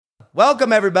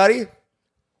welcome everybody.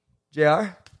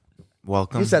 JR,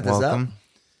 Welcome. you set this up.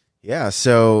 Yeah,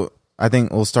 so I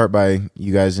think we'll start by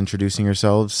you guys introducing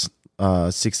yourselves,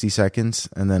 60 seconds,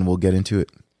 and then we'll get into it.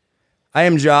 I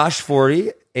am Josh,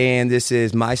 40, and this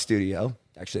is my studio.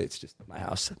 Actually, it's just my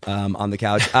house on the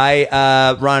couch.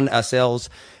 I run a sales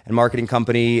and marketing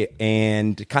company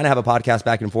and kind of have a podcast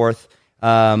back and forth.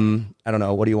 I don't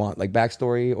know. What do you want? Like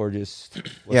backstory or just...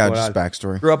 Just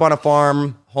backstory. Grew up on a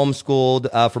farm,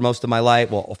 homeschooled for most of my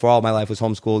life. Well, for all my life was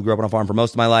homeschooled. Grew up on a farm for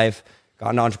most of my life. Got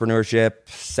into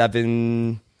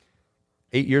entrepreneurship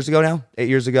 8 years ago now. 8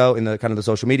 years ago in the kind of the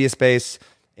social media space.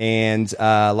 And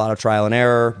a lot of trial and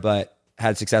error, but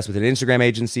had success with an Instagram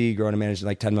agency, growing and managing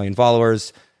like 10 million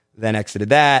followers, then exited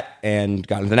that and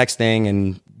got into the next thing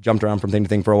and jumped around from thing to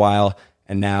thing for a while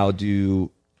and now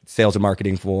do sales and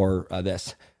marketing for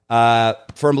this.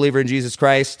 Firm believer in Jesus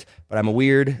Christ, but I'm a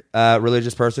weird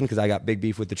religious person because I got big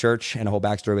beef with the church and a whole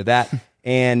backstory with that.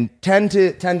 And tend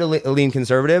to lean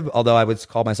conservative, although I would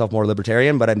call myself more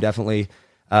libertarian, but I'm definitely...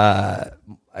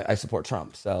 I support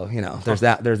Trump. So, you know, there's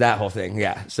that whole thing.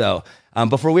 Yeah. So,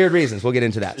 but for weird reasons, we'll get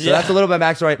into that. So that's a little bit of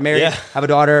backstory. Married, have a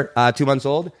daughter, 2 months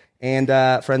old, and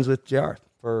friends with JR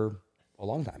for a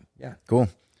long time. Yeah. Cool.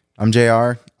 I'm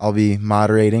JR. I'll be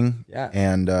moderating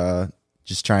and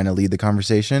just trying to lead the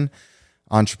conversation.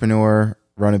 Entrepreneur,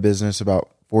 run a business, about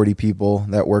 40 people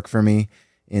that work for me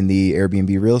in the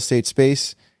Airbnb real estate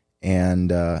space.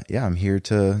 And I'm here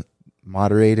to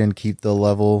moderate and keep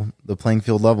the playing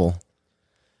field level.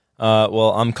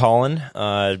 Well, I'm Colin.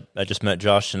 I just met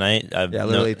Josh tonight.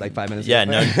 Literally like 5 minutes ago.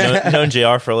 Known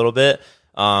JR for a little bit.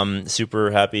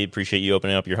 Super happy. Appreciate you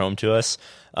opening up your home to us.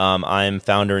 I'm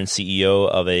founder and CEO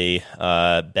of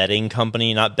a bedding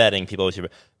company. Not bedding, people always hear,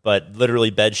 but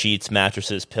literally bed sheets,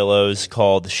 mattresses, pillows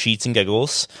called Sheets and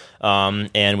Giggles.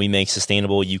 And we make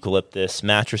sustainable eucalyptus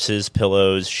mattresses,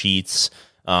 pillows, sheets.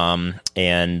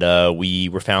 And we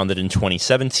were founded in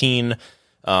 2017.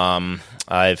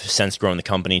 I've since grown the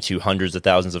company to hundreds of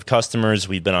thousands of customers.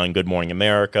 We've been on Good Morning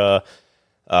America.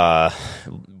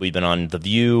 We've been on The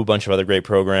View, a bunch of other great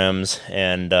programs,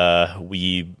 and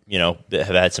we, have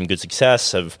had some good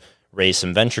success. Have raised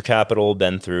some venture capital,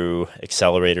 been through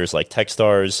accelerators like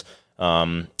Techstars,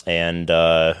 and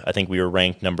I think we were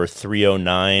ranked number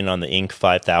 309 on the Inc.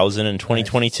 5000 in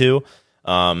 2022.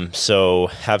 Nice. So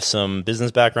have some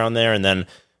business background there, and then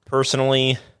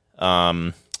personally,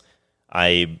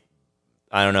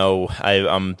 I don't know.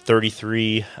 I'm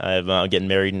 33. I'm getting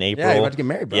married in April. Yeah, you're about to get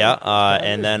married, bro. Yeah,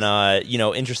 and then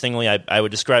interestingly, I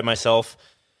would describe myself.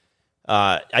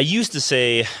 I used to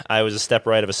say I was a step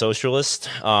right of a socialist.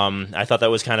 I thought that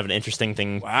was kind of an interesting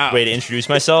way to introduce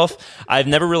myself. I've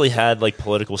never really had like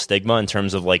political stigma in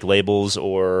terms of like labels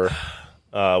or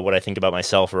what I think about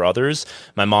myself or others.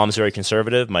 My mom's very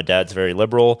conservative. My dad's very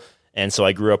liberal. And so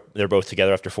I grew up, they're both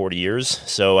together after 40 years.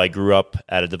 So I grew up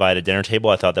at a divided dinner table.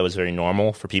 I thought that was very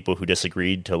normal for people who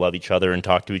disagreed to love each other and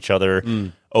talk to each other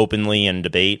openly and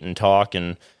debate and talk.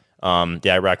 And the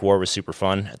Iraq War was super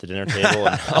fun at the dinner table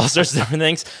and all sorts of different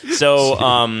things. So,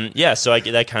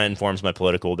 that kind of informs my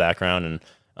political background. And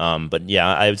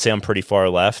I would say I'm pretty far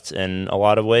left in a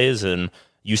lot of ways and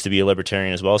used to be a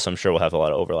libertarian as well. So I'm sure we'll have a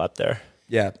lot of overlap there.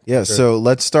 Yeah. Yeah. Sure. So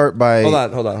let's start by...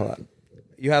 Hold on.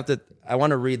 You have to... I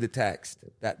want to read the text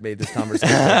that made this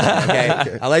conversation.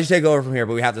 Okay? I'll let you take over from here,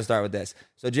 but we have to start with this.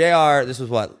 So JR, this was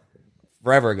what?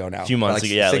 Forever ago now. A few months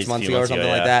ago, 6 months ago or something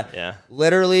like that. Yeah.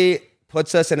 Literally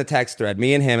puts us in a text thread,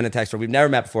 me and him in a text thread. We've never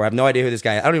met before. I have no idea who this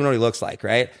guy is. I don't even know what he looks like,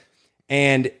 right?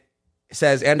 And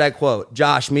says, and I quote,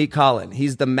 "Josh, meet Colin.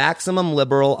 He's the maximum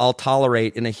liberal I'll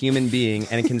tolerate in a human being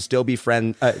and can still be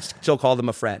still call them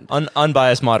a friend."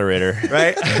 Unbiased moderator.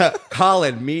 Right?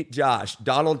 Colin, meet Josh,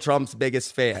 Donald Trump's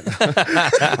biggest fan.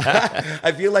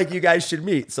 I feel like you guys should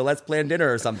meet, so let's plan dinner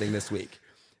or something this week.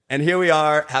 And here we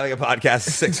are having a podcast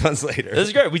 6 months later. This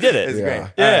is great. We did it. It's great.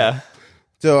 Yeah.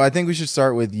 So I think we should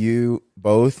start with you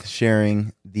both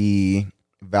sharing the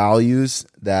values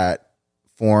that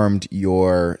formed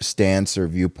your stance or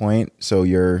viewpoint. So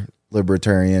your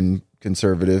libertarian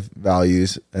conservative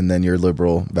values and then your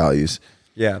liberal values.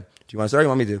 Yeah. Do you want to start or you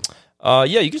want me to?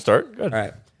 Yeah, you can start. Go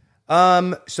ahead. All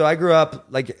right. So I grew up,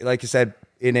 like I said,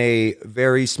 in a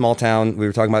very small town. We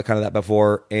were talking about kind of that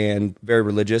before, and very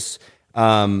religious.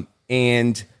 And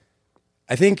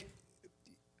I think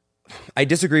I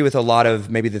disagree with a lot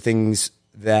of maybe the things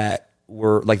that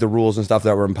were like the rules and stuff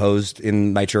that were imposed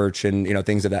in my church and,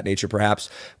 things of that nature perhaps.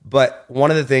 But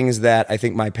one of the things that I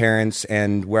think my parents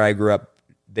and where I grew up,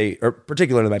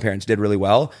 particularly my parents did really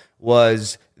well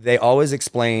was they always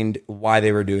explained why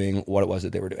they were doing what it was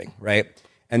that they were doing. Right.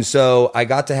 And so I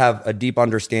got to have a deep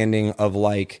understanding of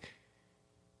like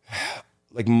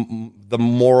like the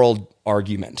moral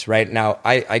argument, right? Now,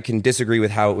 I can disagree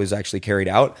with how it was actually carried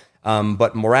out,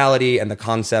 but morality and the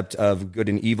concept of good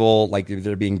and evil, like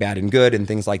there being bad and good and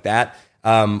things like that,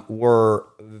 were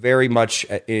very much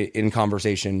in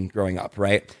conversation growing up,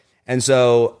 right? And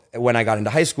so when I got into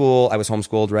high school, I was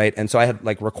homeschooled, right? And so I had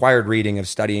like required reading of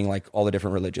studying like all the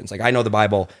different religions. Like I know the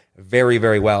Bible very,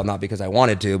 very well, not because I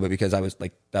wanted to, but because I was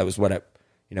like, that was what I,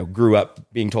 grew up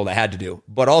being told I had to do.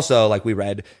 But also like we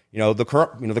read, the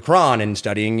Quran and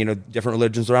studying, different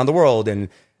religions around the world and,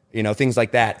 things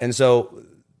like that. And so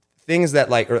things that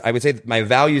like, or I would say my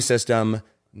value system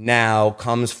now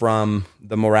comes from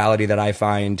the morality that I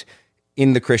find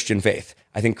in the Christian faith.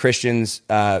 I think Christians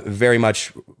very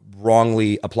much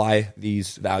wrongly apply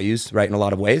these values, right, in a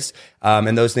lot of ways.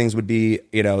 And those things would be,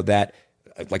 that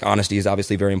like honesty is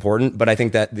obviously very important, but I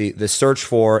think that the search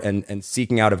for and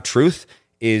seeking out of truth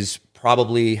is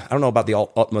probably, I don't know about the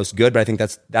utmost good, but I think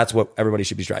that's what everybody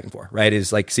should be striving for, right?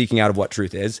 Is like seeking out of what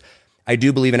truth is. I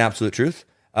do believe in absolute truth,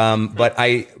 but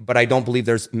I don't believe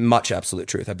there's much absolute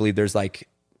truth. I believe there's like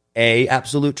a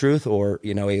absolute truth or,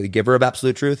 a giver of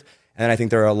absolute truth. And I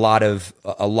think there are a lot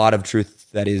of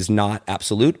truth that is not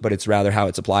absolute, but it's rather how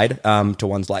it's applied to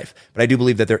one's life. But I do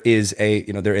believe that there is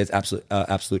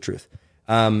absolute truth.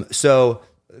 So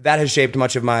that has shaped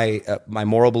much of my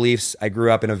moral beliefs. I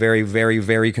grew up in a very, very,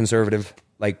 very conservative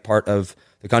like part of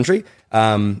the country.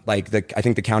 I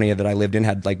think the county that I lived in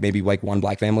had like maybe like one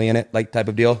black family in it, like type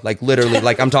of deal. Like literally,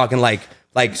 like I'm talking like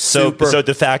super. So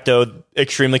de facto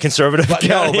extremely conservative. But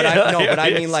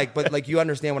I mean like you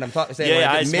understand what I'm saying.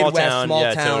 Yeah, like Midwest, small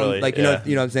town, totally. like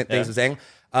you know things I'm saying.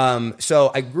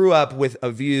 So I grew up with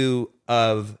a view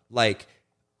of like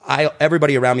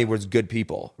everybody around me was good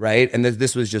people, right? And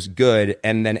this was just good,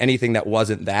 and then anything that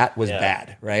wasn't that was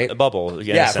bad, right? A bubble,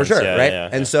 for sure, right?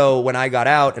 And so when I got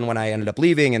out and when I ended up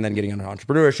leaving and then getting into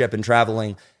entrepreneurship and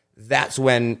traveling, that's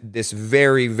when this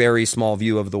very, very small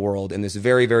view of the world and this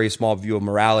very, very small view of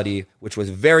morality, which was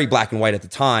very black and white at the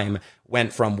time,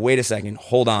 went from, wait a second,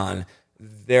 hold on,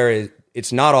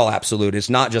 it's not all absolute, it's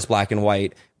not just black and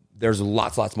white, there's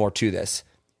lots more to this.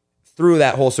 Through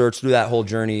that whole search, through that whole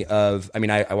journey of, I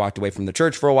mean, I walked away from the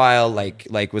church for a while, like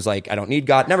was like, I don't need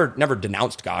God, never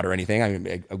denounced God or anything. I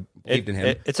mean, I believed in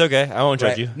him. It's okay. I won't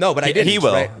judge right? you. No, but I didn't. He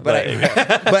will. Right? But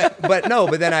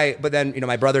then,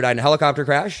 my brother died in a helicopter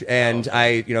crash and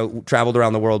I traveled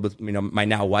around the world with, my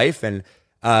now wife and,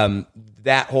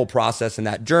 that whole process and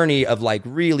that journey of like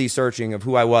really searching of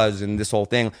who I was and this whole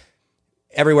thing,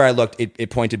 everywhere I looked, it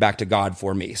pointed back to God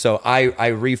for me. So I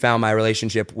refound my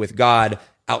relationship with God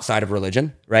outside of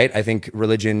religion, right? I think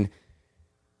religion,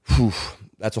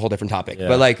 that's a whole different topic.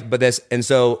 Yeah. But this, and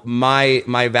so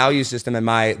my value system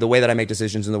and the way that I make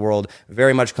decisions in the world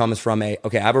very much comes from I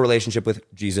have a relationship with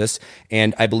Jesus,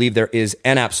 and I believe there is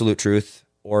an absolute truth,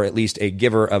 or at least a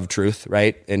giver of truth,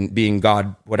 right? And being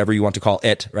God, whatever you want to call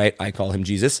it, right? I call him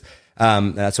Jesus.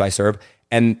 That's who I serve.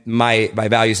 And my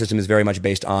value system is very much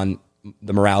based on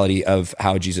the morality of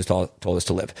how Jesus told us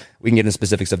to live. We can get into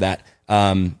specifics of that.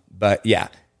 But yeah,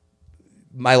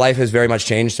 my life has very much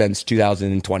changed since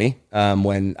 2020,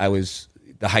 when I was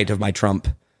the height of my Trump,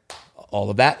 all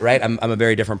of that, right? I'm a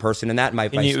very different person in that. My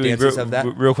stances of that.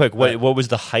 Real quick, what was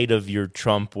the height of your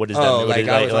Trump? What is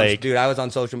that? I was on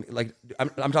social, like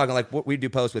I'm talking like we do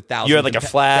posts with thousands. You had like a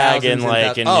flag and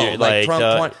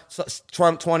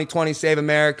Trump 2020 Save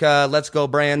America, Let's Go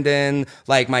Brandon.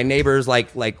 Like my neighbors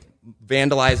like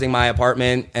vandalizing my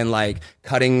apartment and like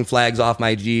cutting flags off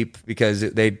my Jeep because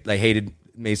they hated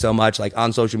me so much, like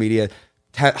on social media,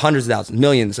 hundreds of thousands,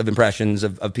 millions of impressions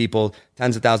of people,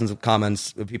 tens of thousands of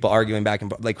comments of people arguing back and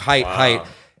forth, like height.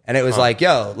 And it was like,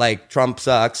 yo, like Trump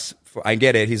sucks. I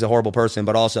get it. He's a horrible person,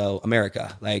 but also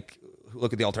America. Like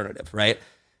look at the alternative, right?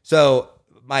 So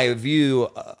my view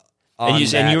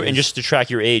and just to track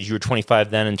your age, you were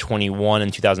 25 then and 21 in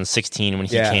 2016 when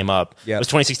he came up. Yep. Was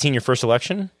 2016 your first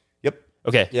election?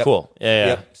 Okay, yep. Cool. Yeah.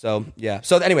 Yep.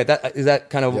 So anyway, is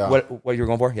that kind of what you were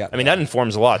going for? Yeah. I mean, that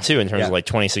informs a lot too in terms of like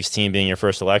 2016 being your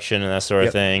first election and that sort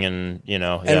of thing. And,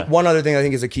 And one other thing I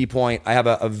think is a key point, I have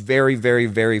a very, very,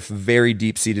 very, very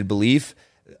deep-seated belief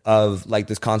of like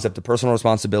this concept of personal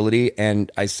responsibility.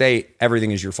 And I say everything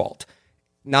is your fault.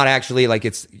 Not actually like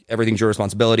it's everything's your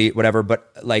responsibility, whatever.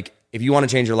 But like if you want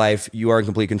to change your life, you are in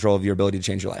complete control of your ability to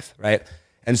change your life, right?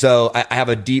 And so I have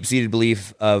a deep-seated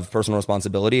belief of personal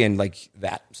responsibility and like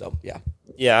that. So, yeah.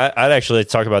 Yeah, I'd actually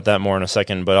talk about that more in a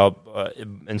second, but I'll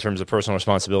in terms of personal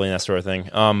responsibility and that sort of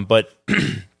thing. But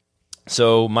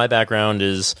so my background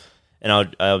is, and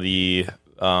I'll be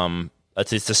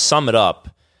to sum it up,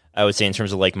 I would say in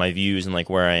terms of like my views and like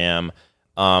where I am.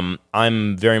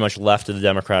 I'm very much left of the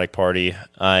Democratic Party.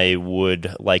 I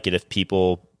would like it if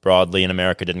people broadly in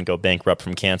America didn't go bankrupt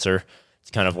from cancer. It's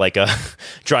kind of like a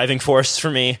driving force for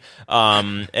me.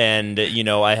 And, you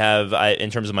know, I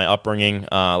in terms of my upbringing,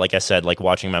 like I said, like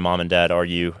watching my mom and dad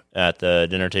argue at the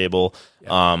dinner table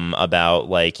about,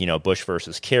 like, you know, Bush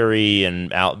versus Kerry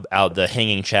and out the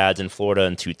hanging chads in Florida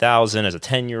in 2000 as a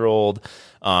 10-year-old.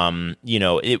 You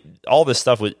know, all this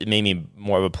stuff it made me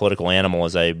more of a political animal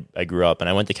as I grew up. And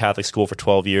I went to Catholic school for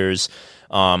 12 years.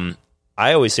 I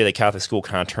always say that Catholic school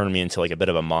kind of turned me into like a bit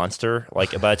of a monster.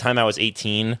 Like by the time I was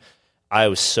 18, I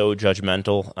was so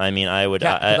judgmental. I mean, I would.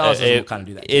 Catholicism will kind of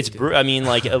do that. It's I mean,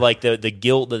 like the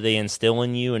guilt that they instill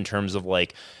in you in terms of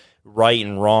like right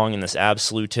and wrong and this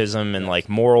absolutism and like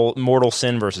mortal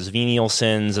sin versus venial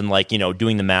sins and like, you know,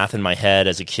 doing the math in my head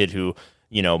as a kid who,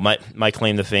 you know, my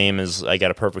claim to fame is I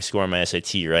got a perfect score on my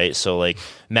SAT, right? So like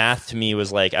math to me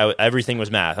was like everything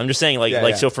was math. I'm just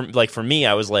saying so for me,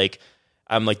 I was like.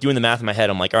 I'm like doing the math in my head.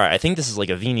 I'm like, all right, I think this is like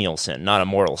a venial sin, not a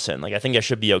mortal sin. Like, I think I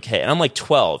should be okay. And I'm like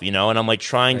 12, you know, and I'm like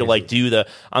trying to like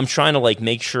I'm trying to like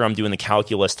make sure I'm doing the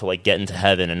calculus to like get into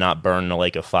heaven and not burn in a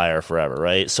lake of fire forever,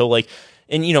 right? So like,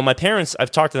 and you know, my parents,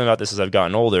 I've talked to them about this as I've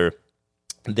gotten older.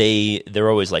 They're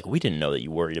always like, we didn't know that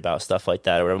you worried about stuff like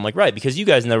that or whatever. I'm like, right, because you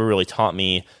guys never really taught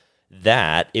me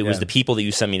that. It was the people that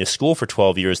you sent me to school for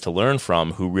 12 years to learn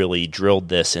from who really drilled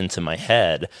this into my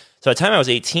head. So by the time I was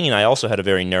 18, I also had a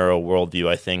very narrow worldview,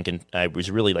 I think, and I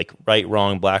was really like right,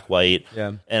 wrong, black, white.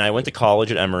 Yeah. And I went to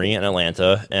college at Emory in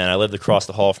Atlanta, and I lived across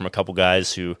the hall from a couple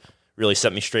guys who really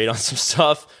set me straight on some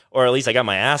stuff, or at least I got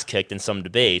my ass kicked in some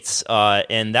debates.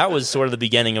 And that was sort of the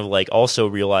beginning of like also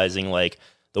realizing like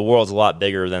the world's a lot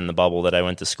bigger than the bubble that I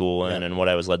went to school in and what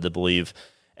I was led to believe.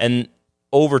 And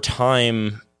over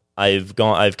time, I've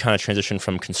kind of transitioned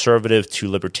from conservative to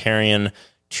libertarian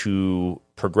to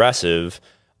progressive.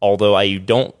 Although I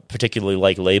don't particularly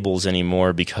like labels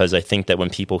anymore because I think that when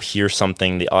people hear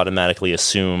something, they automatically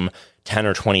assume 10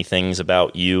 or 20 things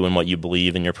about you and what you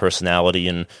believe and your personality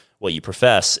and what you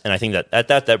profess. And I think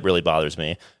that really bothers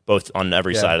me, both on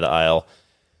every side of the aisle.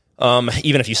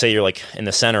 Even if you say you're like in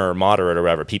the center or moderate or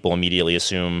whatever, people immediately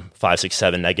assume 5, 6,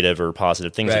 7 negative or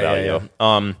positive things about you.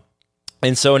 Yeah.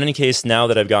 And so in any case, now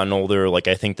that I've gotten older, like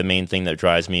I think the main thing that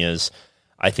drives me is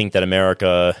I think that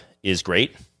America is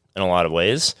great in a lot of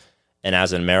ways. And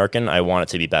as an American, I want it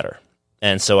to be better.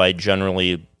 And so I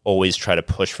generally always try to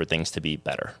push for things to be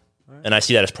better. Right. And I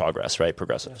see that as progress, right?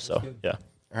 Progressive. So, yeah.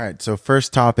 All right. So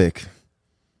first topic,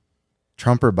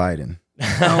 Trump or Biden?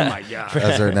 Oh my God.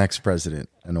 As our next president.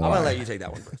 And I'm going to let you take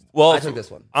that one first. Well, I took this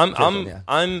one.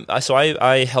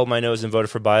 I held my nose and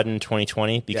voted for Biden in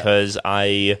 2020 because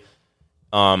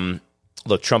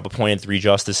look, Trump appointed 3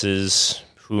 justices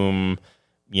whom,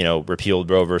 you know, repealed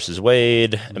Roe versus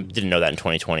Wade. I didn't know that in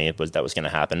 2020 that was going to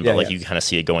happen, but you kind of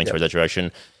see it going towards that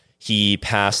direction. He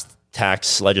passed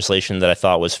tax legislation that I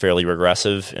thought was fairly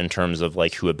regressive in terms of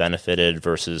like who had benefited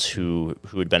versus who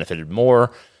had benefited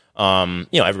more. You know,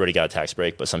 everybody got a tax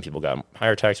break, but some people got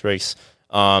higher tax breaks.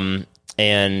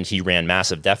 And he ran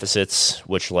massive deficits,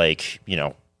 which, like, you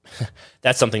know,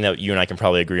 that's something that you and I can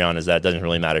probably agree on, is that it doesn't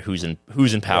really matter who's in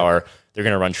power. They're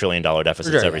going to run $1 trillion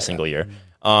deficits every single year.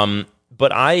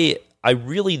 But I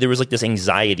really, there was like this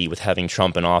anxiety with having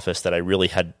Trump in office that I really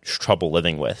had trouble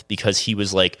living with, because he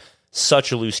was like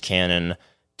such a loose cannon,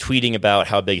 tweeting about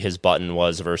how big his button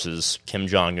was versus Kim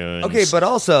Jong-un. Okay, but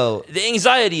also the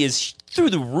anxiety is through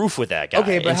the roof with that guy.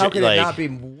 Okay, but how can it not be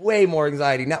way more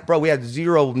anxiety? Now, bro, we had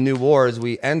 0 new wars.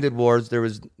 We ended wars. There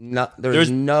was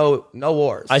no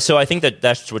wars. So I think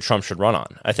that's what Trump should run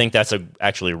on. I think that's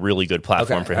actually a really good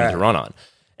platform for him to run on.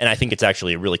 And I think it's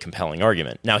actually a really compelling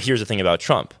argument. Now, here's the thing about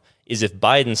Trump, is if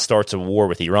Biden starts a war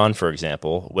with Iran, for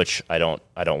example, which I don't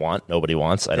want, nobody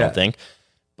wants, I don't think.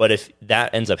 But if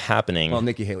that ends up happening, well,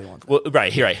 Nikki Haley wants. Well,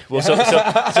 right, you're right. Well, so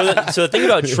the thing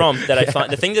about Trump that I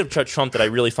find, the thing about Trump that I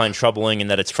really find troubling and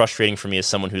that it's frustrating for me as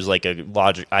someone who's like a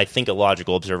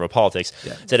logical observer of politics,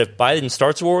 is that if Biden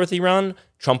starts a war with Iran,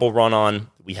 Trump will run on,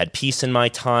 we had peace in my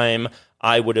time,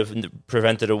 I would have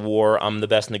prevented a war, I'm the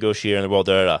best negotiator in the world,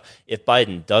 da, da, da. If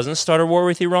Biden doesn't start a war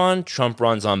with Iran, Trump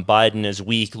runs on, Biden is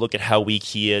weak, look at how weak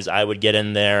he is, I would get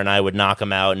in there and I would knock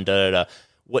him out, and da, da, da.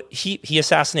 What he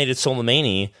assassinated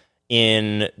Soleimani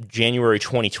in January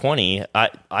 2020.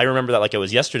 I remember that like it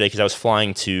was yesterday, because I was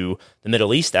flying to the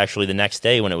Middle East actually the next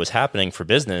day when it was happening for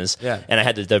business. And I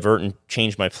had to divert and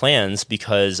change my plans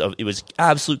because it was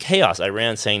absolute chaos.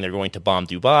 Iran saying they're going to bomb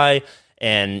Dubai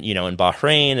and, you know, in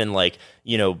Bahrain, and like,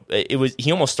 you know,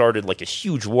 he almost started like a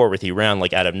huge war with Iran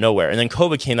like out of nowhere. And then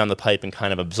COVID came down the pipe and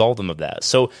kind of absolved him of that.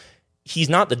 So he's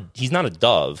not a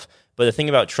dove. But the thing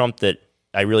about Trump that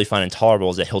I really find intolerable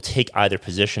is that he'll take either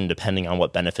position depending on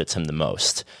what benefits him the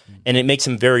most. And it makes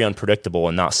him very unpredictable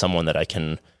and not someone that I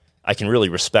can really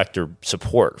respect or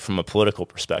support from a political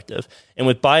perspective. And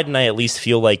with Biden, I at least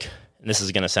feel like, and this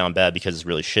is going to sound bad because it's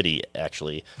really shitty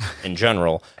actually in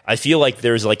general, I feel like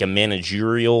there's like a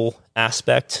managerial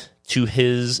aspect to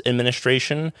his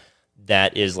administration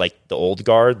that is like the old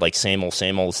guard, like same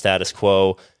old status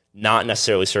quo, not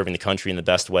necessarily serving the country in the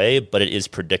best way, but it is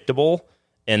predictable.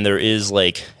 And there is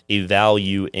like a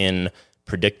value in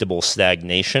predictable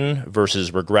stagnation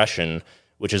versus regression,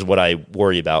 which is what I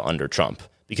worry about under Trump.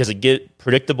 Because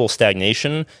predictable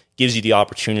stagnation gives you the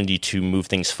opportunity to move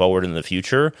things forward in the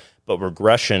future, but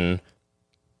regression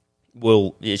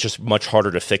it's just much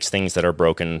harder to fix things that are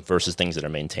broken versus things that are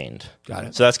maintained. Got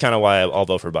it. So that's kind of why I'll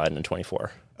vote for Biden in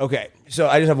 24. Okay. So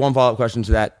I just have one follow-up question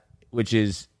to that, which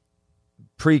is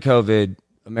pre-COVID,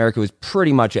 America was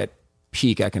pretty much at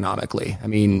peak economically. I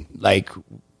mean, like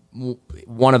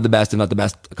one of the best, if not the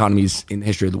best economies in the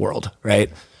history of the world, right?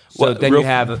 So well, then you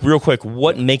have... Real quick,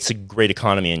 what makes a great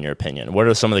economy in your opinion? What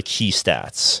are some of the key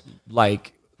stats?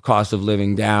 Like cost of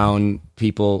living down,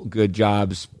 people, good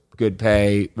jobs, good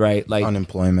pay, right? Like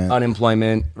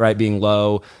unemployment, right? Being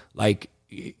low, like,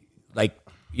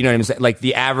 you know what I'm saying? Like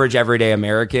the average everyday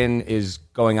American is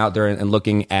going out there and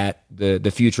looking at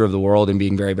the future of the world and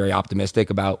being very, very optimistic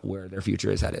about where their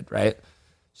future is headed, right?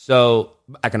 So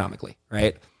economically,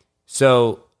 right?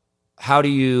 So how do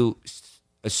you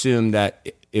assume that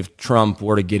if Trump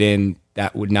were to get in,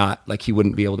 that would not, like he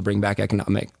wouldn't be able to bring back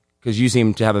economic? Because you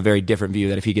seem to have a very different view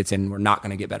that if he gets in, we're not going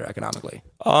to get better economically.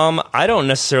 I don't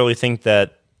necessarily think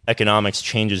that economics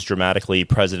changes dramatically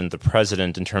president to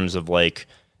president in terms of like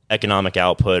economic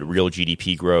output, real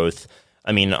GDP growth.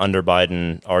 I mean, under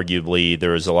Biden, arguably,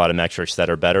 there's a lot of metrics that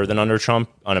are better than under Trump.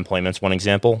 Unemployment's one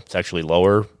example. It's actually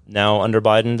lower now under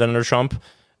Biden than under Trump.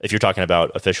 If you're talking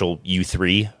about official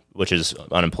U3, which is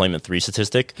unemployment 3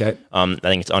 statistic, okay. I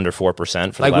think it's under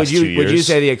 4% for the last 2 years. Would you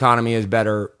say the economy is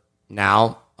better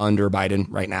now under Biden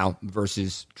right now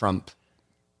versus Trump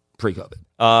pre-COVID?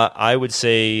 I would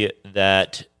say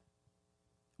that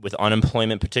with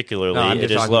unemployment particularly, it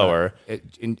is lower.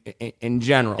 In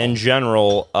general. In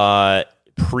general,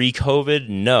 pre-COVID,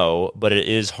 no, but it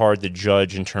is hard to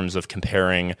judge in terms of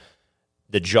comparing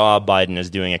the job Biden is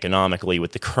doing economically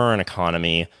with the current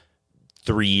economy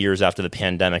 3 years after the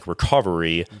pandemic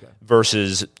recovery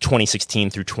versus 2016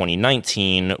 through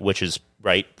 2019, which is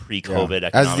pre-COVID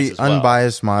economics as the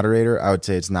unbiased moderator, I would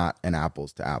say it's not an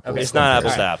apples to apples. Okay, it's not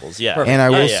apples to apples, yeah. Perfect. And I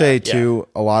will say, too,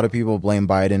 a lot of people blame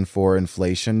Biden for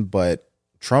inflation, but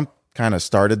Trump kind of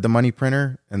started the money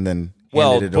printer and then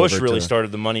handed it Bush over really to...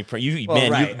 started the money printer.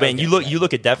 You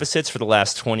look at deficits for the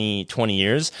last 20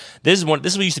 years. This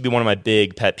used to be one of my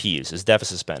big pet peeves is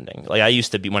deficit spending. Like I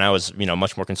used to be when I was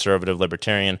much more conservative,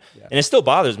 libertarian, and it still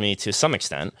bothers me to some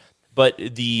extent. But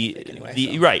it's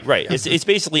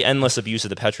basically endless abuse of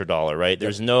the petrodollar, right?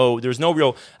 There's no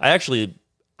real. I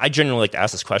genuinely like to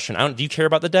ask this question. Do you care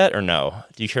about the debt or no?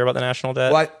 Do you care about the national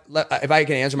debt? Well, if I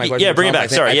can answer my question, yeah, bring it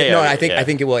back. I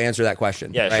think it will answer that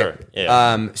question. Yeah, right? sure.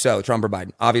 Yeah. So Trump or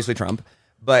Biden? Obviously Trump,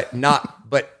 but not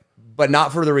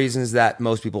for the reasons that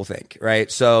most people think, right?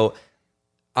 So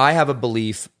I have a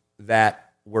belief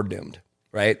that we're doomed,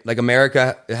 right? Like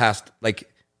America has like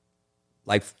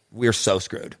we're so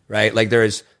screwed, right? Like there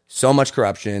is so much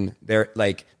corruption. There,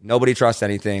 like nobody trusts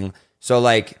anything. So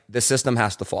like the system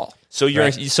has to fall. So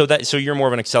you're more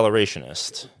of an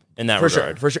accelerationist in that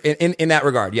regard. For sure. In that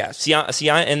regard, yes.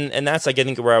 And that's like I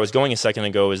think where I was going a second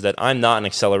ago is that I'm not an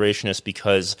accelerationist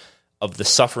because of the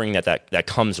suffering that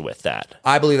comes with that.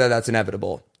 I believe that that's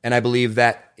inevitable. And I believe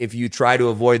that if you try to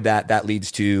avoid that, that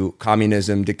leads to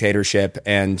communism, dictatorship,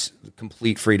 and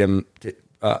complete freedom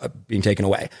being taken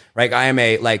away, right? I am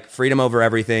freedom over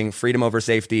everything, freedom over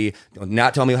safety. Do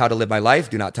not tell me how to live my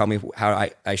life. Do not tell me how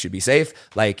I should be safe.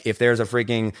 Like if there's a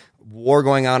freaking war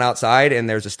going on outside and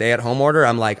there's a stay-at-home order,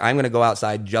 I'm going to go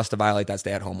outside just to violate that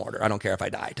stay-at-home order. I don't care if I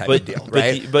die type of deal,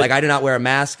 right? But I do not wear a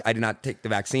mask. I do not take the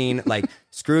vaccine. Like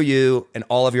screw you and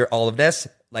all of this.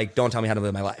 Like, don't tell me how to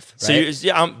live my life. Right?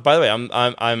 So, by the way,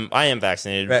 I am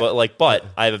vaccinated, right. but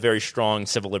I have a very strong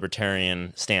civil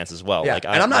libertarian stance as well. Yeah. Like,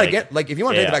 and I'm not against. Like, if you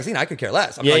want to take the vaccine, I could care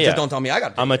less. Just don't tell me I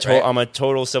got to. I'm a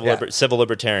total civil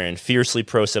libertarian, fiercely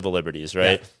pro civil liberties.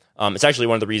 Right. Yeah. It's actually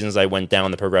one of the reasons I went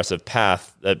down the progressive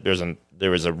path.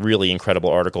 There was a really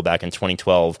incredible article back in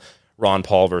 2012. Ron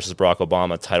Paul versus Barack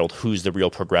Obama titled "Who's the Real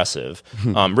Progressive,"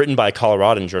 written by a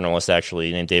Coloradan journalist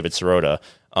actually named David Sirota.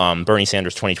 Bernie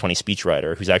Sanders' 2020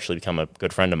 speechwriter, who's actually become a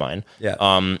good friend of mine. Yeah.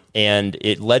 And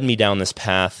it led me down this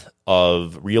path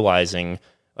of realizing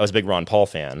I was a big Ron Paul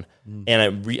fan,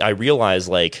 and I realized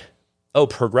like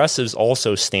progressives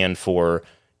also stand for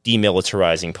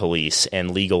demilitarizing police and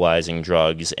legalizing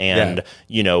drugs and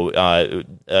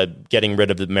getting rid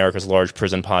of America's large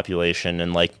prison population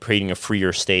and like creating a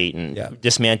freer state and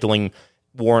dismantling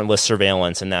warrantless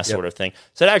surveillance and that sort of thing.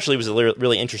 So that actually was a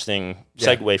really interesting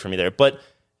segue for me there. But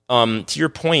to your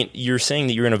point, you're saying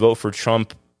that you're going to vote for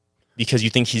Trump because you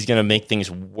think he's going to make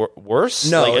things worse?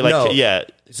 No. Yeah.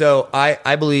 So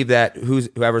I believe that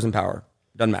whoever's in power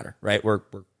doesn't matter, right? We're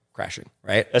crashing,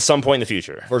 right? At some point in the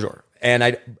future, for sure. And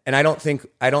I don't think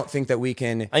that we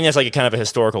can. I think that's like a kind of a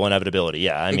historical inevitability.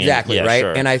 Yeah, I mean, exactly, right.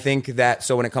 Sure. And I think that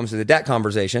when it comes to the debt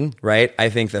conversation, right? I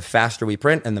think the faster we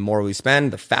print and the more we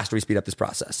spend, the faster we speed up this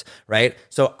process, right?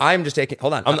 So I'm just taking.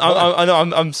 Hold on.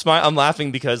 I'm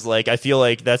laughing because like I feel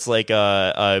like that's like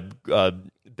a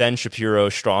Ben Shapiro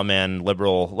straw man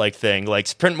liberal like thing,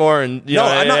 like print more and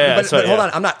I'm not. But hold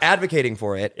on, I'm not advocating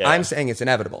for it. Yeah. I'm saying it's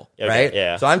inevitable, right?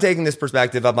 Yeah. So I'm taking this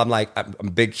perspective of I'm a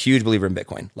big, huge believer in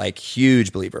Bitcoin, like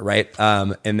huge believer, right?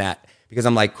 In that because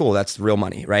I'm like, cool, that's real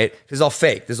money, right? This is all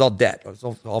fake. This is all debt. It's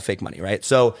all fake money, right?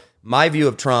 So my view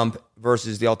of Trump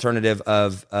versus the alternative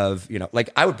of like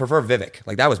I would prefer Vivek.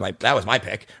 Like that was my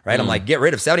pick, right? I'm like, get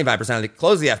rid of 75%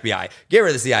 close the FBI, get rid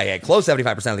of the CIA, close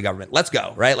 75% of the government. Let's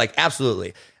go, right? Like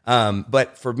absolutely.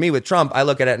 But for me with Trump, I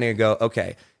look at it and I go,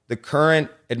 okay, the current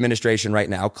administration right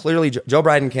now, clearly Joe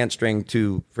Biden can't string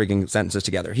two freaking sentences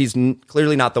together. He's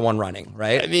clearly not the one running,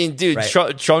 right? I mean, dude,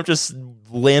 right? Trump just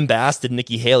lambasted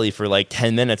Nikki Haley for like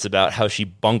 10 minutes about how she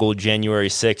bungled January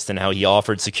 6th and how he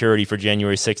offered security for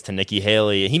January 6th to Nikki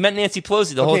Haley. He meant Nancy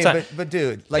Pelosi the whole time. But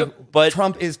dude, like,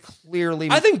 Trump is clearly.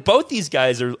 I think both these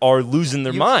guys are losing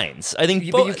their minds. I think,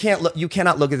 but you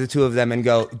cannot look at the two of them and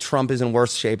go, Trump is in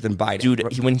worse shape than Biden,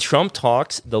 dude. When Trump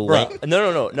talks, no.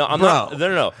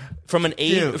 From an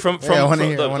age,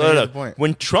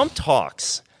 when Trump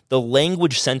talks, the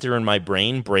language center in my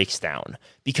brain breaks down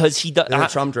because he does.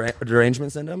 Trump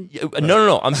derangement syndrome?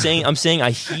 No. I'm saying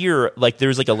I hear like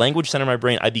there's like a language center in my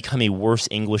brain. I become a worse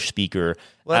English speaker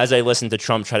as I listen to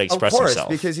Trump try to express himself.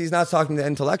 Because he's not talking to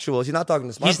intellectuals. He's not talking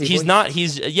to smart people. He's not.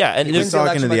 He's and he's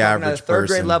talking to the average person. Third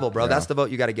grade level, bro. Yeah. That's the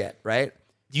vote you got to get, right?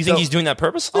 Do you think he's doing that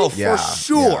purposely? Oh, for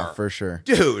sure. Yeah, for sure.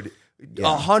 Dude.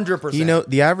 100%.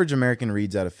 The average American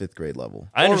reads at a 5th grade level.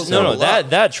 I understand.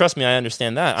 That trust me, I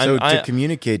understand that. To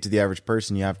communicate to the average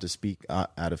person, you have to speak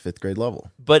at a 5th grade level.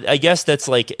 But I guess that's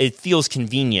like it feels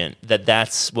convenient that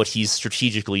that's what he's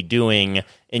strategically doing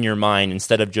in your mind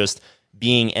instead of just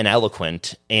being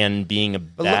ineloquent and being a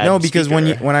bad because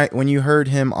speaker. when you heard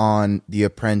him on The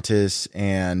Apprentice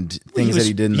and things that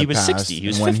he did in the past, 60, he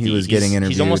was when 50. he was getting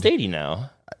interviewed, he's almost 80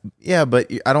 now. Yeah,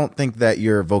 but I don't think that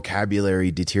your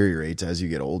vocabulary deteriorates as you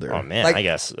get older. Oh man, I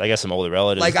guess some older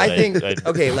relatives. Like I think,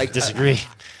 I disagree.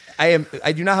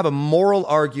 I do not have a moral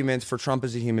argument for Trump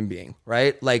as a human being,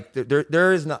 right? Like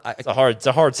there is not. It's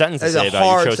a hard sentence to say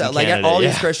about your chosen candidate. Like all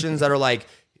these Christians that are like,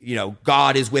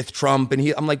 God is with Trump,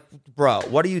 and I'm like, bro,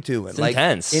 what are you doing? It's like,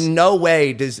 intense. In no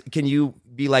way can you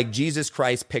be like Jesus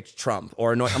Christ picked Trump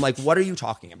or no? I'm like, what are you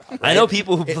talking about? Right? I know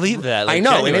people who believe that. Like, I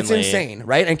know, genuinely. and it's insane,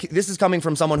 right? And this is coming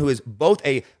from someone who is both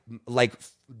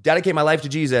dedicate my life to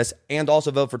Jesus and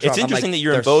also vote for Trump. It's interesting that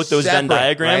you're in both those Venn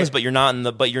diagrams, right? but you're not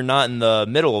in the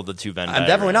middle of the two Venn diagrams. I'm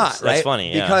definitely not. Right? That's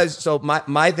funny. Yeah. Because so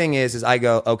my thing is I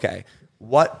go, okay,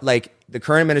 what like the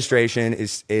current administration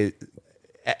is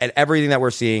and everything that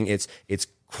we're seeing, it's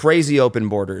crazy open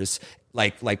borders,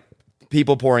 like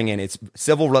people pouring in. It's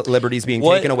civil liberties being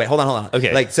taken away. Hold on.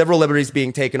 Okay. Like civil liberties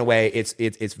being taken away.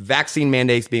 It's vaccine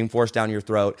mandates being forced down your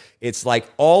throat. It's like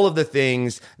all of the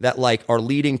things that like are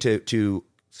leading to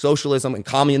socialism and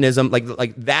communism,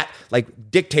 like that, like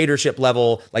dictatorship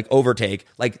level, like overtake.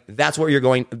 Like that's where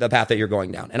the path that you're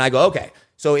going down. And I go, okay,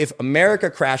 so if America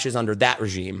crashes under that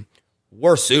regime,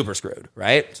 we're super screwed,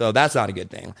 right? So that's not a good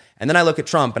thing. And then I look at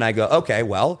Trump and I go, okay,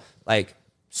 well, like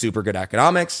super good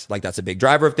economics, like that's a big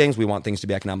driver of things. We want things to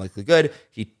be economically good.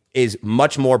 He is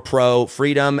much more pro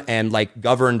freedom and like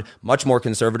governed much more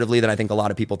conservatively than I think a lot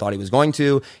of people thought he was going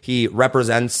to. He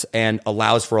represents and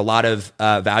allows for a lot of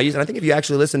values. And I think if you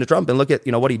actually listen to Trump and look at,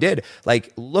 what he did,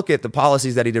 like look at the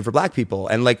policies that he did for black people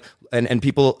and like, and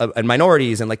people and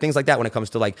minorities and like things like that when it comes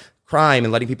to like crime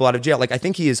and letting people out of jail. Like I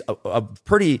think he is a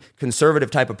pretty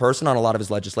conservative type of person on a lot of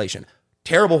his legislation.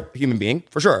 Terrible human being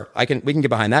for sure. We can get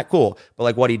behind that. Cool. But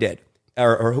like what he did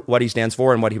or what he stands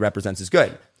for and what he represents is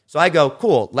good. So I go,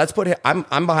 cool, let's put him,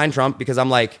 I'm behind Trump because I'm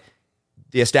like,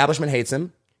 the establishment hates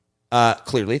him.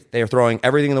 Clearly, they are throwing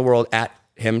everything in the world at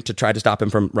him to try to stop him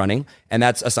from running. And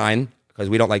that's a sign because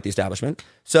we don't like the establishment.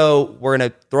 So we're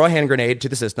going to throw a hand grenade to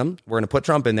the system. We're going to put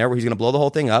Trump in there where he's going to blow the whole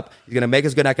thing up. He's going to make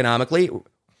us good economically.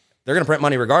 they're going to print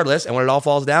money regardless. And when it all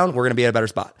falls down, we're going to be at a better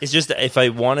spot. It's just that if I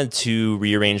wanted to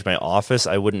rearrange my office,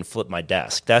 I wouldn't flip my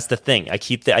desk. That's the thing. I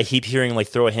keep hearing like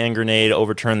throw a hand grenade,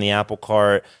 overturn the apple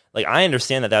cart. Like I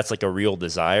understand that that's like a real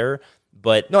desire,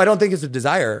 but no, I don't think it's a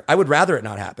desire. I would rather it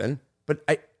not happen, but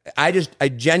I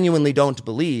genuinely don't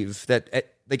believe that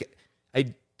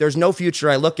there's no future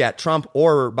I look at, Trump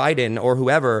or Biden or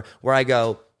whoever, where I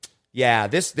go, yeah,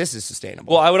 this is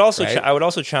sustainable. Well, I would also right? I would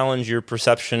also challenge your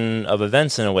perception of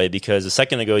events in a way, because a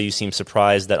second ago you seemed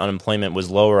surprised that unemployment was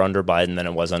lower under Biden than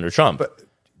it was under Trump.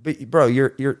 But bro,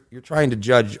 you're trying to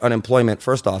judge unemployment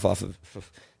first off of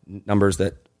numbers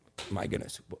that, my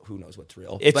goodness, who knows what's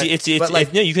real?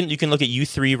 No, you can look at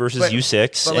U3 versus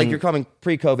U6, but like you're coming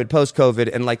pre-COVID, post-COVID,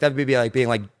 and like that would be like being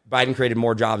like Biden created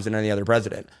more jobs than any other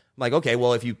president. I'm like, okay,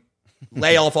 well if you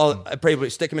lay off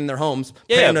stick them in their homes,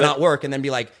 pay them to not work, and then be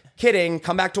like, kidding,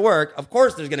 come back to work. Of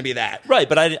course there's going to be that. Right,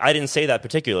 but I didn't say that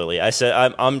particularly. I said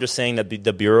I'm just saying that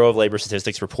the Bureau of Labor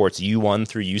Statistics reports U1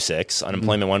 through U6,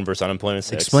 unemployment 1 versus unemployment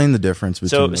 6. Explain the difference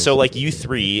between So like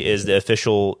U3 is the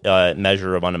official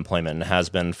measure of unemployment and has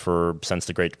been since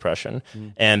the Great Depression.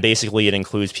 And basically it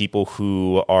includes people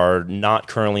who are not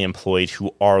currently employed,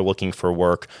 who are looking for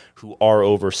work, who are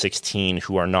over 16,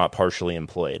 who are not partially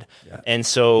employed. Yeah. And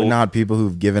so but not people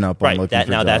who've given up on looking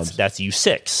for jobs. That's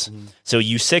U6. So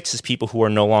U6 is people who are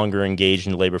no longer engaged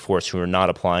in the labor force, who are not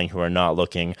applying, who are not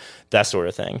looking, that sort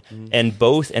of thing. And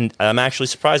I'm actually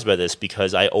surprised by this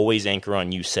because I always anchor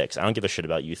on U6. I don't give a shit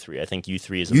about U3. I think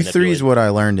U3 is U3 is what I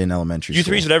learned in elementary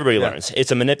school. U3 is what everybody learns.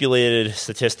 It's a manipulated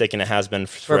statistic, and it has been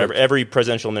for every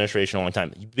presidential administration a long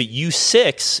time. But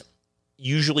U6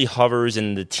 usually hovers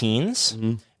in the teens.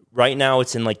 Right now,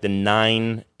 it's in like the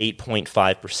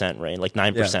 8.5% range, like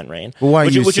 9% range, well, why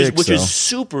which U6, is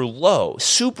super low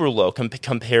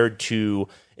compared to.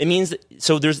 It means that,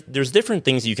 so there's different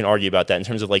things you can argue about that in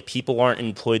terms of like people aren't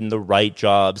employed in the right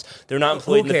jobs, they're not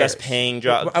employed in the best paying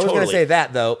job. I was going to say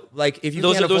that though, like if you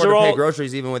can't afford to pay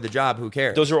groceries even with the job, who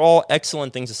cares? Those are all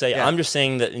excellent things to say. I'm just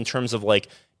saying that in terms of like,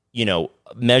 you know,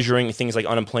 measuring things like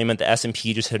unemployment, the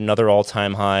S&P just hit another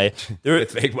all-time high.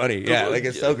 It's fake money, like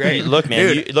it's so great. Look,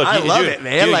 man, dude, I love it,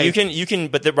 man. Dude, you can.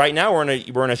 But right now we're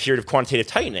in a period of quantitative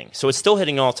tightening, so it's still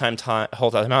hitting an all-time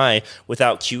high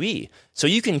without QE. So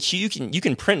you can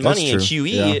print money in QE.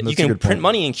 Yeah, you can print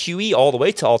money in QE all the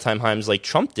way to all-time highs, like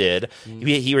Trump did.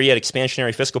 He had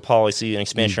expansionary fiscal policy and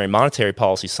expansionary monetary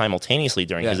policy simultaneously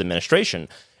during his administration.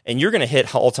 And you're going to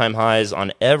hit all-time highs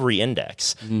on every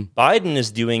index. Biden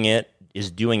is doing it.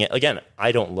 Again,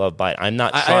 I don't love Biden. I'm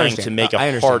not trying to make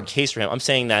a hard case for him. I'm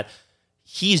saying that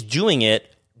he's doing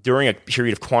it during a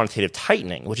period of quantitative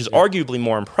tightening, which is arguably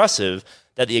more impressive,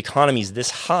 that the economy is this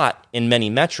hot in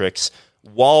many metrics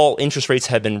while interest rates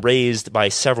have been raised by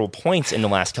several points in the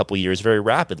last couple of years very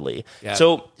rapidly.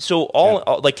 So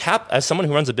like as someone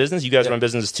who runs a business, you guys run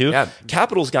businesses too,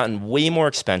 capital's gotten way more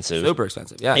expensive. Super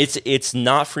expensive, It's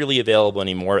not freely available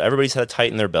anymore. Everybody's had to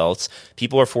tighten their belts.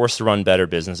 People are forced to run better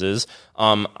businesses.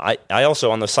 I also,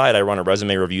 on the side, I run a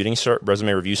resume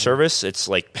review service. It's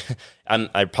like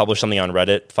I published something on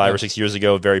Reddit 5 or 6 years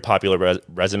ago, very popular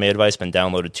resume advice, been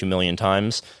downloaded 2 million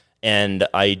times. And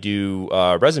I do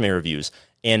resume reviews,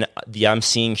 and I'm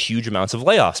seeing huge amounts of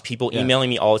layoffs. People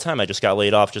emailing me all the time. I just got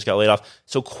laid off.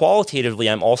 So qualitatively,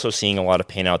 I'm also seeing a lot of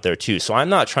pain out there too. So I'm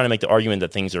not trying to make the argument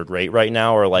that things are great right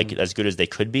now or like as good as they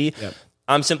could be.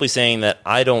 I'm simply saying that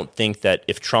I don't think that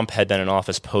if Trump had been in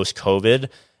office post-COVID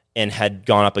and had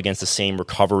gone up against the same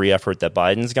recovery effort that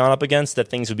Biden's gone up against, that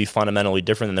things would be fundamentally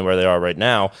different than where they are right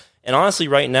now. And honestly,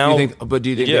 right now, do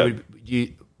you think they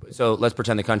would? So let's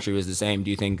pretend the country was the same.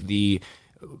 Do you think the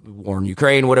war in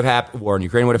Ukraine would have happened?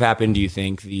 Do you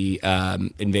think the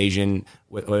invasion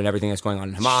and everything that's going on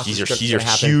in Hamas? These are huge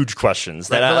questions. Huge questions.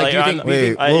 Sorry,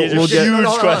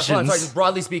 just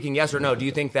broadly speaking, yes or no? Do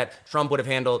you think that Trump would have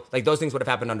handled like those things would have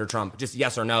happened under Trump? Just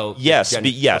yes or no? Yes,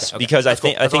 because I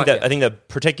think that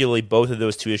particularly both of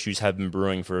those two issues have been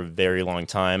brewing for a very long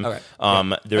time. Okay.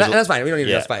 That's fine. We don't need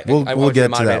to just fight. We'll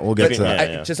get to that. We'll get to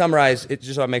that. To summarize,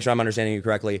 just so I make sure I'm understanding you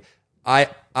correctly.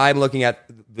 I'm looking at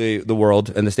the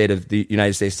world and the state of the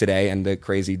United States today and the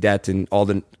crazy debt and all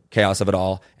the chaos of it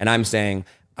all. And I'm saying,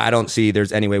 I don't see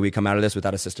there's any way we come out of this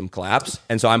without a system collapse.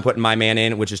 And so I'm putting my man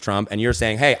in, which is Trump. And you're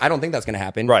saying, hey, I don't think that's going to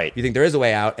happen. Right. You think there is a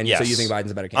way out. And so you think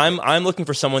Biden's a better candidate. I'm looking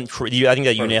for someone, I think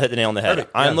that you hit the nail on the head.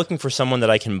 I'm looking for someone that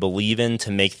I can believe in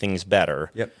to make things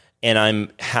better. Yep. And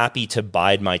I'm happy to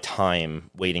bide my time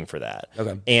waiting for that.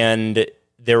 Okay. And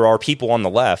there are people on the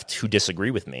left who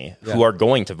disagree with me who are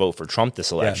going to vote for Trump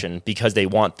this election because they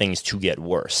want things to get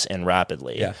worse and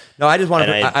rapidly. Yeah. No, I just want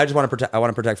to protect. I want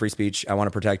to protect free speech. I want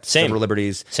to protect civil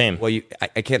liberties. Same. Well,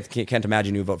 I can't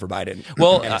imagine you vote for Biden.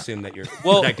 Well, and assume that you're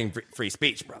protecting free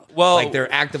speech, bro. Well, like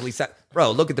they're actively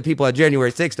bro. Look at the people at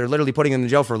January 6th. They're literally putting them in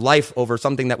jail for life over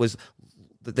something that was.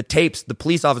 The tapes, the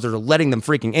police officers are letting them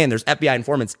freaking in. There's FBI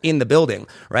informants in the building,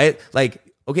 right? Like,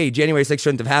 okay, January 6th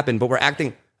shouldn't have happened, but we're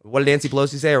acting. What did Nancy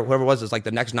Pelosi say, or whoever it was? It's like the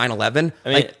next 9/11. I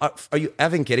mean, like, are you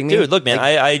effing kidding me, dude? Look, man,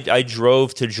 I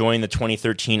drove to join the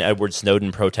 2013 Edward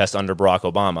Snowden protest under Barack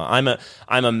Obama.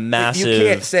 I'm a massive.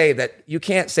 You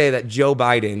can't say that Joe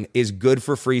Biden is good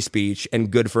for free speech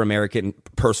and good for American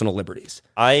personal liberties.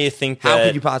 I think that. How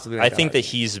could you possibly? I think that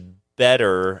he's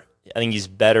better. I think he's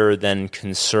better than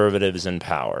conservatives in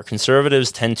power.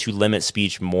 Conservatives tend to limit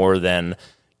speech more than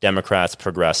Democrats,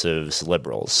 progressives,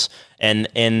 liberals, and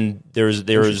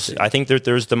there's I think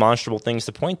there's demonstrable things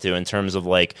to point to in terms of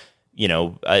like, you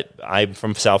know, I'm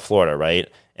from South Florida, right?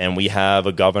 And we have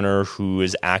a governor who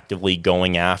is actively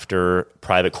going after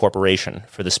private corporation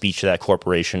for the speech that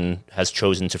corporation has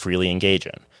chosen to freely engage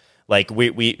in. Like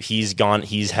he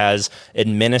has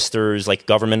administers like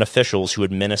government officials who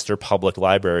administer public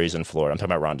libraries in Florida. I'm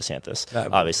talking about Ron DeSantis,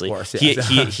 obviously. Of course, yeah.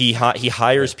 He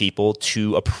hires people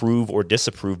to approve or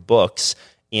disapprove books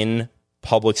in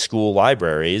public school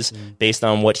libraries based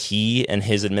on what he and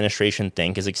his administration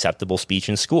think is acceptable speech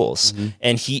in schools.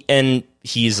 And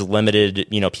he's limited,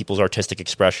 you know, people's artistic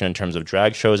expression in terms of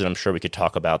drag shows, and I'm sure we could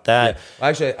talk about that. Yeah. Well,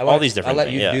 actually, I'll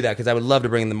let you do that because I would love to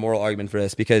bring in the moral argument for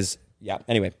this because. Yeah.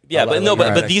 Anyway. Yeah,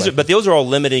 but those are all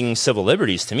limiting civil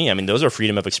liberties to me. I mean, those are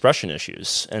freedom of expression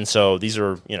issues, and so these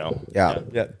are, you know. Yeah.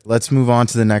 Let's move on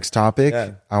to the next topic.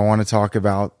 Yeah. I want to talk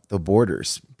about the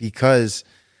borders because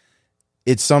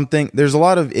it's something. There's a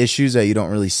lot of issues that you don't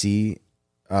really see,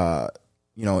 you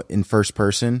know, in first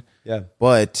person. Yeah.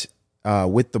 But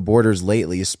with the borders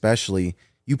lately, especially.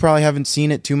 You probably haven't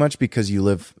seen it too much because you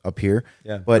live up here.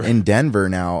 Yeah. But in Denver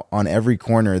now, on every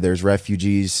corner, there's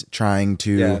refugees trying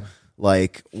to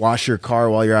like wash your car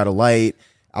while you're at a light.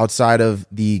 Outside of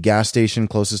the gas station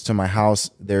closest to my house,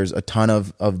 there's a ton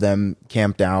of them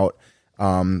camped out.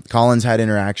 Colin's had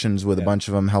interactions with a bunch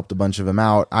of them, helped a bunch of them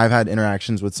out. I've had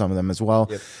interactions with some of them as well.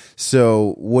 Yep.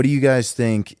 So what do you guys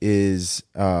think is,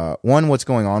 one, what's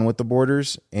going on with the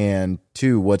borders, and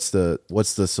two, what's the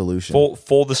solution?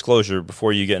 Full disclosure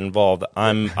before you get involved,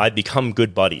 I've become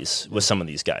good buddies with some of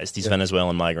these guys, these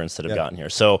Venezuelan migrants that have gotten here.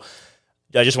 So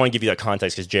I just want to give you that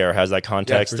context because JR has that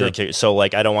context. Yeah, sure. So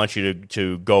like, I don't want you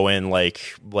to go in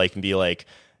like and be like,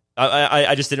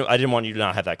 I didn't want you to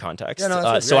not have that context. Yeah,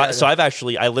 no, so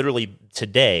I literally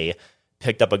today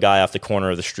picked up a guy off the corner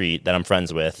of the street that I'm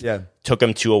friends with. Yeah. Took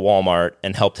him to a Walmart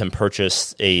and helped him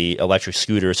purchase a electric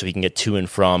scooter so he can get to and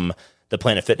from the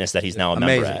Planet Fitness that he's now a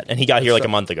member at. And he got here like a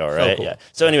month ago, right? So cool. Yeah.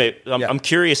 So anyway, I'm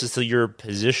curious as to your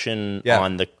position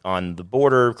on the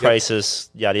border crisis,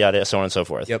 yada yada, so on and so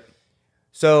forth. Yep.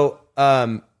 So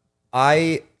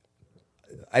I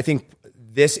think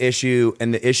this issue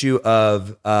and the issue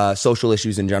of social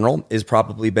issues in general has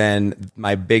probably been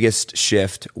my biggest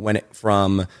shift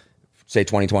from say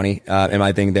 2020 in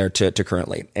my thing there to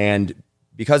currently. And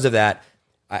because of that,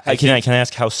 can I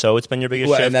ask how so it's been your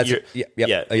biggest shift? And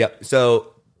that's,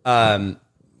 So the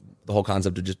whole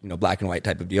concept of just black and white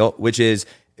type of deal, which is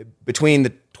between the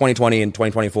 2020 and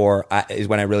 2024 is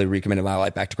when I really recommitted my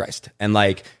life back to Christ and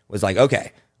was like,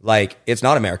 okay, it's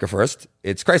not America first,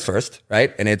 it's Christ first,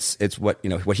 right? And it's what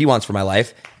what He wants for my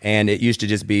life. And it used to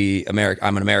just be America.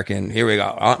 I'm an American. Here we go,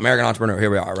 American entrepreneur.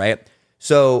 Here we are, right?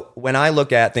 So when I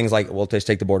look at things like, well, just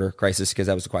take the border crisis because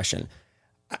that was the question.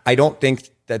 I don't think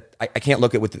that I can't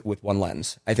look at it with one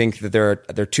lens. I think that there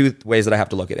are two ways that I have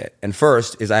to look at it. And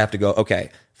first is I have to go,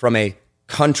 okay, from a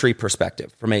country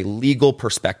perspective, from a legal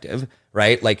perspective,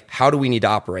 right? How do we need to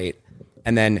operate?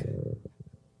 And then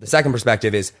the second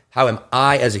perspective is how am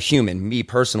I as a human, me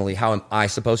personally, how am I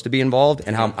supposed to be involved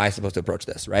and how am I supposed to approach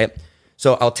this, right?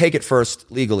 So I'll take it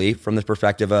first legally from the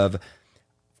perspective of,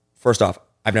 first off,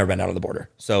 I've never been out of the border.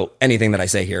 So anything that I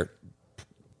say here,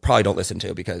 probably don't listen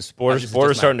to because borders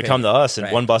starting to come to us in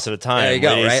one bus at a time. There you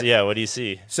go, right? Yeah, what do you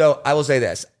see? So I will say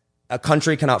this. A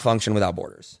country cannot function without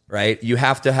borders, right? You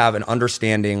have to have an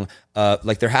understanding,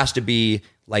 there has to be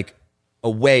a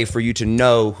way for you to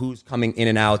know who's coming in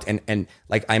and out. And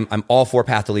I'm all for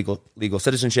path to legal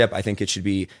citizenship. I think it should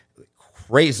be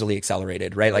crazily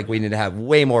accelerated, right? We need to have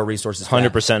way more resources.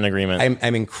 100% agreement.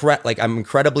 I'm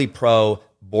incredibly pro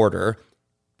border.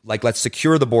 Let's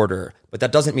secure the border, but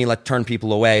that doesn't mean let's turn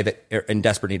people away that are in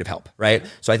desperate need of help, right?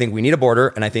 So I think we need a border,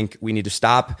 and I think we need to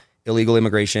stop illegal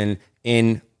immigration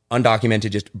in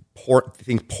undocumented, just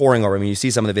things pouring over. I mean, you see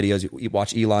some of the videos, you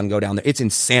watch Elon go down there. It's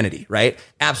insanity, right?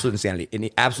 Absolute insanity.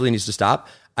 It absolutely needs to stop.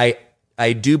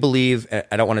 I do believe,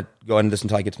 I don't want to go into this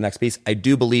until I get to the next piece. I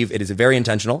do believe it is very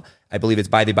intentional. I believe it's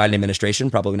by the Biden administration,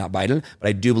 probably not Biden, but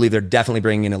I do believe they're definitely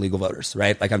bringing in illegal voters,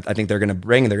 right? Like I think they're going to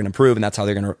bring and they're going to prove, and that's how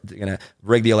they're going to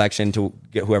rig the election to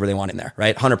get whoever they want in there,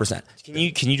 right?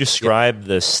 100%. Can you describe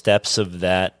the steps of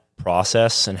that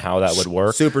process and how that would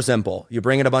work? Super simple. You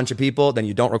bring in a bunch of people, then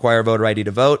you don't require voter ID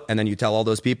to vote, and then you tell all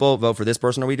those people, vote for this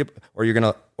person or you're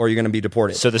gonna be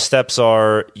deported. So the steps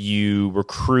are you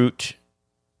recruit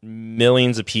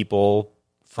millions of people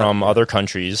from other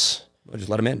countries. Well, just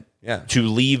let them in. Yeah. To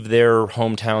leave their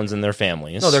hometowns and their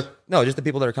families. No, just the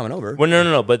people that are coming over. Well,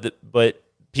 no. But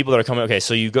people that are coming. Okay,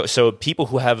 so people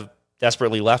who have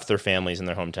desperately left their families and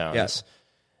their hometowns. Yes.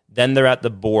 Then they're at the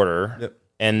border, Yep.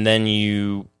 and then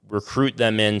you recruit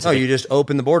them in. You just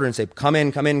open the border and say, "Come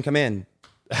in."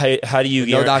 How do you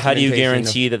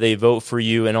guarantee that they vote for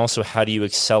you, and also how do you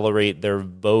accelerate their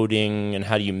voting, and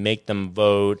how do you make them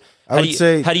vote? How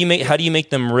do you make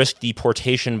them risk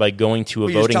deportation by going to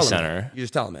a voting center? You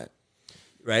just tell them it,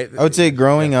 right? I would say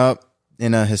growing up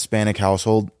in a Hispanic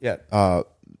household, the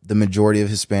majority of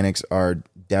Hispanics are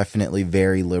definitely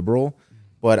very liberal,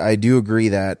 but I do agree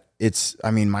that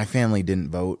my family didn't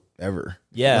vote ever.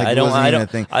 Yeah, like, I don't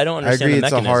understand. I agree.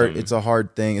 The mechanism. It's a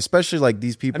hard thing, especially like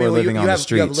these people are living on the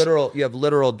streets. You have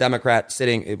literal Democrat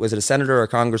sitting. Was it a senator or a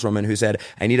congresswoman who said,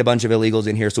 "I need a bunch of illegals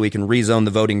in here so we can rezone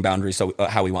the voting boundaries so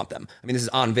how we want them." I mean, this is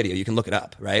on video. You can look it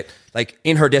up, right? Like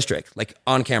in her district, like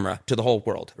on camera to the whole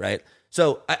world, right?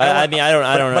 So I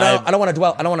don't want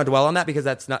to dwell on that because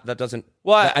that doesn't.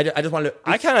 Well, I just wanted to.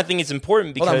 I kind of think it's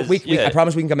important because I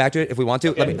promise we can come back to it if we want to.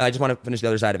 Okay. I just want to finish the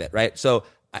other side of it, right? So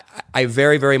I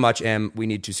very, very much am. We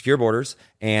need to secure borders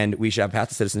and we should have a path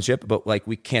to citizenship, but like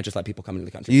we can't just let people come into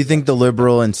the country. Do you think the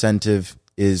liberal incentive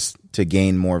is to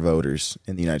gain more voters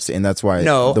in the United States, and that's why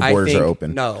the borders are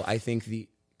open? No, I think the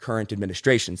current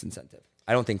administration's incentive.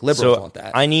 I don't think liberals want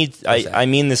that. I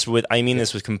mean this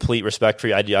with complete respect for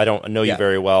you. I don't know you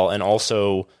very well, and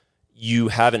also you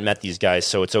haven't met these guys,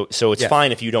 so it's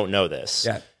fine if you don't know this.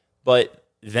 Yeah. But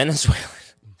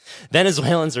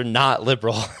Venezuelans are not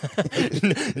liberal,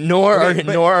 nor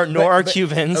are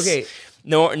Cubans. Okay.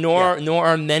 Nor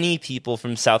are many people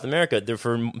from South America. They're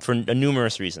for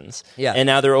numerous reasons. Yeah. And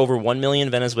now there are over 1 million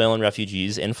Venezuelan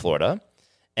refugees in Florida.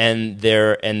 And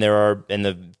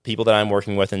the people that I'm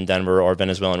working with in Denver are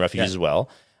Venezuelan refugees as well.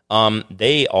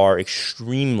 They are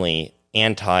extremely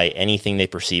anti anything they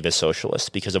perceive as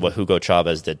socialist because of what Hugo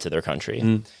Chavez did to their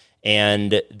country.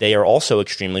 And they are also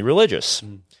extremely religious.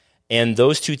 And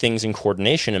those two things in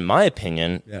coordination, in my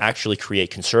opinion, actually create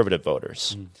conservative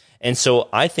voters. And so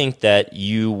I think that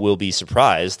you will be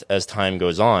surprised as time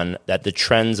goes on that the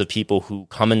trends of people who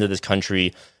come into this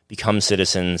country, become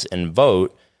citizens, and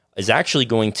vote is actually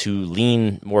going to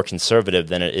lean more conservative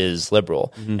than it is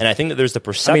liberal. And I think that there's the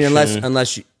perception... I mean,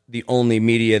 unless the only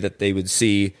media that they would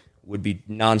see would be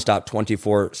nonstop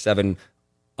 24/7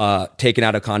 taken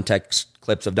out of context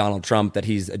clips of Donald Trump that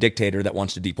he's a dictator that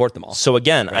wants to deport them all. So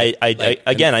again, right?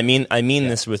 I mean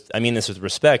this with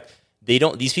respect.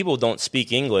 These people don't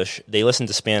speak English. They listen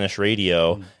to Spanish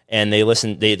radio and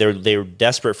they're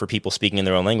desperate for people speaking in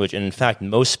their own language. And in fact,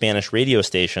 most Spanish radio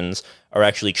stations are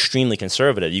actually extremely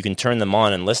conservative. You can turn them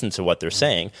on and listen to what they're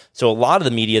saying. So a lot of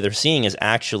the media they're seeing is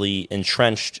actually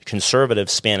entrenched conservative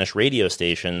Spanish radio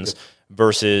stations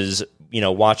versus,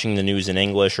 watching the news in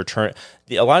English or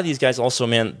a lot of these guys also,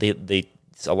 man,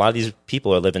 a lot of these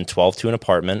people are living 12 to an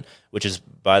apartment, which is,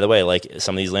 by the way, like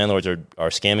some of these landlords are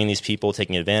scamming these people,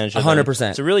 taking advantage of 100%. them.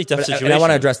 It's a really tough situation. And I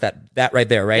want to address that right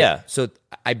there, right? Yeah. So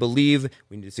I believe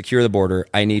we need to secure the border.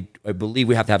 I believe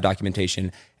we have to have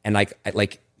documentation, and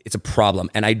it's a problem.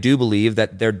 And I do believe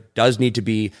that there does need to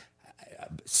be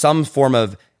some form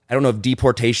of, I don't know if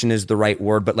deportation is the right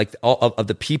word, but like all of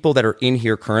the people that are in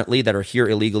here currently, that are here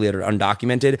illegally, that are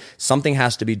undocumented, something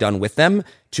has to be done with them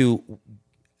to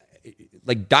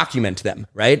document them,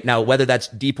 right? Now, whether that's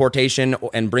deportation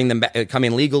and bring them back, come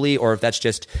in legally, or if that's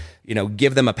just,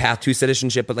 give them a path to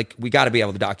citizenship, but we got to be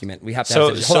able to document. We have to have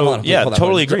citizenship. Hold on.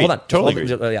 Totally agree. Totally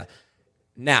agree. Yeah.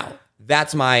 Now,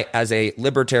 that's as a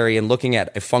libertarian looking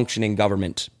at a functioning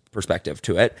government perspective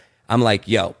to it. I'm like,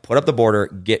 put up the border,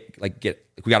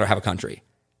 we got to have a country.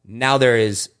 Now there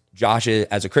is Josh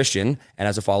as a Christian and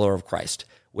as a follower of Christ,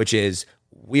 which is,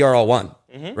 we are all one,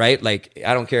 right? Like,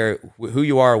 I don't care who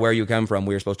you are or where you come from.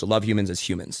 We are supposed to love humans as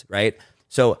humans, right?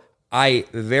 So I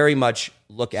very much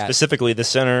look at specifically the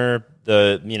center,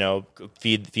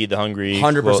 feed the hungry,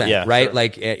 100%, right? Sure.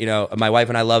 Like, my wife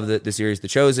and I love the series The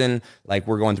Chosen. Like,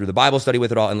 we're going through the Bible study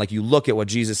with it all, and like, you look at what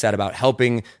Jesus said about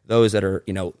helping those that are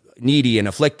needy and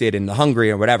afflicted and the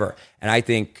hungry or whatever. And I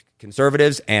think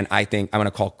conservatives, and I think I'm going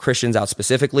to call Christians out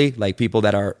specifically, like people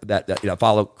that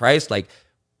follow Christ, like,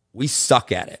 we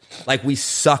suck at it. Like, we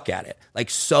suck at it, like,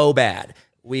 so bad.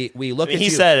 We look at he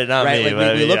said it, not right? me.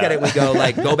 Like, we look at it, we go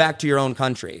like, go back to your own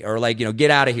country, or like, get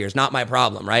out of here. It's not my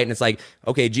problem, right? And it's like,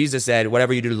 okay, Jesus said,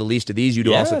 whatever you do to the least of these, you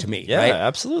do also to me, right? Yeah,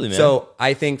 absolutely, man. So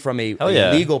I think from a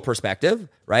legal perspective,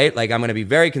 right? Like, I'm going to be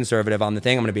very conservative on the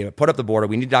thing. I'm going to be able to put up the border.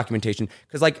 We need documentation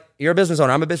because, like, you're a business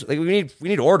owner. I'm a business. Like, we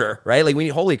need order, right? Like, we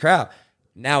need. Holy crap.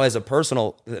 Now, as a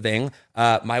personal thing,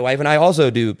 my wife and I also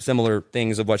do similar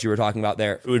things of what you were talking about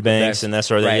there. Food banks and that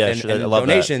sort of thing. Right? Yeah, and I love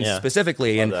donations that. Yeah.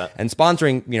 specifically, and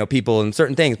sponsoring people and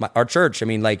certain things. Our church, I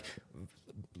mean, like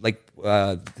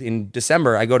in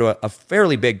December, I go to a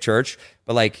fairly big church,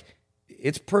 but like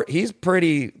he's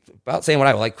pretty about saying what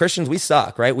I like. Christians, we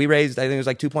suck, right? We raised, I think it was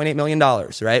like $2.8 million,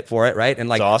 right, for it, right? And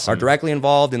like awesome. Are directly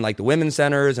involved in like the women's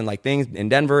centers and like things in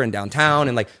Denver and downtown,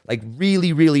 and like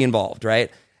really, really involved, right?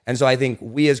 And so I think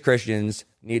we as Christians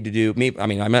need to do,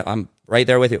 I'm right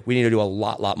there with you. We need to do a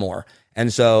lot more.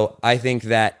 And so I think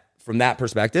that from that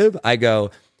perspective, I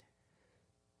go,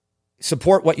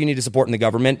 support what you need to support in the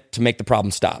government to make the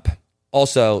problem stop.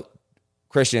 Also,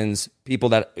 Christians, people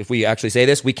that, if we actually say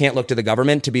this, we can't look to the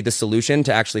government to be the solution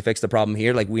to actually fix the problem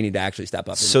here. Like, we need to actually step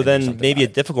up. So then maybe a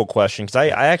difficult question, because I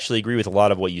actually agree with a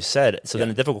lot of what you said. So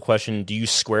then a difficult question, do you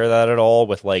square that at all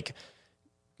with like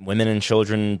women and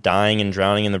children dying and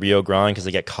drowning in the Rio Grande because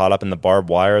they get caught up in the barbed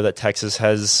wire that Texas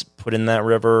has put in that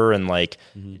river? And like,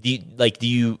 do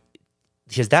you,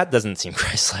 because that doesn't seem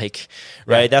Christ-like,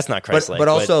 right? That's not Christ-like.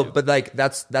 But like,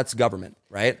 that's government,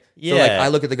 right? Yeah. So like, I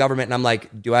look at the government and I'm like,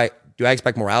 do I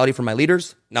expect morality from my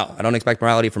leaders? No, I don't expect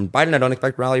morality from Biden. I don't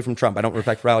expect morality from Trump. I don't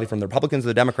expect morality from the Republicans or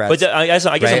the Democrats. But I guess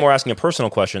right? I'm more asking a personal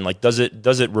question. Like, does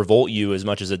it revolt you as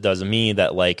much as it does me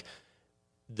that like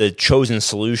the chosen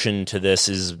solution to this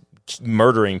is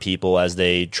murdering people as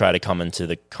they try to come into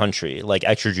the country, like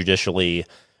extrajudicially,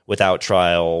 without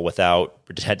trial, without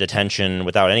detention,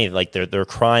 without any, like their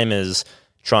crime is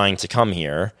trying to come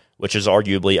here, which is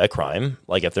arguably a crime,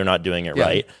 like if they're not doing it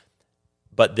right,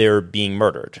 but they're being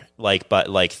murdered, but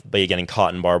getting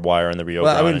caught in barbed wire in the Rio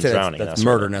Grande and drowning. That's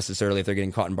murder necessarily if they're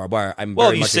getting caught in barbed wire. I'm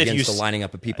very much against the lining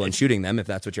up of people and shooting them, if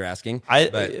that's what you're asking. I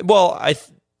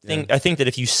think that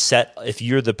if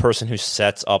you're the person who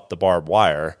sets up the barbed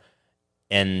wire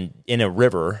and in a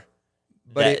river,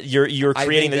 but you're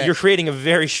creating a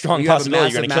very strong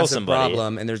possibility you're going to kill somebody.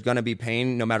 Problem, and there's going to be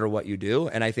pain no matter what you do.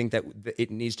 And I think that it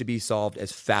needs to be solved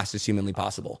as fast as humanly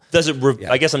possible. Does it?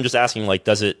 I guess I'm just asking. Like,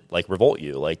 does it like revolt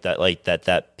you? Like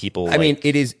that people. I mean,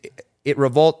 it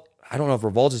revolt. I don't know if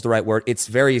revolt is the right word. It's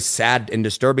very sad and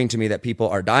disturbing to me that people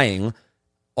are dying.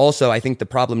 Also, I think the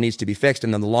problem needs to be fixed,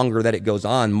 and then the longer that it goes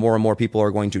on, more and more people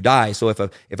are going to die. So if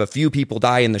a few people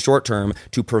die in the short term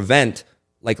to prevent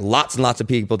like lots and lots of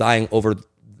people dying over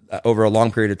a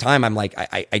long period of time, I'm like,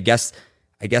 I guess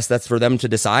that's for them to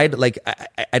decide. Like,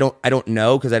 I don't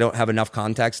know, because I don't have enough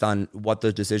context on what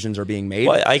the decisions are being made.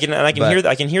 Well, I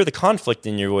can hear the conflict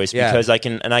in your voice, because I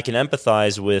can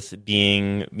empathize with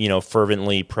being,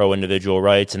 fervently pro individual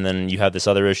rights, and then you have this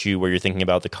other issue where you're thinking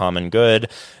about the common good.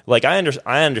 Like, I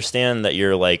understand that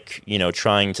you're like,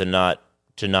 trying to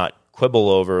not quibble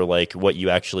over like what you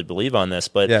actually believe on this,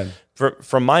 but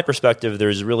from my perspective,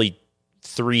 there's really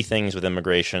three things with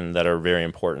immigration that are very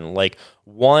important. Like,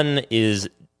 one is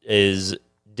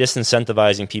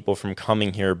disincentivizing people from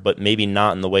coming here, but maybe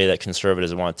not in the way that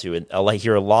conservatives want to. And I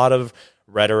hear a lot of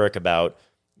rhetoric about,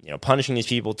 punishing these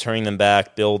people, turning them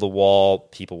back, build a wall.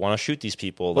 People want to shoot these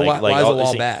people. Why is the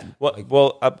wall bad?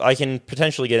 Well, I can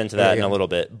potentially get into that in a little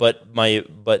bit. But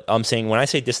I'm saying, when I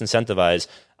say disincentivize,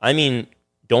 I mean,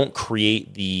 don't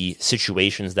create the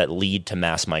situations that lead to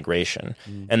mass migration.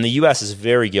 And the U.S. is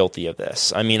very guilty of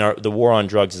this. I mean, the war on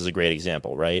drugs is a great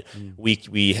example, right?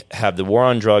 We have the war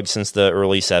on drugs since the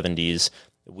early 70s.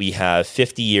 We have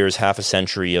 50 years, half a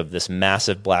century of this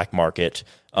massive black market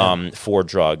for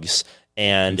drugs.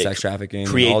 And sex trafficking,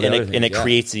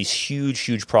 creates these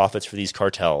huge profits for these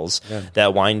cartels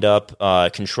that wind up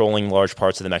controlling large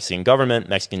parts of the Mexican government,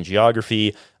 Mexican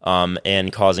geography,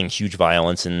 and causing huge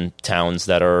violence in towns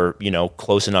that are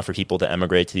close enough for people to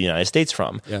emigrate to the United States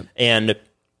from. And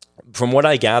from what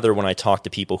I gather when I talk to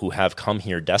people who have come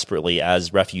here desperately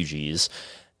as refugees,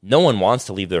 no one wants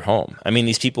to leave their home. I mean,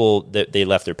 these people, they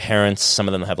left their parents. Some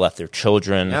of them have left their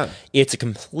children. It's a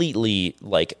completely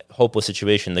hopeless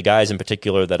situation. The guys in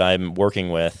particular that I'm working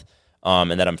with,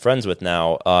 and that I'm friends with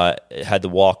now, had to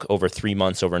walk over 3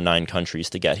 months over 9 countries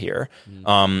to get here.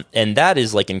 And that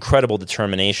is like incredible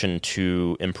determination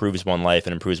to improve one's life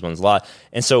and improve one's lot.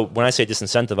 And so when I say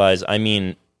disincentivize, I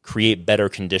mean create better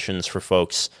conditions for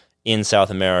folks in South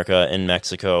America, in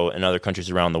Mexico, and other countries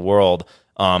around the world.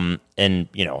 And,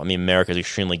 you know, I mean, America is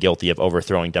extremely guilty of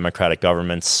overthrowing democratic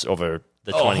governments over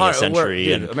the 20th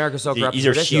century. And America's so corrupt. These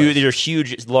are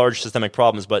huge, large systemic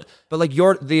problems. But like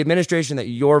the administration that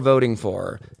you're voting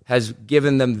for has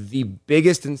given them the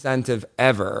biggest incentive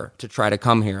ever to try to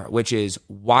come here, which is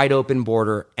wide open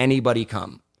border, anybody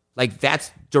come. Like that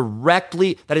is the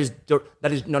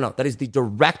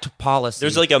direct policy.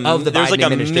 There's like a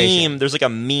Biden meme. There's like a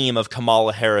meme of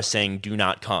Kamala Harris saying, "Do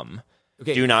not come."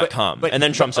 Okay, do not come. But, and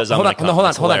then Trump says, I'm going to come. Hold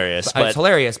on. Hilarious. It's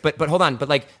hilarious. But hold on. But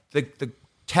like the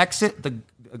Texas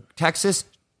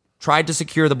tried to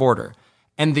secure the border,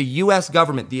 and the U.S.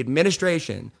 government, the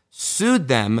administration, sued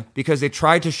them because they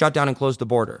tried to shut down and close the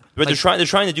border. But they're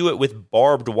trying to do it with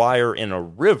barbed wire in a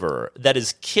river that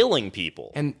is killing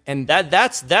people. And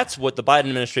that's what the Biden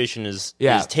administration is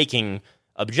taking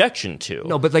objection to.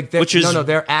 No, but like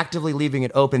they're actively leaving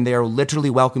it open. They are literally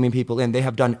welcoming people in. They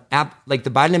have done like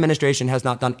the Biden administration has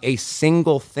not done a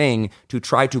single thing to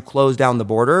try to close down the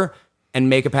border and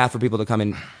make a path for people to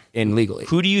come in legally.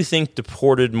 Who do you think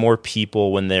deported more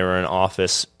people when they were in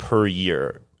office per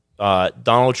year?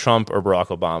 Donald Trump or Barack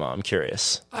Obama? I'm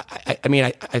curious. I mean,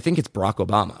 I think it's Barack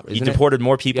Obama. He deported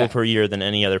more people per year than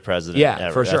any other president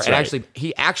ever. For sure. That's and right. actually,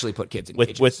 he actually put kids in with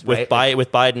cages, with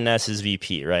Biden as his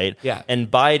VP, right? Yeah. And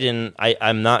Biden,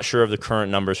 I'm not sure of the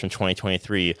current numbers from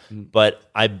 2023, but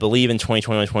I believe in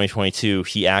 2021, 2022,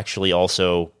 he actually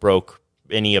also broke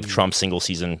any of Trump's single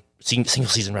season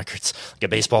records, like a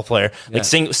baseball player, like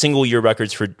single year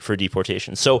records for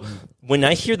deportation. So when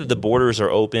I hear that the borders are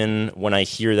open, when I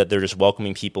hear that they're just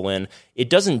welcoming people in, it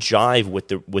doesn't jive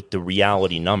with the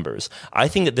reality numbers. I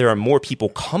think that there are more people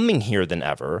coming here than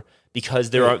ever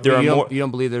because there are more. You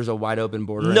don't believe there's a wide open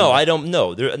border? No, I don't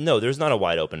know. There's not a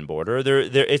wide open border.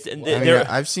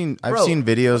 I've seen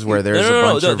videos where there's a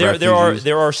bunch of refugees.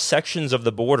 There are sections of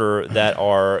the border that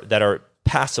are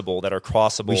passable, that are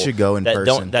crossable. We should go in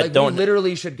person. We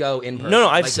literally should go in person.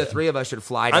 No, the three of us should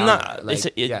fly down. I'm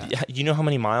not. You know how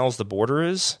many miles the border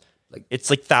is? It's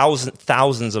like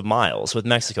thousands of miles with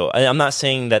Mexico. I'm not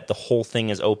saying that the whole thing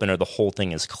is open or the whole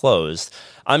thing is closed.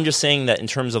 I'm just saying that in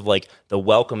terms of like the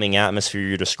welcoming atmosphere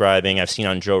you're describing, I've seen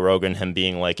on Joe Rogan him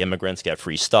being like immigrants get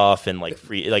free stuff and like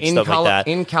free stuff like that.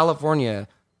 In California,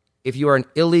 if you are an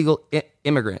illegal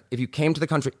immigrant, if you came to the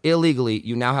country illegally,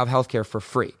 you now have healthcare for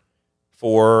free.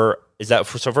 So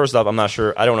first off, I'm not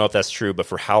sure. I don't know if that's true, but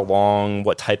for how long?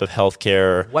 What type of health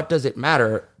care? What does it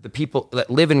matter? The people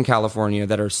that live in California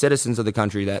that are citizens of the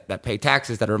country that pay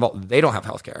taxes that are involved, they don't have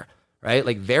health care, right?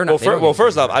 Like they're not.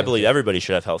 First off, I believe everybody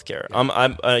should have health care. But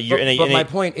my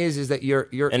point is that you're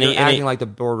acting like the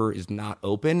border is not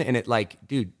open, and it like,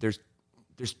 dude, there's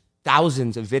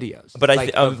thousands of videos. But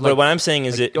but what I'm saying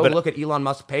is go look at Elon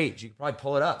Musk's page. You can probably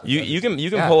pull it up. You can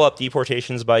pull up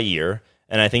deportations by year.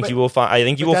 And I think you will find. I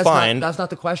think you will find. That's not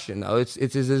the question, though. It's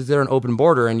is there an open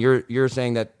border? And you're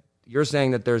saying that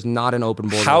there's not an open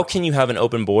border. How can you have an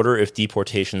open border if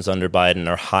deportations under Biden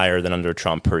are higher than under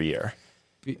Trump per year?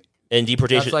 And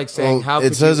deportation. That's like saying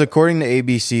according to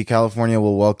ABC, California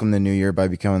will welcome the new year by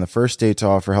becoming the first state to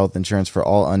offer health insurance for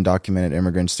all undocumented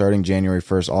immigrants. Starting January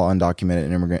 1st, all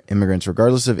undocumented immigrants,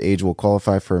 regardless of age, will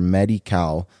qualify for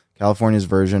Medi-Cal, California's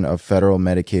version of federal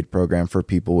Medicaid program for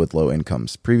people with low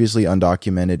incomes. Previously,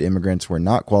 undocumented immigrants were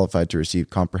not qualified to receive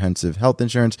comprehensive health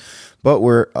insurance, but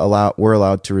were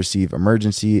allowed to receive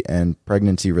emergency and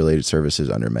pregnancy-related services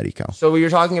under Medi-Cal. So when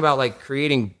you're talking about like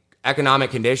creating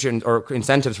economic conditions or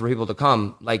incentives for people to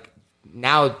come, like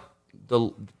now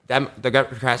the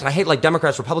Democrats, and I hate like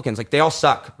Democrats, Republicans, like they all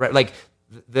suck, right? Like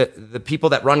the people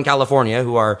that run California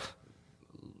who are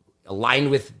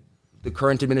aligned with the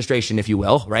current administration, if you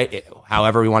will, right?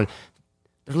 However we want,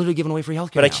 they're literally giving away free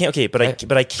healthcare. But I can't. Okay,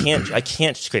 but I can't.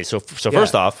 Okay, so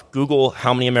first off, Google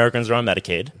how many Americans are on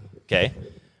Medicaid. Okay,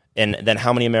 and then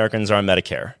how many Americans are on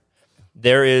Medicare.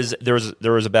 There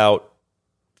was about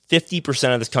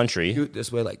 50% of this country.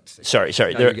 This way, like sorry.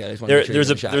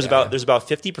 There's about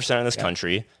 50% of this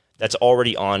country that's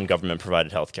already on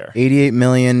government-provided health care. 88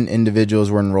 million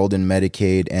individuals were enrolled in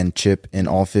Medicaid and CHIP in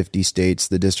all 50 states.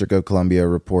 The District of Columbia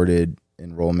reported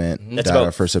enrollment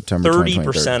data for September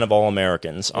 30% of all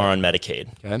Americans are on Medicaid.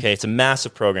 Okay, it's a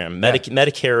massive program.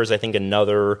 Medicare is, I think,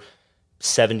 another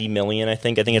 70 million, I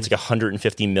think. I think it's like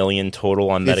 150 million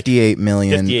total on Medicare. 58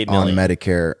 million on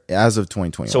Medicare as of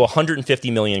 2020. So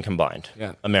 150 million combined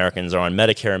Americans are on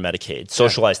Medicare and Medicaid,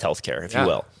 socialized health care, if you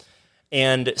will.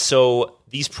 And so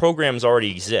these programs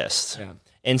already exist. Yeah.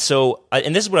 And so,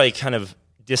 and this is what I kind of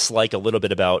dislike a little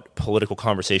bit about political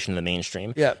conversation in the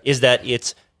mainstream, is that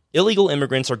it's illegal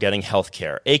immigrants are getting health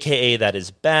care, aka that is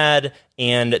bad,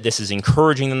 and this is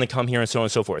encouraging them to come here and so on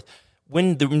and so forth.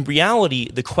 When in reality,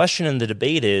 the question in the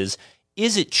debate is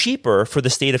it cheaper for the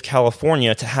state of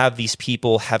California to have these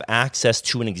people have access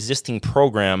to an existing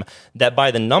program that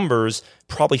by the numbers,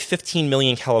 probably 15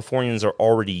 million Californians are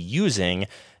already using,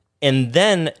 and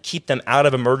then keep them out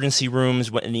of emergency rooms,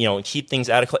 keep things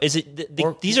out of...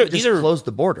 These are close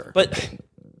the border. But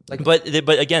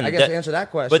again, I guess to answer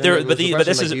that question,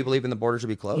 do you believe in the border should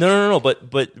be closed? No.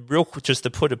 But real quick, just to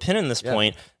put a pin in this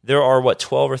point, there are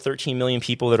 12 or 13 million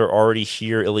people that are already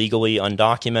here illegally,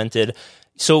 undocumented.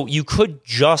 So you could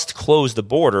just close the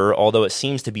border, although it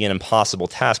seems to be an impossible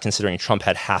task considering Trump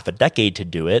had half a decade to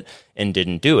do it and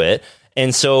didn't do it.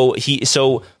 And so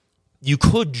you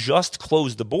could just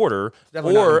close the border,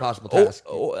 definitely not an impossible task.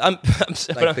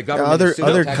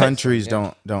 Other countries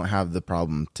don't have the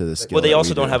problem to the scale. Well, they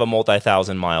also don't have a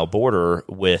multi-thousand-mile border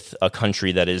with a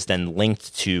country that is then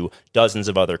linked to dozens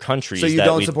of other countries. So you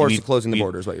don't support closing the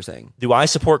border, is what you're saying? Do I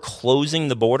support closing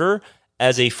the border?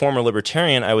 As a former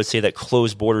libertarian, I would say that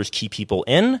closed borders keep people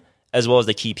in as well as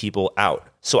they keep people out.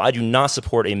 So I do not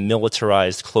support a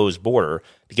militarized closed border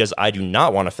because I do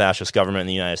not want a fascist government in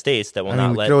the United States that will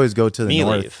not let could always go to the me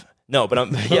north. leave. No, but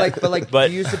I'm but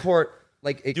do you support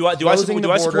do I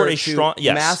support a strong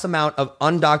mass amount of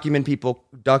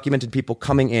documented people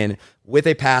coming in with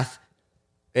a path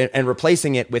and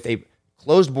replacing it with a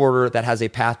closed border that has a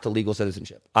path to legal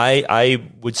citizenship? I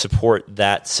would support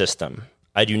that system.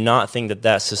 I do not think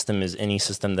that system is any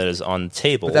system that is on the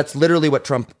table. But that's literally what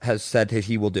Trump has said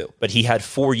he will do. But he had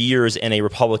 4 years in a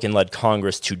Republican-led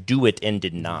Congress to do it and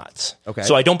did not. Okay.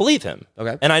 So I don't believe him.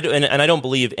 Okay. And I don't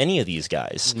believe any of these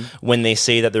guys when they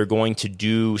say that they're going to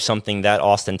do something that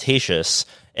ostentatious,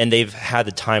 and they've had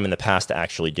the time in the past to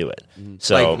actually do it.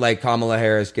 So like Kamala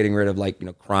Harris getting rid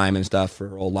of crime and stuff for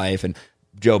her whole life, and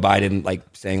Joe Biden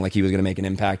saying he was going to make an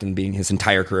impact and being his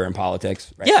entire career in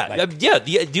politics. Right? Dude,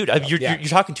 you're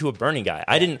talking to a Bernie guy.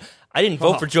 I didn't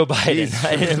vote for Joe Biden.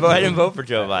 I didn't vote for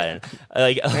Joe Biden.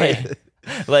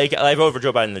 I voted for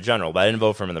Joe Biden in the general, but I didn't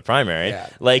vote for him in the primary. Yeah.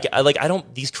 I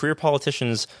don't. These career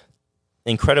politicians,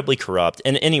 incredibly corrupt.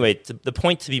 And anyway, the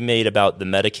point to be made about the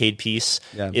Medicaid piece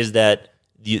is that.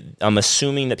 I'm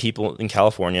assuming that people in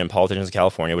California and politicians in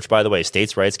California, which by the way,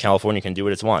 states' rights, California can do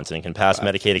what it wants and it can pass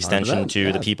Medicaid extension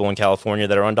to the people in California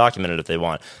that are undocumented if they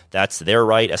want. That's their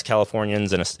right as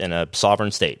Californians in a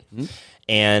sovereign state. Mm-hmm.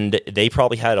 And they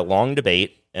probably had a long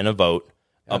debate and a vote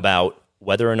about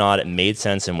whether or not it made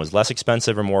sense and was less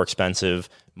expensive or more expensive,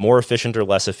 more efficient or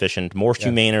less efficient, more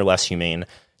humane or less humane,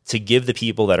 to give the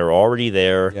people that are already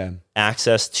there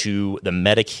access to the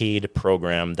Medicaid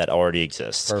program that already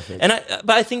exists. Perfect.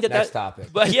 But I think next topic.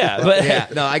 But I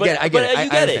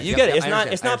get it. You get it.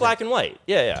 It's not black and white.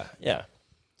 Yeah.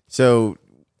 So,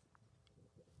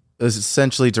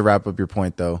 essentially, to wrap up your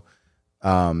point, though,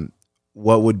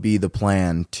 what would be the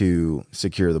plan to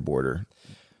secure the border?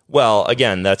 Well,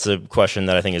 again, that's a question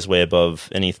that I think is way above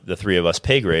the three of us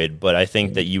pay grade. But I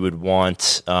think that you would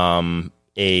want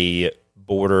a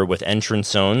border with entrance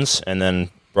zones, and then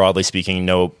broadly speaking,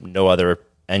 no other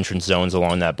entrance zones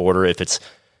along that border if it's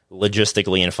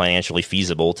logistically and financially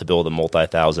feasible to build a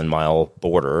multi-thousand-mile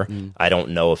border. I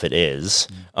don't know if it is.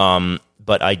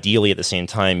 But ideally, at the same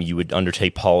time, you would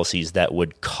undertake policies that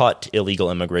would cut illegal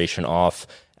immigration off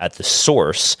at the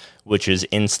source, which is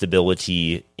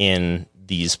instability in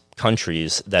these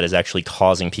countries that is actually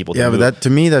causing people to move. But to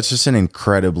me, that's just an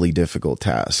incredibly difficult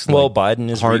task. Well, Biden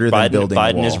is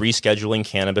Biden is rescheduling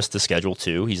cannabis to Schedule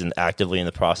 2. He's actively in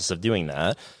the process of doing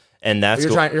that. And that's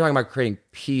you're talking about creating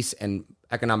peace and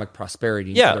economic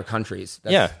prosperity in other countries.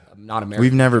 That's not American.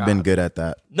 We've never been good at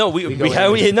that. No, we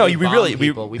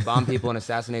bomb people and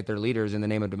assassinate their leaders in the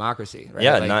name of democracy. Right?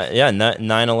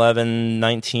 9/11,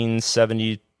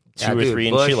 1972 or 3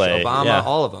 in Bush, Chile, Obama,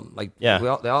 all of them.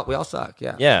 We all suck.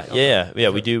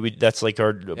 We do. That's like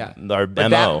our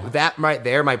MO. That right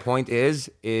there, my point is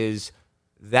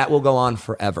that will go on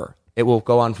forever. It will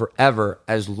go on forever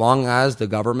as long as the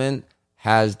government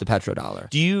has the petrodollar.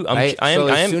 Do you?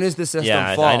 As soon as the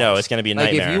system falls, I know it's going to be a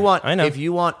nightmare.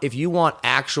 If you want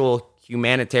actual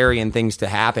humanitarian things to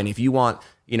happen, if you want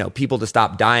people to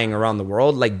stop dying around the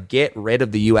world, get rid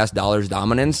of the U.S. dollar's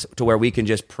dominance to where we can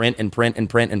just print and print and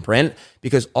print and print,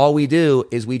 because all we do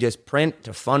is we just print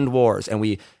to fund wars, and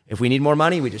we If we need more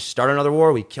money, we just start another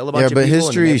war. We kill a bunch of Yeah, people. but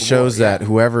history shows that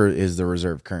whoever is the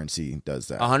reserve currency does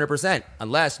that. 100%.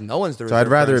 Unless no one's the reserve So I'd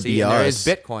rather currency, it be and us. there is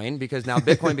Bitcoin, because now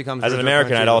Bitcoin becomes As an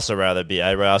American, I'd also rather it be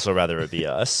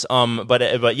us.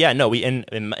 But yeah, no. We in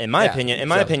my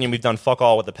opinion, we've done fuck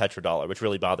all with the petrodollar, which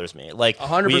really bothers me. Like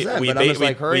 100%. But I'm just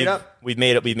like, hurry it up. We've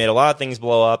made a lot of things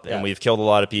blow up, and we've killed a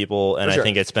lot of people, and sure. I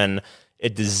think it's been a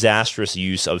disastrous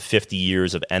use of 50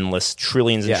 years of endless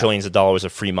trillions and trillions of dollars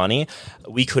of free money.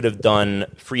 We could have done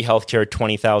free healthcare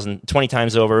 20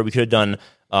 times over. We could have done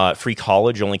free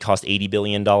college. It only cost $80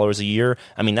 billion a year.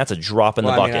 I mean, that's a drop in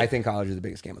the bucket. I think college is the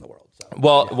biggest scam in the world. So.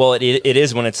 Well, it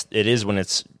is when it's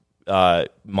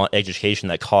education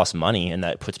that costs money and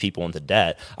that puts people into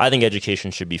debt. I think education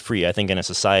should be free. I think in a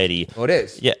society, it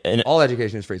is. Yeah, and all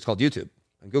education is free. It's called YouTube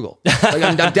and Google. Like,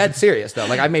 I'm dead serious though.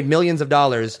 Like, I've made millions of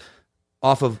dollars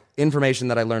off of information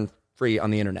that I learned free on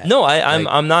the internet. No,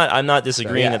 I'm not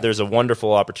disagreeing that there's a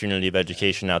wonderful opportunity of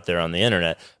education out there on the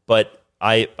internet, but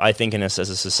I think as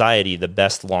a society, the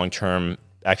best long-term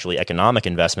actually economic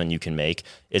investment you can make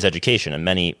is education,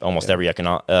 and almost every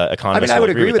economist. I mean, I would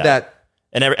agree with that.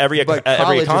 And every college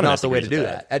economist is not the way to agrees do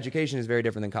with that. Education is very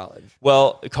different than college.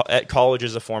 Well, college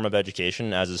is a form of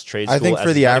education, as is trade school. I think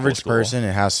for the average school. person,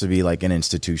 it has to be like an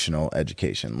institutional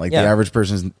education. Like the Yeah. average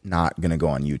person's not going to go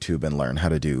on YouTube and learn how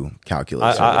to do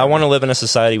calculus. I want to live in a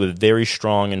society with very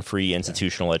strong and free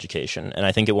institutional education, and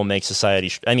I think it will make society.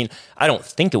 I mean, I don't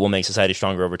think it will make society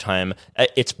stronger over time.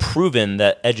 It's proven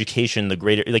that education, the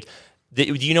greater, like, do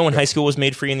you know when high school was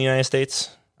made free in the United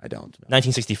States? I don't.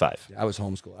 1965. I was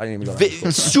homeschooled. I didn't even go to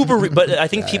high school. But I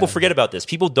think people forget about this.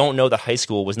 People don't know that high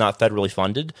school was not federally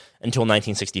funded until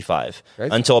 1965,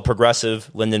 until a progressive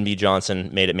Lyndon B.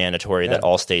 Johnson made it mandatory that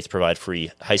all states provide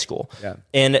free high school. Yeah.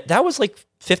 And that was like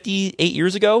 58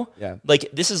 years ago. Yeah. Like,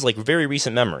 this is like very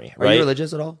recent memory, Are right? you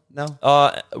religious at all? No.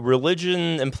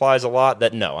 Religion implies a lot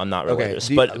that no, I'm not religious.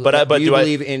 Do you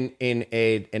believe in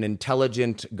an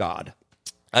intelligent God?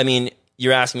 I mean,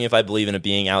 you're asking me if I believe in a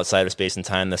being outside of space and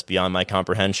time that's beyond my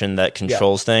comprehension that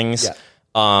controls things. Yeah.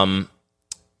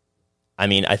 I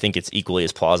mean, I think it's equally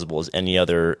as plausible as any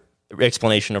other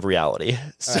explanation of reality.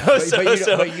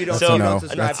 But you don't subscribe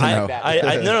to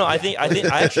that. No. I think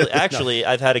actually,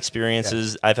 I've had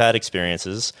experiences. Yeah. I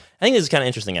think this is kind of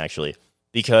interesting, actually.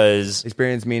 Because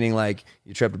experience meaning like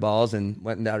you tripped balls and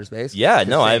went into outer space. Yeah,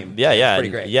 no, it's pretty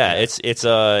great. Yeah,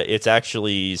 it's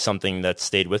actually something that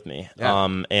stayed with me.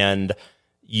 Yeah. And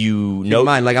keep in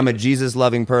mind, like, I'm a Jesus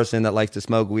loving person that likes to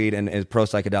smoke weed and is pro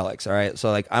psychedelics. All right,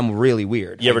 so like, I'm really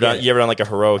weird. You ever done like a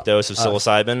heroic dose of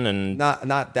psilocybin? And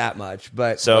not that much,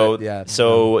 but yeah.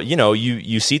 So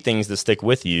you see things that stick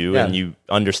with you, and you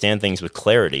understand things with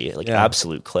clarity, like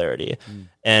absolute clarity.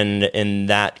 And in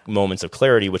that moments of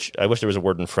clarity, which I wish there was a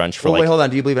word in French for. Wait, hold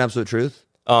on. Do you believe in absolute truth?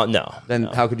 No. Then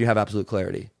how could you have absolute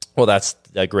clarity? Well, that's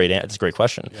a great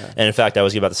question. Yeah. And in fact, I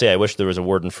was about to say, I wish there was a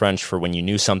word in French for when you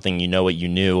knew something, you know what you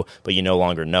knew, but you no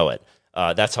longer know it.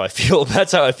 That's how I feel.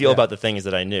 That's how I feel about the things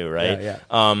that I knew, right? Yeah.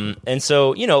 And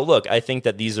so, look, I think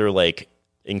that these are like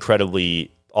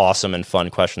incredibly awesome and fun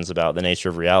questions about the nature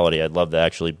of reality. I'd love to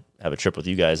actually have a trip with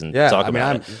you guys and talk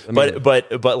about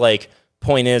it. But like,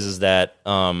 point is that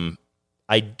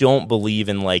I don't believe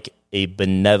in like a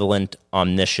benevolent,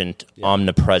 omniscient,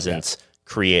 omnipresent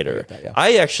creator.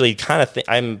 I actually kind of think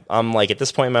I'm like, at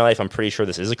this point in my life, I'm pretty sure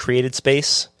this is a created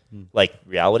space. Like,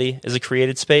 reality is a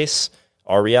created space,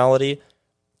 our reality.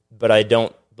 But I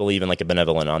don't believe in like a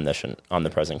benevolent,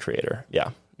 omnipresent creator. Yeah,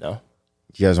 no.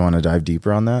 You guys want to dive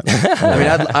deeper on that? I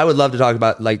mean, I would love to talk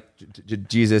about like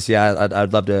Jesus. Yeah,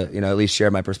 I'd love to at least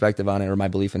share my perspective on it or my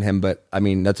belief in him. But I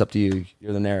mean, that's up to you.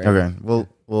 You're the narrator. Okay. Well.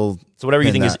 So whatever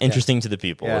you think is interesting to the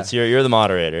people. Yeah. You're the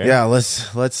moderator. Yeah.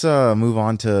 Let's move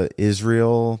on to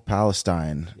Israel,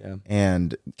 Palestine,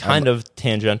 and kind of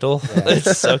tangential.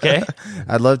 It's okay.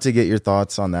 I'd love to get your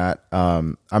thoughts on that.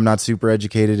 I'm not super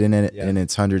educated in it in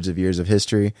its hundreds of years of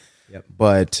history,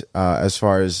 but as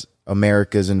far as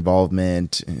America's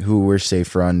involvement, who we're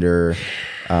safer under,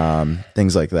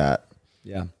 things like that.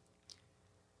 Yeah. You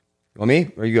want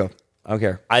me or you go? I don't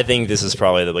care. I think this is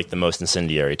probably the most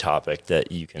incendiary topic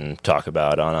that you can talk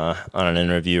about on an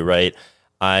interview, right?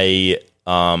 I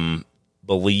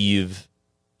believe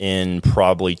in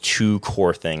probably two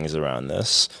core things around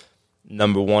this.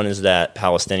 Number one is that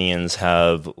Palestinians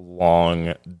have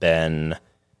long been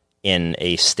in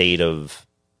a state of,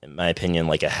 in my opinion,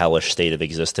 like a hellish state of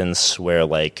existence where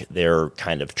like they're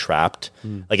kind of trapped.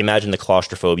 Like, imagine the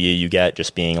claustrophobia you get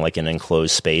just being like in an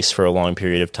enclosed space for a long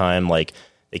period of time. Like,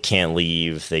 they can't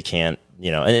leave, they can't,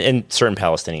 and certain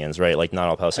Palestinians, right? Like, not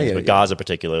all Palestinians, but Gaza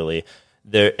particularly,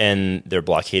 They're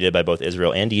blockaded by both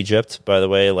Israel and Egypt, by the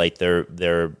way. Like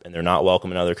they're not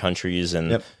welcome in other countries,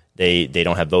 and they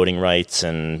don't have voting rights.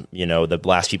 And the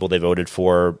last people they voted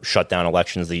for shut down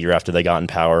elections the year after they got in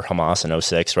power. Hamas in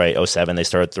 06, right? 07, they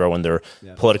started throwing their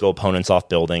political opponents off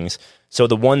buildings. So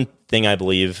the one thing I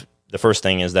believe, the first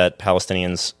thing is that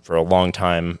Palestinians for a long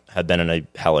time have been in a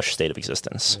hellish state of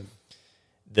existence.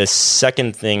 The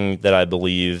second thing that I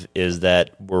believe is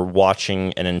that we're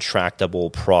watching an intractable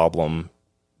problem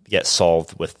get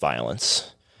solved with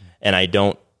violence. And I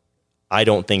don't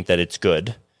think that it's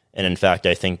good. And in fact,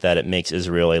 I think that it makes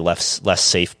Israel a less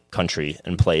safe country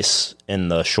and place in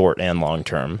the short and long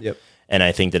term. And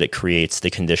I think that it creates the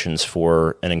conditions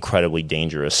for an incredibly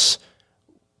dangerous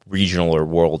regional or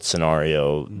world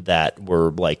scenario that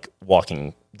we're like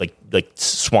walking, like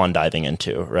swan diving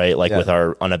into, right? Like with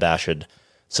our unabashed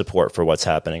support for what's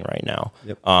happening right now.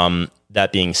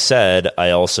 That being said, I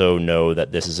also know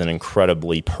that this is an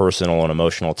incredibly personal and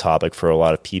emotional topic for a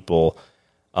lot of people,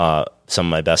 some of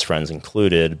my best friends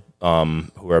included,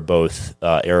 who are both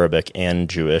Arabic and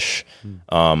Jewish.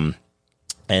 And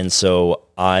so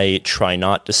I try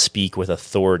not to speak with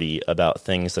authority about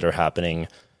things that are happening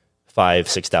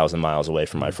 5,000-6,000 miles away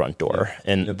from my front door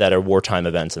and that are wartime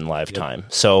events in live time.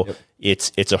 So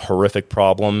it's a horrific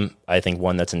problem. I think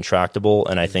one that's intractable,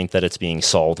 and I think that it's being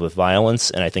solved with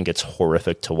violence, and I think it's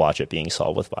horrific to watch it being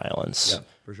solved with violence. Yeah,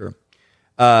 for sure.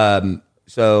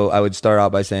 So I would start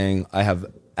out by saying I have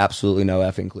absolutely no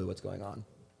effing clue what's going on,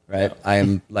 right? I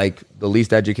am like the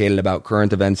least educated about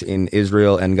current events in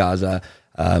Israel and Gaza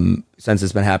since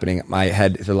it's been happening. My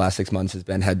head for the last 6 months has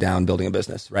been head down building a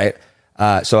business, right?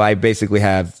 So I basically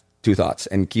have two thoughts,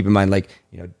 and keep in mind,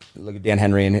 look at Dan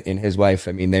Henry and his wife.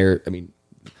 I mean, they're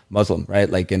Muslim, right?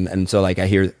 Like, and so like I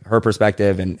hear her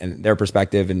perspective and their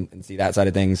perspective and see that side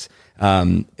of things.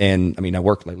 And I mean, I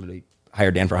worked literally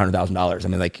hired Dan for $100,000. I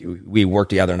mean, like we work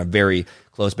together on a very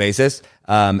close basis.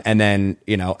 And then,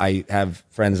 I have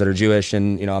friends that are Jewish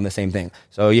and, on the same thing.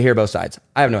 So you hear both sides.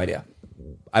 I have no idea.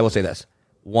 I will say this.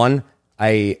 One,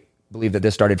 I believe that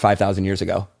this started 5,000 years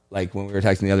ago. Like when we were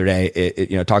texting the other day,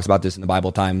 it talks about this in the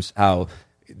Bible times, how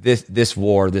this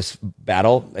war, this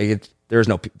battle, there's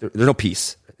no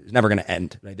peace. It's never going to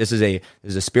end. Right? This is a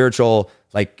spiritual,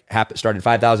 started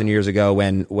 5,000 years ago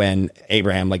when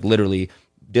Abraham literally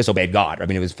disobeyed God. I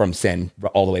mean, it was from sin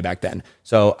all the way back then.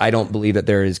 So I don't believe that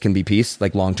can be peace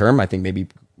long term. I think maybe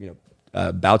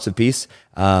bouts of peace.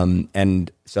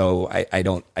 And so I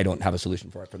don't have a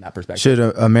solution for it from that perspective. Should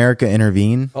America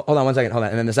intervene? Hold on one second. Hold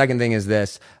on. And then the second thing is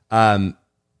this. There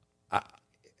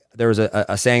was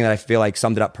a saying that I feel like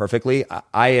summed it up perfectly.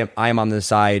 I am on the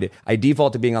side. I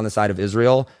default to being on the side of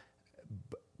Israel,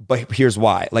 but here's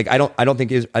why. I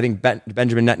think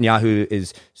Benjamin Netanyahu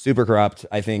is super corrupt.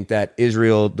 I think that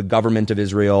Israel, the government of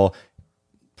Israel,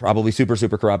 probably super,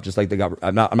 super corrupt, just like the government.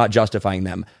 I'm not justifying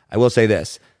them. I will say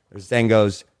this. There's a saying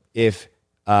goes, if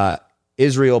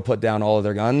Israel put down all of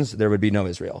their guns, there would be no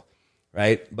Israel,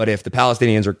 right? But if the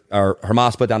Palestinians or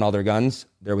Hamas put down all their guns,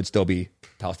 there would still be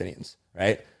Palestinians,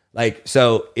 right?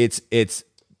 So it's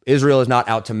Israel is not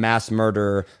out to mass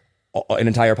murder an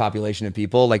entire population of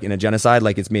people, in a genocide,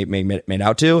 it's made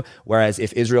out to. Whereas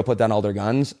if Israel put down all their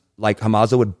guns,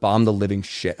 Hamas would bomb the living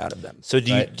shit out of them. So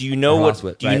do you know what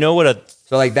So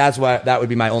that's why that would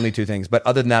be my only two things. But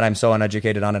other than that, I'm so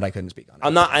uneducated on it, I couldn't speak on it.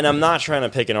 I'm not trying to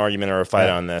pick an argument or a fight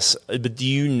on this. But do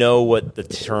you know what the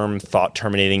term thought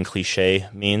terminating cliche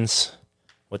means?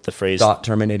 What the phrase thought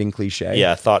terminating cliche?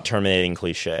 Yeah, thought terminating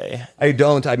cliche. I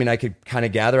don't. I mean, I could kind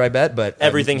of gather, I bet, but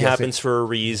everything happens for a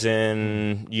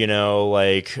reason.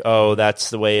 That's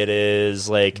the way it is.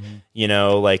 Nothing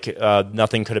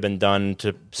could have been done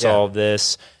to solve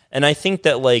this. And I think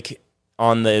that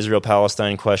on the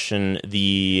Israel-Palestine question,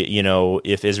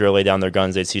 if Israel laid down their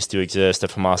guns, they'd cease to exist.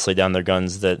 If Hamas laid down their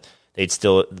guns, that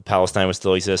Palestine would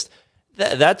still exist.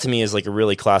 That to me is a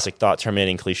really classic thought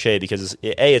terminating cliche because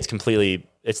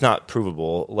it's not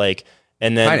provable.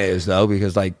 And then kind of is though,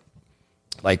 because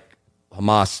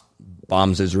Hamas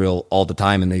bombs Israel all the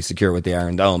time and they secure with the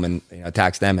Iron Dome and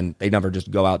attacks them and they never just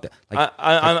go out there.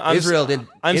 Israel didn't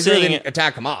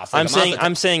attack Hamas.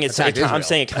 I'm saying it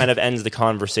kind of ends the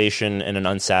conversation in an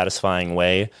unsatisfying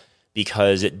way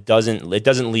because it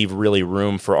doesn't leave really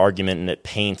room for argument, and it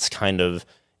paints kind of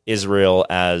Israel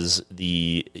as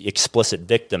the explicit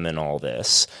victim in all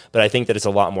this. But I think that it's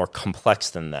a lot more complex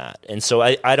than that. And so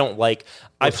I don't like...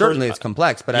 certainly it's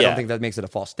complex, but I don't think that makes it a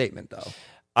false statement, though.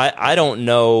 I don't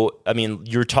know. I mean,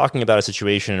 you're talking about a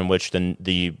situation in which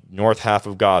the north half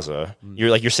of Gaza,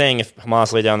 you're saying if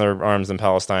Hamas laid down their arms, then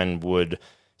Palestine would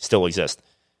still exist.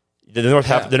 The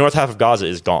north half of Gaza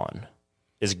is gone.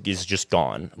 is just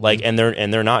gone. Like, and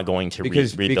they're not going to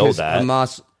rebuild that.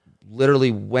 Hamas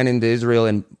literally went into Israel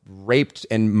and raped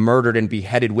and murdered and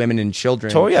beheaded women and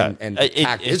children. Oh yeah, and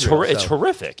attacked Israel. It's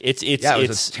horrific. It's a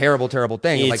terrible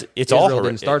thing. It's Israel all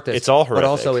didn't start this. It's all horrific. But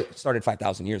also, it started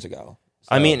 5,000 years ago.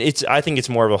 So. I mean, I think it's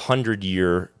more of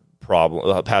 100-year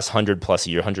problem, past 100+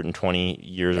 year, 120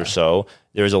 years or so.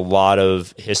 There's a lot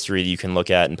of history that you can look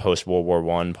at in post World War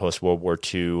I, post World War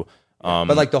II.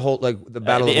 But like the whole, like the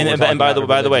battle of and by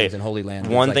the way, in Holy Land,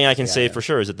 one thing I can say for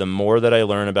sure is that the more that I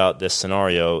learn about this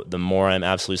scenario, the more I'm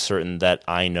absolutely certain that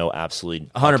I know absolutely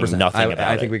 100% nothing about it.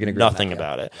 I think we can agree nothing on that,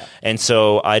 about it. Yeah. And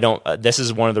so I don't. This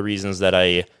is one of the reasons that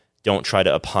I don't try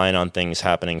to opine on things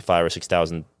happening 5,000 or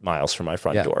 6,000 miles from my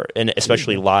front door, and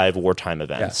especially live wartime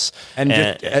events.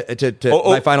 Yeah. And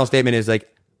my final statement is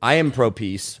like, I am pro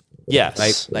peace. Yes,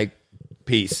 right? Like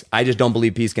peace. I just don't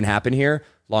believe peace can happen here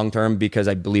long term because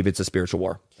I believe it's a spiritual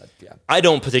war. I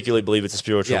don't particularly believe it's a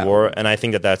spiritual war, and I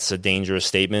think that that's a dangerous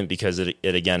statement because it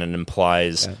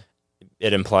implies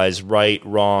it implies right,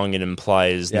 wrong, it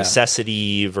implies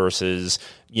necessity versus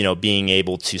being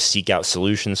able to seek out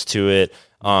solutions to it.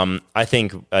 I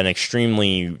think an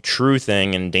extremely true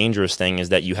thing and dangerous thing is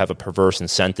that you have a perverse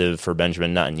incentive for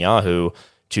Benjamin Netanyahu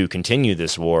to continue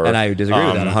this war, and I disagree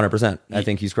with that 100%. I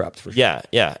think he's corrupt for sure.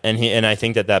 Yeah, and I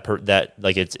think that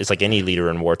like it's like any leader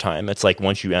in wartime. It's like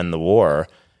once you end the war,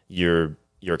 you're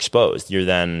exposed. You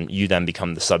then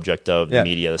become the subject of the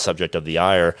media, the subject of the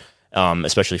ire,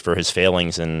 especially for his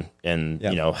failings and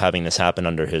having this happen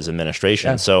under his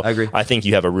administration. So I agree. I think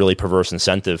you have a really perverse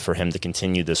incentive for him to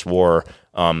continue this war,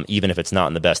 even if it's not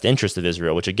in the best interest of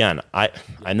Israel. Which again,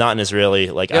 I'm not an Israeli.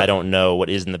 Like I don't know what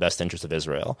is in the best interest of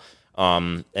Israel.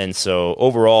 And so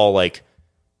overall, like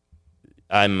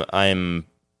I'm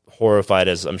horrified,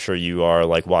 as I'm sure you are,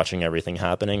 like watching everything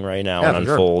happening right now and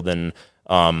unfold. Sure. And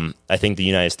I think the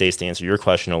United States, to answer your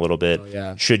question a little bit,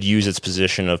 should use its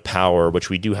position of power, which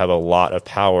we do have a lot of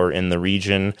power in the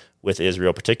region with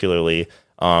Israel particularly,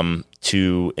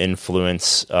 to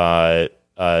influence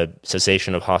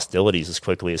cessation of hostilities as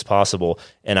quickly as possible.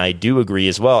 And I do agree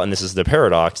as well, and this is the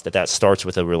paradox, that starts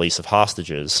with a release of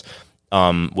hostages.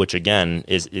 Which again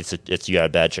it's you got a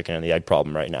bad chicken and the egg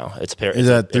problem right now. Is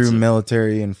that through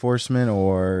military enforcement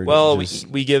or? Well,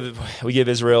 we give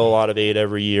Israel a lot of aid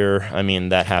every year. I mean,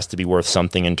 that has to be worth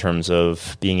something in terms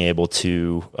of being able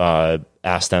to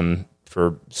ask them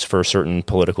for certain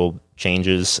political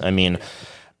changes. I mean,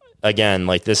 again,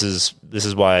 like this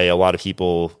is why a lot of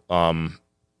people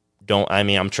don't. I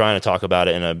mean, I'm trying to talk about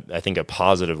it in a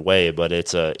positive way, but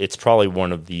it's probably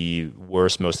one of the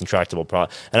worst, most intractable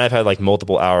and I've had like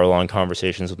multiple hour-long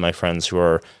conversations with my friends who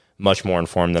are much more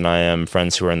informed than I am,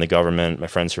 friends who are in the government, my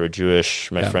friends who are Jewish,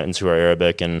 my friends who are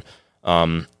Arabic, and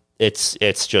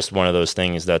it's just one of those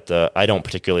things that I don't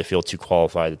particularly feel too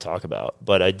qualified to talk about.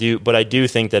 But I do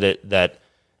think that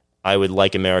I would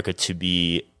like America to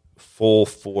be full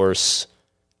force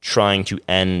trying to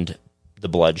end the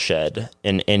bloodshed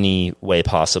in any way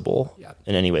possible.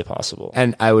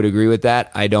 And I would agree with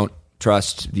that. I don't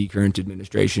trust the current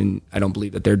administration. I don't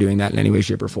believe that they're doing that in any way,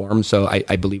 shape, or form. So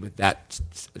I believe with that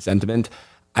sentiment.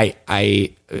 I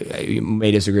may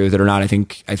disagree with it or not. I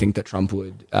think that Trump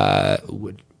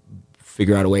would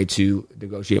figure out a way to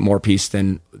negotiate more peace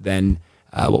than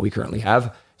what we currently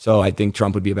have. So I think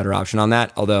Trump would be a better option on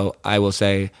that. Although I will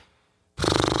say,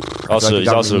 also, the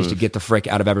government needs to get the frick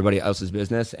out of everybody else's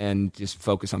business and just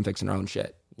focus on fixing our own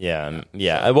shit. Yeah.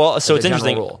 Well, so it's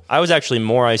interesting. Rule. I was actually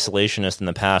more isolationist in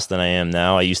the past than I am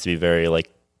now. I used to be very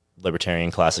like libertarian,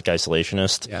 classic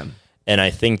isolationist. Yeah. And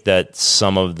I think that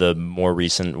some of the more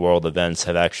recent world events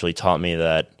have actually taught me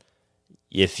that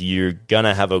if you're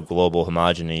gonna have a global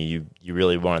homogeny, you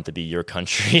really want it to be your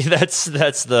country. that's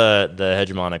the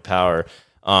hegemonic power,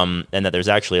 and that there's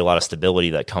actually a lot of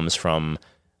stability that comes from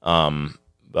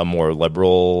a more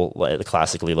liberal, like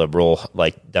classically liberal,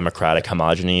 like democratic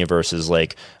homogeny versus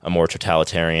like a more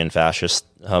totalitarian fascist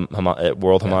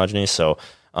world homogeny. So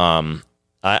I'm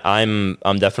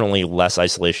definitely less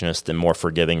isolationist and more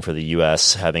forgiving for the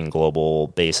U.S. having global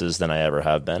bases than I ever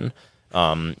have been.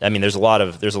 I mean, there's a lot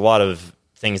of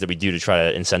things that we do to try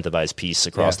to incentivize peace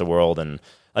across the world, and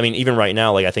I mean, even right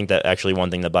now, like I think that actually one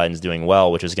thing that Biden's doing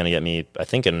well, which is going to get me, I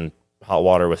think, in hot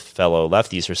water with fellow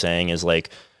lefties are saying, is like,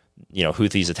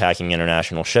 Houthis attacking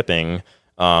international shipping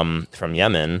from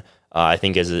Yemen, I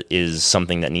think is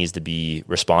something that needs to be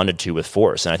responded to with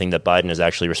force. And I think that Biden has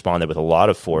actually responded with a lot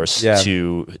of force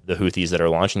to the Houthis that are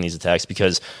launching these attacks,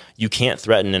 because you can't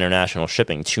threaten international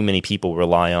shipping. Too many people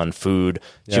rely on food.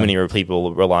 Too many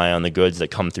people rely on the goods that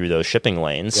come through those shipping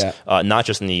lanes, not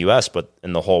just in the U.S., but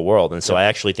in the whole world. And so I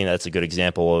actually think that's a good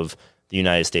example of the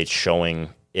United States showing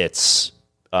its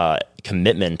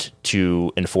commitment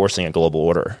to enforcing a global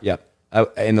order. Yep.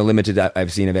 In the limited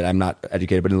I've seen of it, I'm not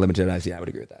educated, but in the limited I've seen, I would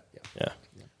agree with that. Yeah.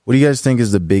 What do you guys think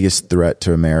is the biggest threat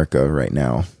to America right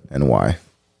now, and why?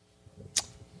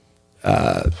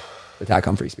 Attack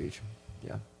on free speech.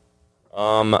 Yeah.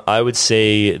 I would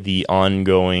say the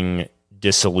ongoing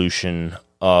dissolution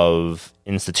of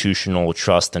institutional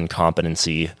trust and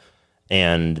competency,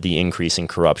 and the increasing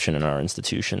corruption in our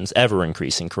institutions, ever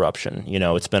increasing corruption. You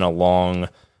know, it's been a long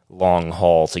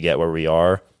haul to get where we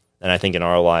are. And I think in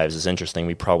our lives, it's interesting.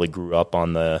 We probably grew up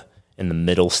in the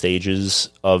middle stages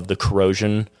of the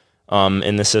corrosion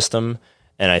in the system.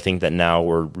 And I think that now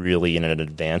we're really in an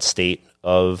advanced state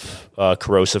of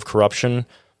corrosive corruption.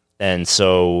 And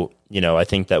so, you know, I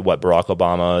think that what Barack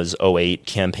Obama's 2008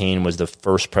 campaign was the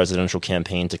first presidential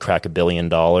campaign to crack $1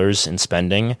 billion in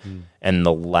spending. And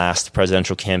the last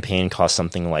presidential campaign cost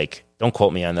something like, don't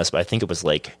quote me on this, but I think it was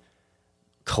like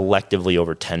collectively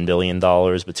over $10 billion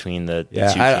between the two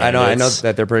candidates. I know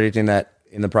that they're predicting that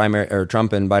in the primary, or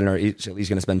Trump and Biden are each at least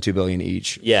going to spend $2 billion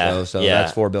each. Yeah. So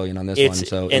that's $4 billion on this one.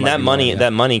 So and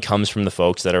that money comes from the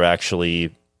folks that are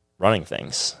actually running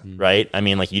things, right? I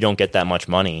mean, like, you don't get that much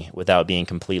money without being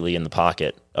completely in the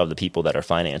pocket of the people that are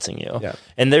financing you. Yeah.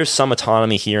 And there's some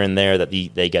autonomy here and there that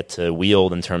they get to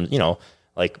wield in terms, you know,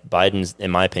 like Biden's,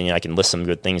 in my opinion, I can list some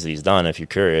good things that he's done if you're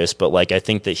curious, but like, I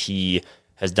think that he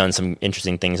has done some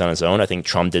interesting things on his own. I think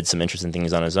Trump did some interesting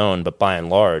things on his own, but by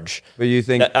and large, but you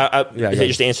think,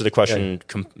 just to answer the question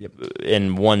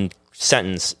in one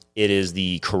sentence, it is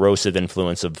the corrosive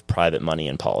influence of private money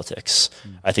in politics.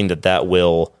 I think that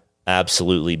will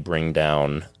absolutely bring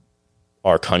down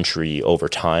our country over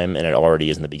time, and it already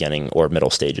is in the beginning or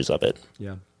middle stages of it.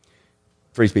 Yeah.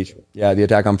 Free speech. Yeah, the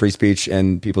attack on free speech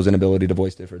and people's inability to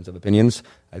voice difference of opinions.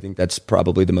 I think that's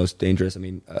probably the most dangerous. I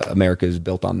mean, America is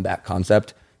built on that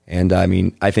concept. And I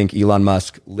mean, I think Elon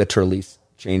Musk literally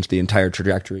changed the entire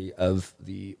trajectory of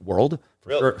the world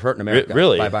for hurting America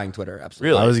by buying Twitter.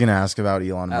 Absolutely. I was going to ask about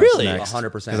Elon Musk next.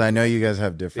 100%. Because I know you guys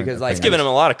have different Because, like, opinions. It's giving him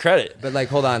a lot of credit. But like,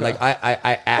 hold on, like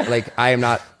I am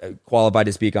not qualified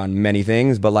to speak on many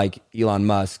things, but like Elon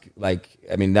Musk, like,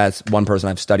 I mean, that's one person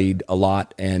I've studied a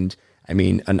lot, and I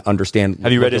mean, and understand.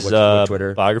 Have you read his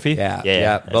Twitter biography?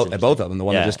 Yeah. Both of them. The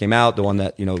one that just came out, the one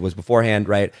that, you know, was beforehand,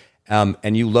 right?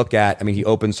 And you look at, I mean, he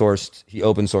open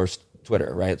sourced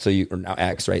Twitter, right? So or now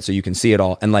X, right? So you can see it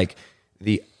all, and like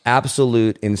the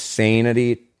absolute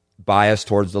insanity, bias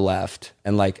towards the left,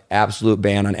 and like absolute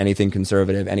ban on anything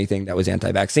conservative, anything that was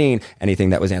anti-vaccine, anything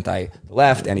that was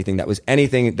anti-left, anything that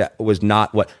was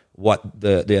not what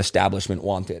the establishment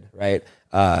wanted, right?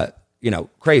 You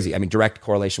know, crazy. I mean, direct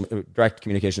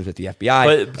communications with the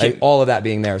FBI, but all of that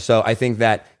being there. So I think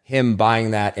that him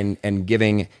buying that and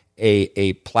giving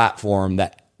a platform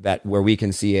that where we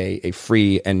can see a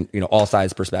free and, you know, all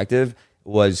sides perspective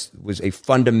was a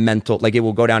fundamental, like, it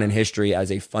will go down in history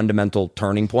as a fundamental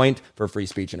turning point for free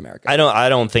speech in America. I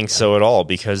don't think so at all,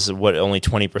 because only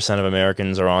 20% of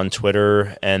Americans are on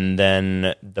Twitter, and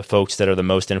then the folks that are the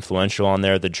most influential on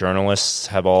there, the journalists,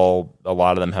 a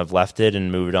lot of them have left it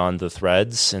and moved on to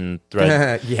Threads, and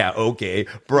Threads. Yeah, okay,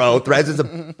 bro. Threads is a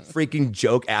freaking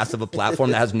joke ass of a platform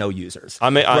that has no users.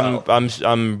 I think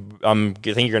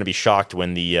you're going to be shocked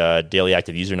when the daily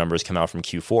active user numbers come out from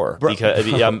Q4, because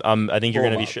I think you're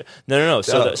going to be no.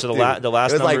 So the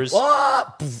last numbers,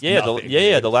 like,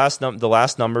 the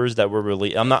last numbers that were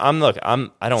released.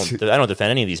 I don't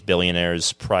defend any of these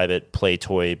billionaires' private play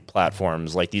toy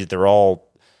platforms. Like, these, they're all.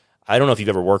 I don't know if you've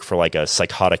ever worked for like a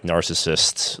psychotic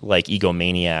narcissist, like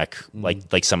egomaniac,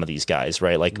 like some of these guys,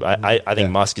 right? Like, I think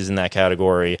Musk is in that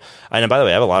category. And by the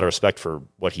way, I have a lot of respect for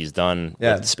what he's done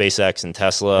with SpaceX and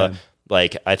Tesla.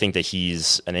 Like, I think that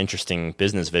he's an interesting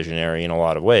business visionary in a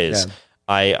lot of ways.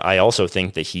 I also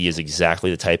think that he is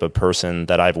exactly the type of person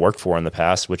that I've worked for in the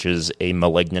past, which is a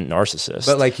malignant narcissist.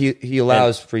 But like, he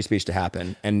allows free speech to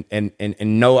happen, and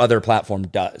no other platform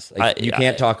does. Like, you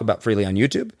can't talk about freely on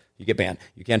YouTube, you get banned.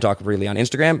 You can't talk freely on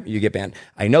Instagram, you get banned.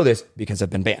 I know this because I've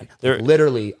been banned.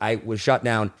 Literally, I was shut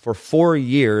down for 4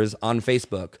 years on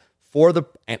Facebook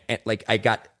like, I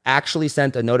got actually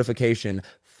sent a notification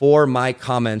for my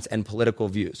comments and political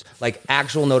views, like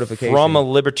actual notification from a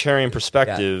libertarian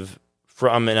perspective.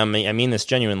 I mean this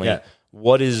genuinely.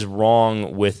 What is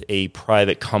wrong with a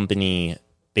private company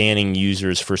banning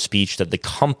users for speech that the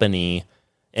company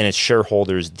and its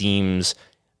shareholders deems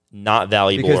not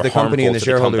valuable or harmful to the company? Because the company and the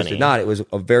shareholders did not. It was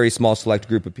a very small select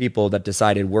group of people that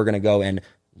decided we're going to go and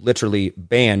literally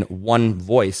ban one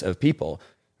voice of people,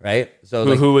 right? So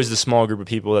who was the small group of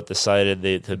people that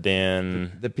decided to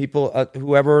ban the people,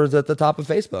 whoever's at the top of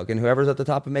Facebook and whoever's at the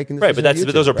top of making right? But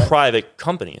those are private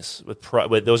companies.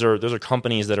 Those are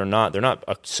companies that they're not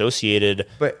associated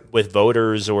with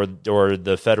voters or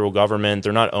the federal government.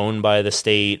 They're not owned by the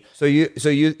state. So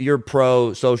you're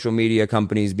pro social media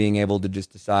companies being able to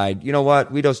just decide, you know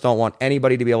what, we just don't want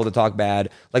anybody to be able to talk bad.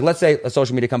 Like, let's say a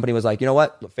social media company was like, you know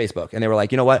what, Facebook, and they were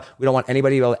like, you know what, we don't want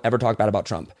anybody to ever talk bad about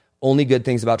Trump. Only good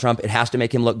things about Trump. It has to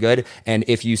make him look good. And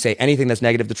if you say anything that's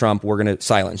negative to Trump, we're going to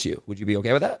silence you. Would you be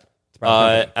okay with that?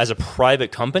 As a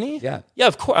private company? Yeah. Yeah,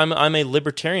 of course. I'm a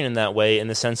libertarian in that way, in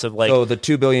the sense of like... So the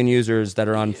 2 billion users that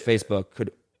are on Facebook,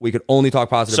 we could only talk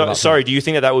positive about Sorry, Trump. Do you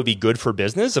think that would be good for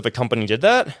business if a company did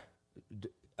that?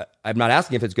 I'm not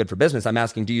asking if it's good for business. I'm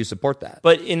asking, do you support that?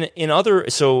 But in other...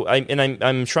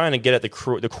 I'm trying to get at the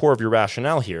core of your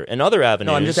rationale here. In other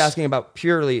avenues... No, I'm just asking about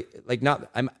purely... like not.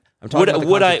 I'm talking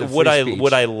would about the concept of free speech.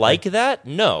 Would I like that?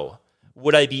 No.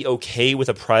 Would I be okay with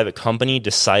a private company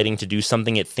deciding to do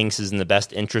something it thinks is in the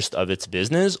best interest of its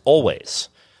business? Always.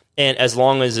 And as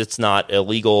long as it's not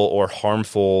illegal or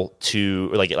harmful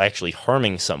to, like, actually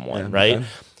harming someone, right? Okay.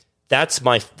 That's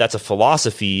a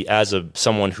philosophy as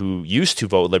someone who used to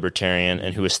vote libertarian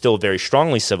and who is still very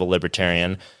strongly civil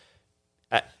libertarian.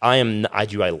 Do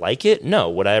I like it?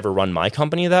 No. Would I ever run my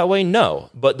company that way?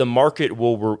 No. But the market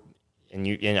will... And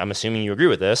I'm assuming you agree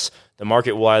with this, the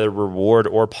market will either reward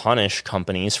or punish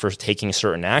companies for taking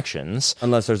certain actions,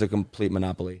 unless there's a complete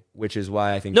monopoly, which is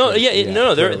why I think there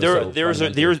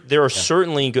are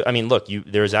certainly good. I mean, look,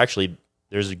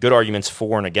 there's good arguments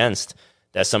for and against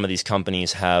that some of these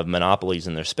companies have monopolies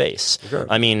in their space. Sure.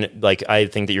 I mean, like, I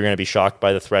think that you're going to be shocked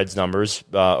by the Threads numbers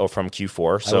from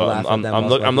Q4. So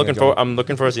I'm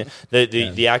looking for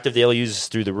the active daily users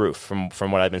through the roof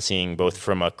from what I've been seeing, both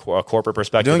from a corporate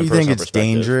perspective. Don't you think it's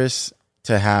dangerous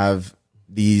to have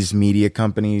these media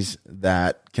companies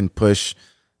that can push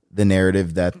the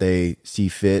narrative that they see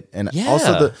fit, and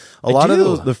also a lot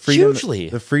of the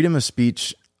freedom of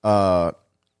speech, I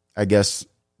guess,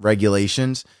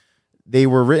 regulations? They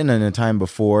were written in a time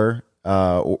before,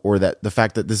 or that the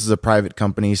fact that this is a private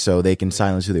company, so they can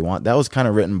silence who they want. That was kind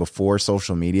of written before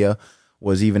social media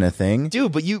was even a thing.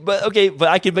 Dude, but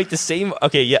I could make the same.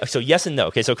 Okay, yeah. So yes and no.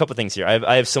 Okay, so a couple things here.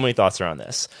 I have so many thoughts around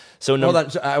this. So hold on.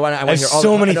 So I want to hear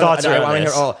so many thoughts around this. I want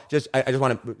to hear all. I just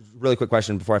want a really quick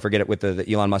question before I forget it with the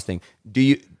Elon Musk thing. Do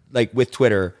you, like, with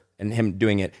Twitter and him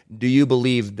doing it, do you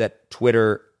believe that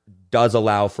Twitter does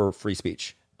allow for free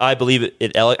speech? I believe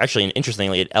it actually, and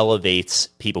interestingly, it elevates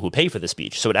people who pay for the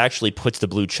speech. So it actually puts the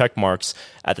blue check marks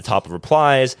at the top of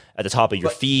replies, at the top of your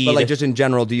feed. But like, just in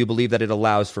general, do you believe that it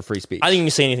allows for free speech? I think you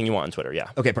can say anything you want on Twitter, yeah.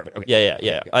 Okay, perfect. Okay.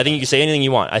 Yeah. Okay. I think you can say anything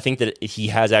you want. I think that he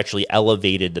has actually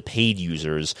elevated the paid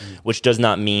users, which does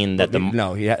not mean that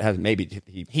No, he has. Maybe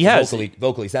he has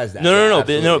vocally says that. No.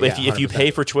 But if you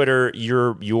pay for Twitter,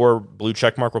 your blue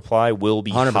check mark reply will be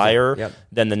higher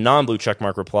than the non-blue check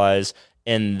mark replies.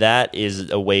 And that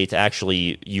is a way to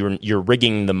actually you're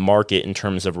rigging the market in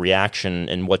terms of reaction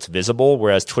and what's visible,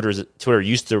 whereas Twitter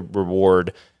used to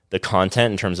reward the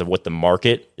content in terms of what the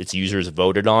market, its users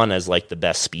voted on as like the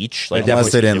best speech. Like,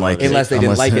 unless they didn't like it. Unless they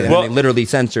didn't like it, and they literally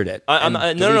censored it. I'm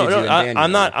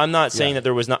not saying that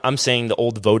there was not. I'm saying the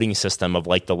old voting system of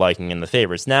like the liking and the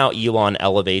favorites. Now Elon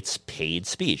elevates paid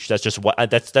speech. That's just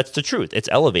that's the truth. It's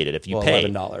elevated if you pay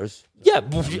 $11. Yeah,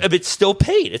 but it's still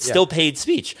paid. It's still paid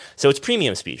speech. So it's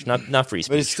premium speech, not free speech.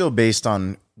 But it's still based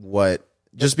on what.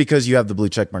 Just because you have the blue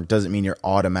check mark doesn't mean you're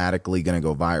automatically going to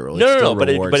go viral. No. But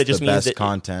it just means that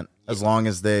content as long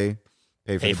as they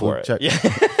pay for the blue check.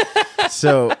 Yeah.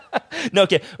 So no,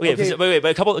 okay. Wait. But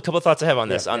a couple of thoughts I have on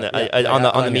this on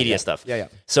the media stuff. Yeah.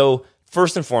 So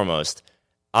first and foremost,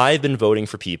 I've been voting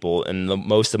for people in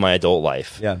most of my adult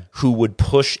life who would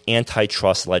push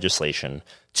antitrust legislation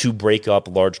to break up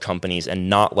large companies and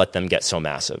not let them get so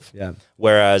massive. Yeah.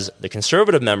 Whereas the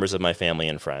conservative members of my family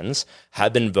and friends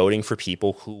have been voting for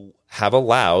people who have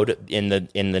allowed, in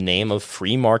the name of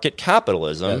free market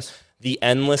capitalism, the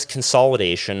endless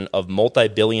consolidation of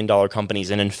multi-billion-dollar companies,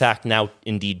 and in fact now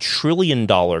indeed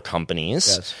trillion-dollar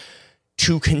companies,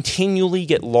 to continually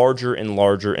get larger and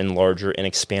larger and larger and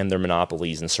expand their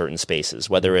monopolies in certain spaces,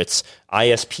 whether it's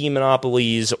ISP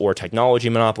monopolies or technology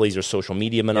monopolies or social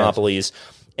media monopolies.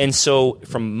 And so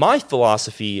from my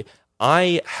philosophy,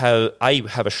 I have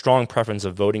a strong preference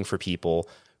of voting for people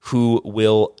who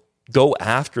will go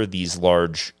after these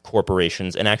large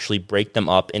corporations and actually break them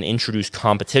up and introduce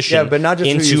competition. Yeah, but not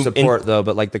just who you support, though,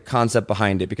 but like the concept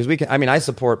behind it. Because I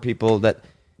support people that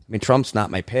mean, Trump's not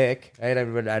my pick, right?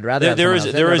 I'd rather have there someone is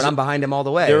else in there, but I'm behind him all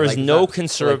the way. There is no what's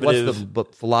conservative the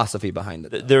philosophy behind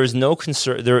it? There is no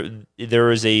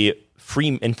there is a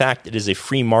free. In fact, it is a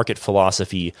free market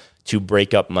philosophy to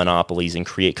break up monopolies and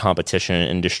create competition in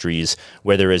industries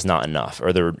where there is not enough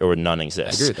or none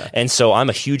exists. I agree with that. And so I'm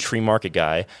a huge free market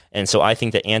guy, and so I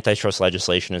think that antitrust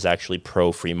legislation is actually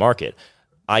pro free market.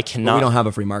 I cannot. But we don't have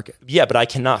a free market. Yeah, but I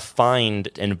cannot find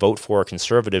and vote for a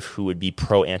conservative who would be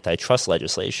pro antitrust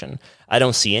legislation. I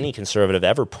don't see any conservative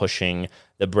ever pushing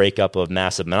the breakup of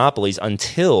massive monopolies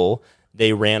until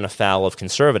they ran afoul of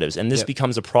conservatives, and this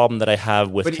becomes a problem that I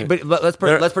have with. But let's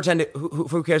pretend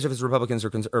who cares if it's Republicans or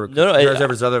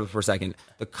conservatives other for a second.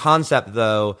 The concept,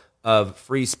 though, of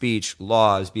free speech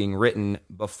laws being written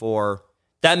before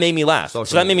that made me laugh. So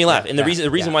that made me laugh, and the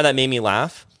reason why that made me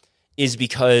laugh is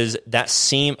because that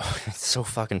same it's so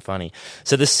fucking funny.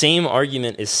 So the same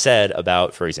argument is said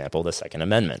about, for example, the Second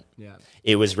Amendment. Yeah.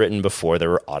 It was written before there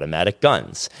were automatic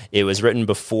guns. It was written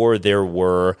before there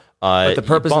were but the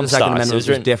purpose of the Second Amendment was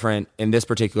written different. In this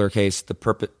particular case, the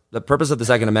purpose of the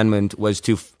Second Amendment was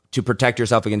to protect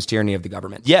yourself against tyranny of the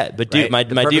government. Yeah, but dude,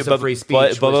 right? my dude, free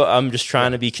speech but I'm just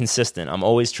trying to be consistent. I'm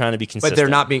always trying to be consistent.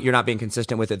 But you're not being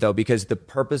consistent with it, though, because the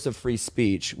purpose of free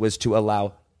speech was to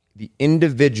allow the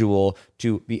individual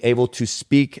to be able to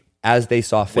speak as they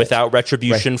saw fit. Without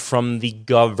retribution from the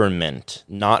government,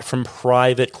 not from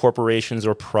private corporations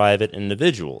or private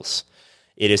individuals.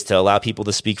 It is to allow people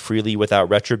to speak freely without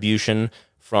retribution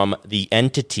from the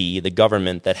entity, the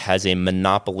government, that has a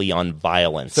monopoly on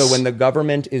violence. So when the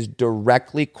government is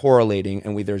directly correlating,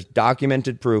 and there's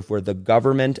documented proof where the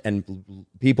government and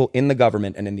people in the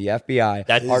government and in the FBI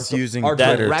are using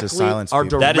Twitter to silence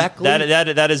people.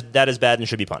 That is bad and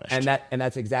should be punished. And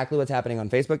that's exactly what's happening on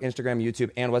Facebook, Instagram,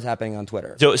 YouTube, and what's happening on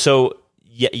Twitter. So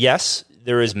yes,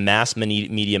 there is mass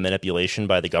media manipulation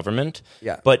by the government.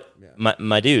 Yeah. But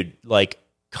my dude, like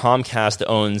Comcast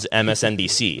owns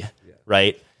MSNBC.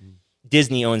 Right?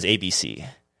 Disney owns ABC.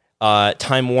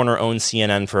 Time Warner owns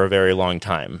CNN for a very long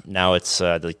time. Now it's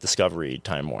like Discovery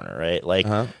Time Warner, right? Like,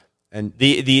 and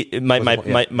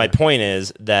my point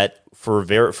is that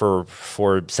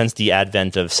for since the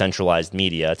advent of centralized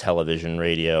media, television,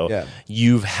 radio,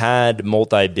 you've had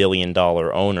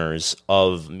multi-billion-dollar owners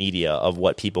of media, of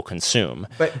what people consume.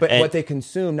 But what they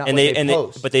consume, not what they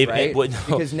post. But they've right?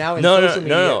 Because now in social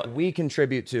media, we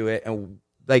contribute to it, and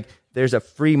like there's a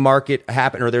free market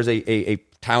happen, or there's a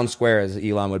town square, as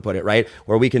Elon would put it, right,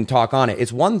 where we can talk on it.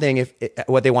 It's one thing if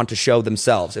what they want to show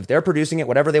themselves. If they're producing it,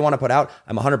 whatever they want to put out,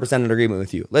 I'm 100% in agreement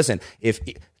with you. Listen, if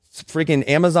freaking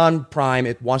Amazon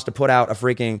Prime wants to put out a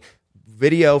freaking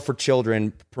video for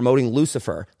children promoting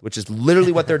Lucifer, which is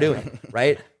literally what they're doing,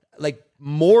 right? Like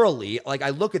morally, like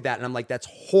I look at that and I'm like, that's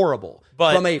horrible.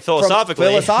 But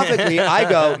philosophically, I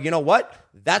go, you know what?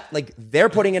 That like they're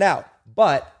putting it out.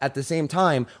 But at the same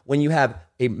time, when you have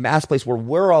a mass place where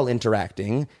we're all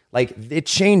interacting, like it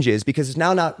changes because it's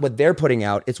now not what they're putting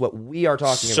out; it's what we are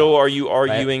talking about. So are you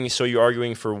arguing? Right? So you're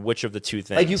arguing for which of the two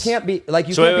things? Like you can't be can't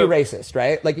be racist,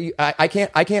 right? Like I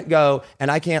can't go and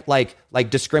I can't like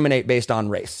discriminate based on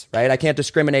race, right? I can't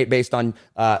discriminate based on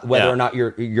whether or not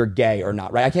you're gay or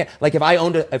not, right? I can't like if I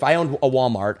owned a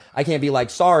Walmart, I can't be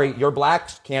like, sorry, you're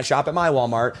black, can't shop at my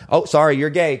Walmart. Oh, sorry, you're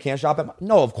gay, can't shop at my...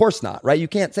 No, of course not, right? You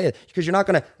can't say it because you're not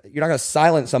gonna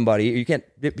silence somebody. You can't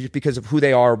because of who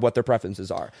they are, what their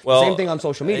preferences are. Well, same thing on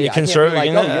social media. I can't be like,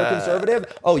 oh, you're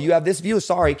conservative. Oh, you have this view.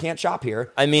 Sorry, can't shop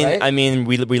here. I mean, right?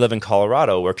 We live in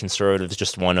Colorado, where conservatives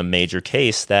just won a major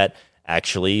case that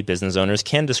actually business owners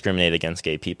can discriminate against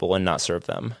gay people and not serve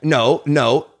them.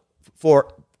 No.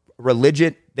 For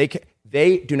religion,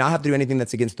 they do not have to do anything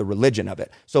that's against the religion of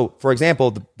it. So, for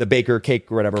example, the baker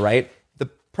cake or whatever, right?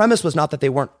 Premise was not that they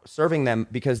weren't serving them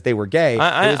because they were gay.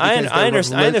 I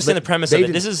understand the premise of it.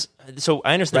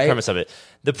 I understand the premise of it.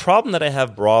 The problem that I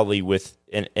have broadly with,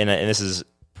 and this is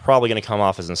probably going to come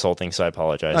off as insulting, so I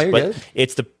apologize. No, but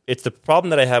it's the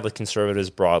problem that I have with conservatives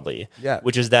broadly. Yeah.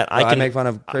 Which is that I make fun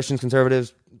of Christians,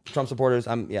 conservatives, Trump supporters.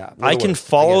 I can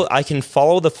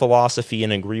follow the philosophy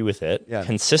and agree with it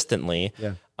consistently.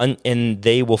 Yeah. And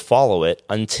they will follow it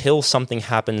until something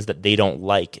happens that they don't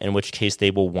like, in which case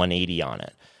they will 180 on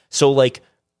it. So like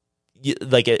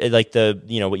the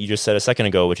what you just said a second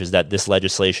ago, which is that this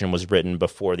legislation was written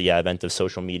before the advent of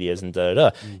social medias and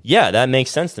Yeah, that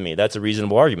makes sense to me. That's a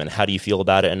reasonable argument. How do you feel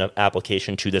about it in an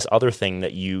application to this other thing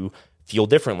that you feel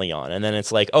differently on? And then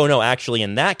it's like, oh no, actually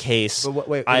in that case, but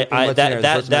wait,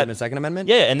 that Second Amendment,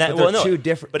 yeah, and that two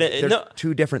different, but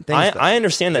two different things. I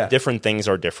understand that different things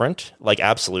are different, like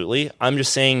absolutely. I'm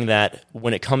just saying that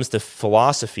when it comes to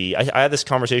philosophy, I have this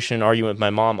conversation and argument with my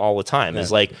mom all the time.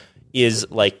 Is like, is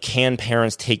like, can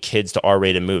parents take kids to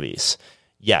R-rated movies?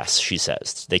 Yes, she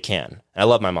says they can. And I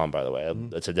love my mom, by the way,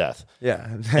 to death. Yeah.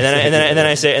 and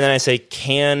then I say,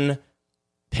 can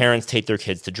parents take their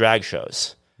kids to drag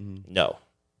shows? No.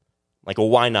 Like, well,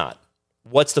 why not?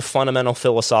 What's the fundamental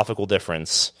philosophical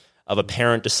difference of a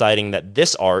parent deciding that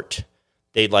this art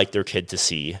they'd like their kid to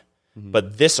see,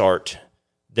 but this art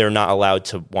they're not allowed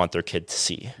to want their kid to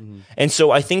see? And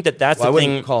so I think that's the thing. I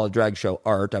wouldn't call a drag show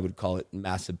art. I would call it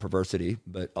massive perversity,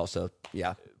 but also,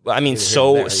 yeah. I mean,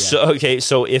 so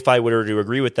if I were to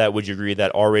agree with that, would you agree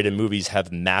that R-rated movies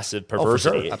have massive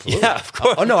perversity? Oh, for sure. Absolutely. Yeah, of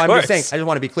course. Oh, no, I'm just saying, I just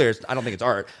want to be clear. I don't think it's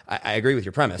art. I agree with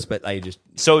your premise, but I just...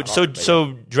 So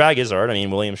drag is art. I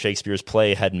mean, William Shakespeare's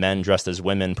play had men dressed as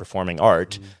women performing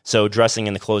art. So dressing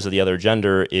in the clothes of the other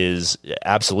gender is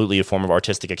absolutely a form of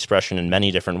artistic expression in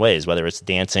many different ways, whether it's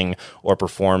dancing or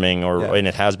performing, and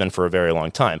it has been for a very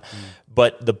long time.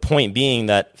 But the point being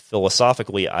that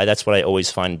philosophically, that's what I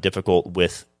always find difficult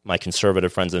with my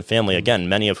conservative friends and family, again,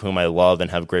 many of whom I love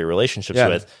and have great relationships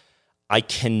with. I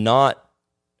try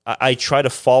to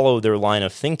follow their line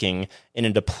of thinking, and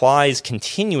it applies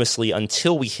continuously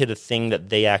until we hit a thing that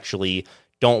they actually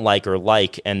don't like,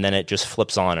 and then it just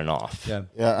flips on and off. Yeah.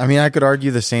 I mean, I could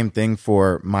argue the same thing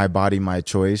for my body, my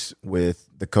choice with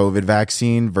the COVID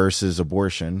vaccine versus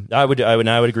abortion. I would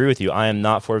agree with you. I am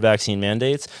not for vaccine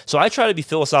mandates, so I try to be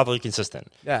philosophically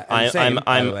consistent. Yeah,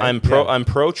 I'm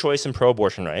pro-choice and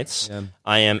pro-abortion rights. Yeah.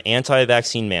 I am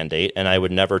anti-vaccine mandate, and I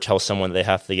would never tell someone they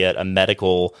have to get a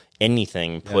medical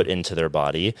anything put into their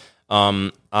body.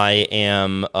 I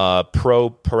am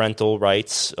pro-parental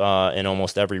rights in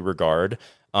almost every regard.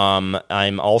 I'm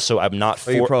not for.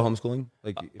 Are you pro homeschooling?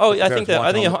 I think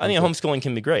homeschooling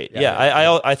can be great.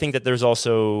 I think that there's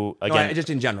also, again, just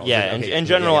in general. Yeah, in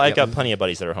general, I've got plenty of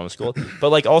buddies that are homeschooled,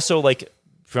 but also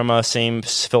from a same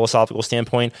philosophical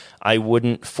standpoint, I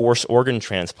wouldn't force organ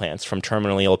transplants from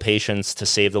terminally ill patients to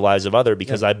save the lives of others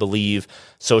because I believe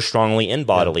so strongly in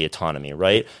bodily autonomy.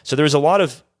 Right. So there's a lot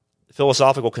of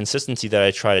philosophical consistency that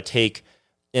I try to take,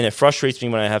 and it frustrates me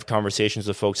when I have conversations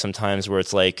with folks sometimes where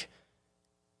it's like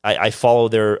I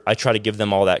try to give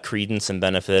them all that credence and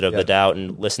benefit of the doubt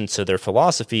and listen to their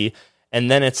philosophy, and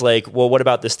then it's like, well, what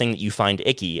about this thing that you find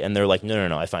icky? And they're like,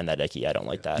 no, I find that icky. I don't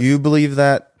like that. Do you believe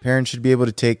that parents should be able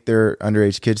to take their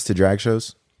underage kids to drag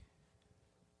shows?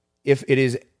 If it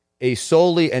is a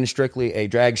solely and strictly a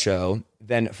drag show,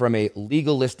 then from a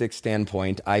legalistic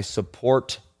standpoint, I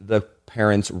support the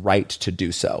parents' right to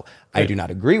do so. Right. I do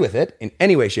not agree with it in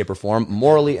any way, shape, or form,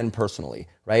 morally and personally,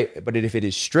 right? But if it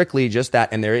is strictly just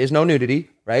that, and there is no nudity,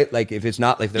 right? Like if it's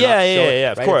not like they're not showing,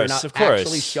 of right? course, they're not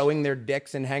actually showing their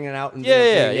dicks and hanging out and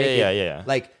yeah.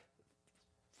 Like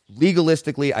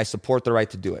legalistically, I support the right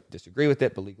to do it. Disagree with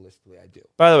it, but legalistically, I do.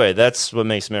 By the way, that's what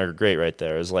makes America great, right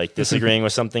there. Is like disagreeing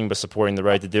with something but supporting the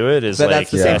right to do it.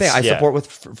 That's the same thing. I support with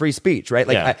free speech, right?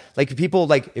 Like, if people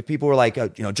were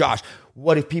like, Josh,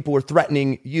 what if people were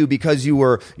threatening you because you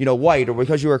were, white or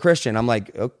because you were a Christian? I'm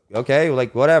like, okay,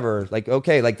 like whatever, like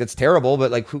okay, like that's terrible,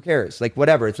 but like who cares? Like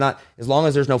whatever. It's not, as long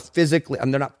as there's no physically,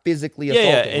 they're not physically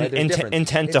assaulting. Right?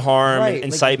 Intent to harm, right,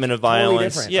 incitement of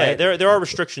violence. Totally right? there are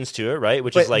restrictions to it, right?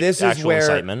 Which is like this actual is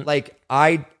where, incitement.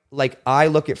 I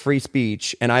look at free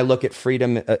speech and I look at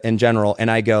freedom in general, and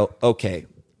I go, okay,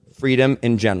 freedom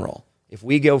in general. If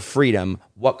we go freedom,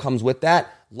 what comes with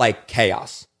that? Like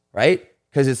chaos, right?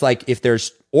 Because it's like if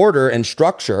there's order and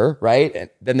structure, right,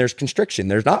 then there's constriction.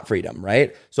 There's not freedom,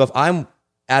 right? So if I'm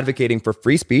advocating for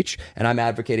free speech and I'm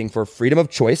advocating for freedom of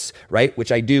choice, right,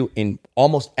 which I do in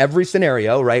almost every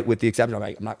scenario, right, with the exception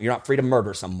of you're not free to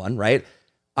murder someone, right?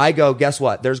 I go, guess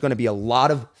what? There's going to be a lot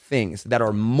of things that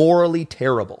are morally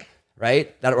terrible,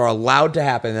 right, that are allowed to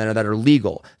happen and that are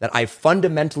legal, that I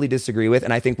fundamentally disagree with,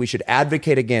 and I think we should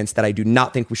advocate against, that I do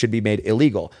not think we should be made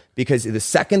illegal. Because the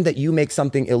second that you make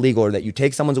something illegal or that you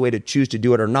take someone's way to choose to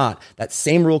do it or not, that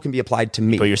same rule can be applied to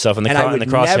me. Put yourself in the crosshairs. And I would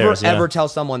never ever tell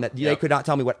someone that they could not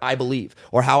tell me what I believe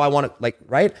or how I want to,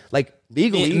 right? Like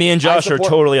legally, me and Josh are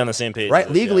totally on the same page. Right?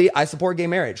 Legally, I support gay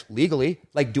marriage. Legally,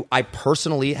 do I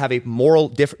personally have a moral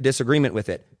disagreement with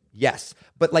it? Yes.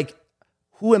 But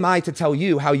who am I to tell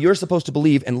you how you're supposed to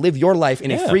believe and live your life in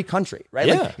a free country, right?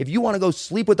 Yeah. If you want to go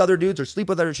sleep with other dudes or sleep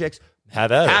with other chicks,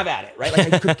 have at it,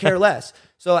 right? I could care less.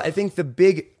 So I think the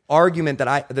big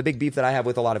beef that I have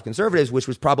with a lot of conservatives, which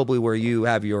was probably where you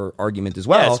have your argument as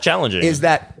well, it's challenging, is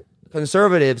that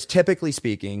conservatives, typically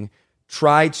speaking,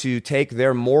 try to take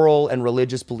their moral and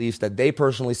religious beliefs that they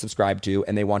personally subscribe to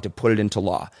and they want to put it into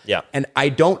law. Yeah. And I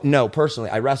don't know, personally,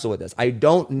 I wrestle with this. I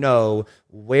don't know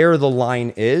where the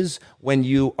line is when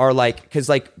you are because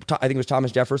I think it was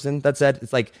Thomas Jefferson that said,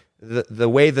 it's like, the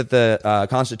way that the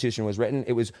Constitution was written,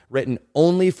 it was written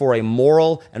only for a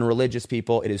moral and religious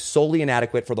people. It is solely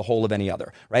inadequate for the whole of any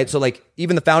other, right? So like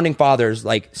even the founding fathers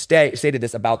like stated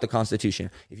this about the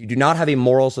Constitution. If you do not have a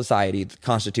moral society, the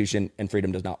Constitution and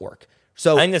freedom does not work.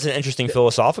 So I think that's an interesting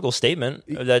philosophical statement.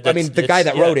 I mean, the guy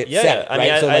that wrote it said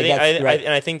it, right?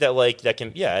 And I think that like that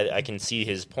can, I can see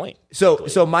his point.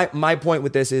 So my point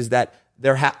with this is that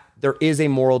there is a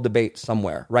moral debate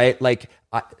somewhere, right? Like,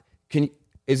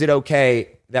 is it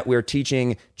okay that we're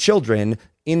teaching children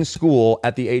in school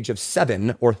at the age of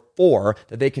 7 or 4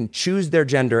 that they can choose their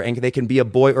gender and they can be a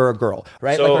boy or a girl,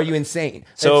 right? So, like, are you insane?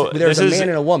 So there's a man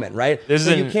and a woman, right?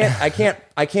 I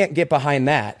can't get behind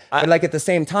that. But like at the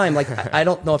same time, like I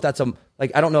don't know if that's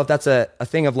a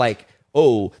thing of like,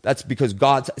 oh, that's because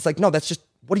God's. It's like, no, that's just.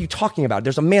 What are you talking about?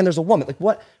 There's a man, there's a woman. Like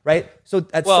what, right? So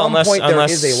at some point there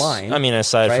is a line. I mean,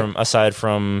 aside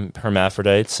from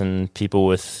hermaphrodites and people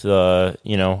with the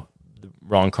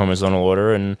wrong chromosomal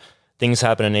order, and things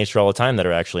happen in nature all the time that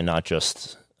are actually not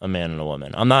just a man and a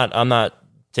woman. I'm not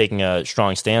taking a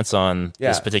strong stance on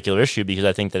this particular issue because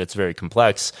I think that it's very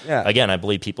complex. Yeah. Again, I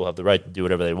believe people have the right to do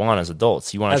whatever they want as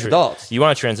adults. You want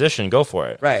to transition, go for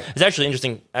it. Right. It's actually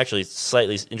interesting. Actually,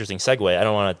 slightly interesting segue. I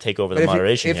don't want to take over the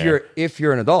moderation here. If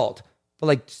you're an adult, but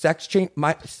like sex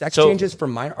changes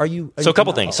from minor. So a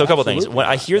couple things. When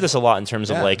I hear this a lot in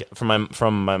terms of like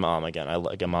from my mom. Again, I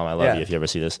love you if you ever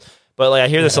see this. But like I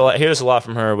hear this a lot. I hear this a lot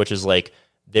from her, which is like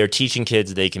they're teaching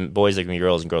kids boys can be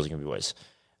girls and girls can be boys.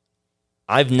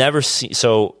 I've never seen,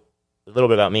 so a little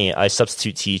bit about me, I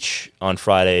substitute teach on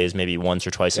Fridays, maybe once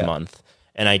or twice a month.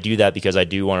 And I do that because I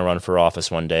do want to run for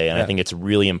office one day. And I think it's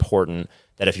really important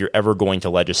that if you're ever going to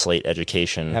legislate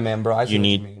education, bro, I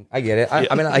get it.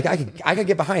 I mean, I could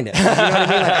get behind it. You know what I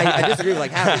mean? Like, I disagree with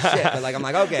like half the shit, but like, I'm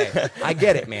like, okay, I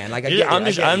get it, man. Like, I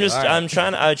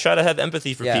try to have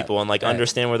empathy for people and like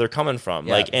understand where they're coming from.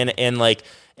 Yeah. Like,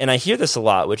 and I hear this a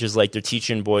lot, which is like they're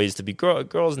teaching boys to be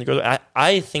girls and girls.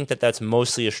 I think that that's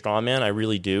mostly a straw man. I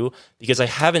really do, because I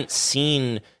haven't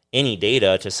seen any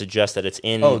data to suggest that it's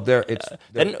in. But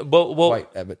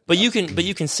you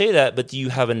can say that. But do you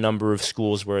have a number of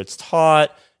schools where it's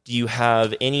taught? Do you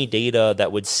have any data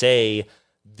that would say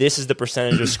this is the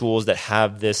percentage of schools that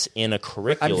have this in a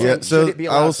curriculum? Yeah, so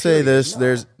I will say this: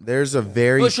 there's a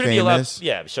very famous.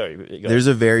 There's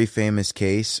a very famous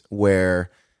case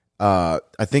where. I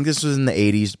think this was in the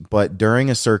 80s, but during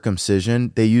a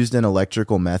circumcision, they used an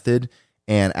electrical method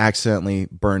and accidentally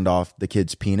burned off the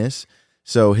kid's penis.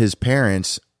 So his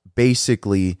parents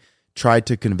basically tried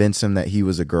to convince him that he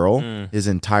was a girl his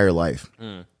entire life.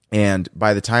 And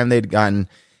by the time they'd gotten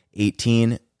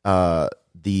 18,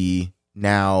 the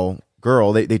now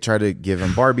girl, they tried to give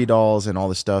him Barbie dolls and all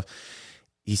this stuff.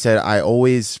 He said, I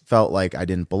always felt like I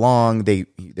didn't belong. They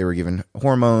were given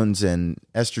hormones and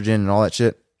estrogen and all that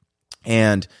shit.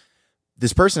 And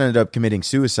this person ended up committing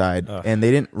suicide, and they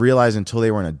didn't realize until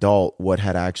they were an adult what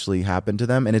had actually happened to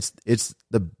them. And it's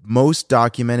the most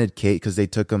documented case, because they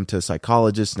took them to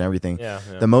psychologists and everything.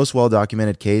 The most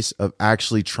well-documented case of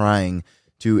actually trying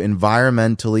to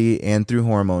environmentally and through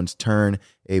hormones turn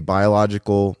a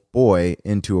biological boy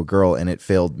into a girl, and it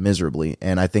failed miserably.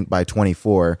 And I think by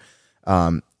 24,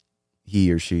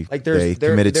 he or she they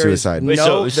committed suicide.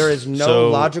 There is no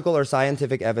logical or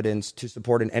scientific evidence to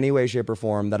support in any way, shape, or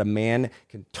form that a man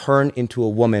can turn into a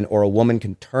woman or a woman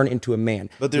can turn into a man.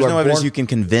 But there's no evidence you can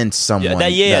convince someone.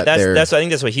 That's I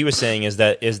think that's what he was saying is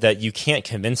that you can't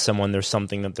convince someone there's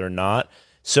something that they're not.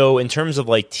 So in terms of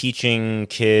like teaching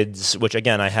kids, which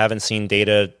again I haven't seen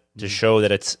data to show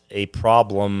that it's a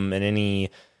problem in any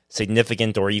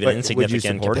significant or even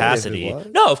insignificant capacity.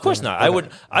 No, of course not.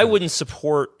 I wouldn't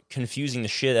support confusing the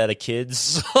shit out of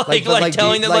kids.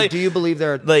 Telling them do you believe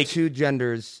there are two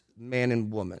genders, man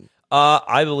and woman?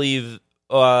 I believe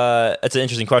that's an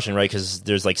interesting question, right? Because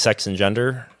there's like sex and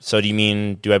gender. So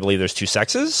do I believe there's two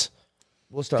sexes?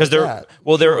 We'll start with that.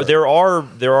 Well, there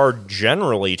are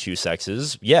generally two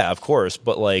sexes. Yeah, of course,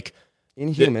 but like in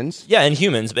humans. In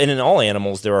humans, and in all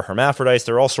animals, there are hermaphrodites.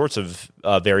 There are all sorts of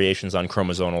variations on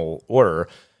chromosomal order,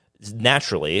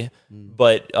 naturally.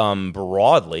 But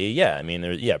broadly,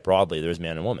 broadly, there's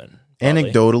man and woman. Broadly.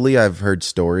 Anecdotally, I've heard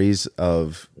stories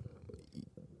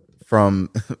from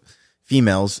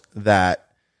females that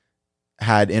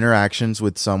had interactions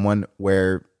with someone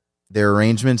where their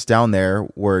arrangements down there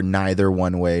were neither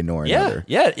one way nor another.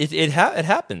 Yeah, it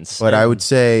happens. But I would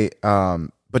say,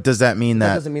 but does that mean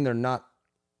that doesn't mean they're not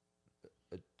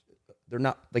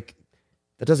like,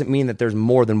 that doesn't mean that there's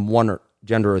more than one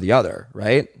gender or the other,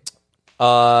 right?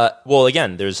 Well,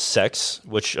 again, there's sex,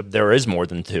 which there is more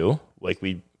than two. Like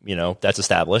that's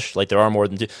established. Like there are more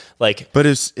than two. Like, but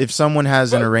if someone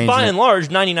has an arrangement, by and large,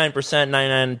 99%,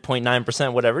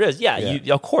 99.9%, whatever it is,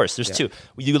 of course, there's two.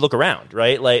 You look around,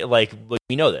 right? Like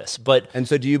we know this, and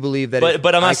so do you believe that?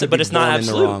 But I'm not saying, but it's not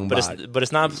absolute. But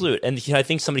it's not absolute. And I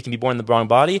think somebody can be born in the wrong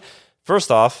body.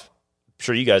 First off, I'm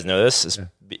sure you guys know this,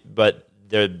 but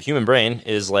the human brain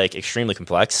is like extremely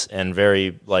complex and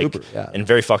very and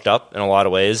very fucked up in a lot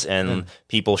of ways. And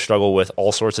people struggle with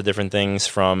all sorts of different things,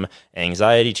 from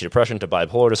anxiety to depression to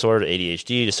bipolar disorder, to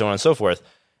ADHD, to so on and so forth.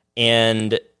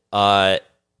 And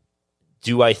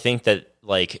do I think that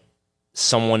like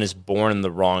someone is born in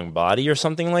the wrong body or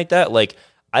something like that? Like,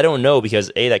 I don't know, because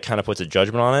A, that kind of puts a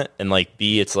judgment on it, and like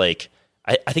B, it's like,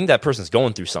 I think that person's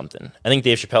going through something. I think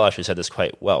Dave Chappelle actually said this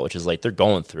quite well, which is like they're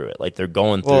going through it. Like they're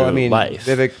going through life.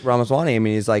 Vivek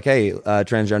Ramaswamy, he's like, hey,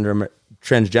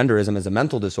 transgenderism is a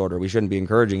mental disorder. We shouldn't be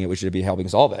encouraging it. We should be helping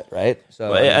solve it, right?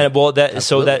 So,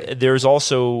 there's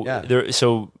also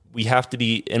So we have to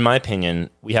be, in my opinion,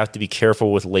 we have to be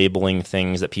careful with labeling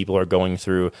things that people are going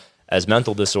through as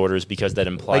mental disorders, because that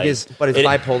implies. Is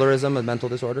bipolarism a mental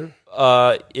disorder?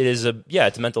 It's a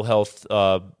mental health.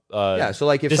 So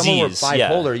like if disease, someone were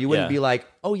bipolar, you wouldn't be like,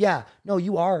 oh yeah, no,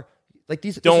 you are. Like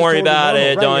these. Don't worry about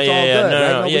it.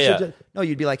 No,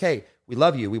 you'd be like, hey, we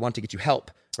love you. We want to get you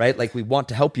help, right? Like we want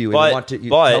to help you, and we want to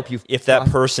help you. If that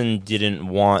person didn't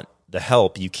want the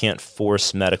help, you can't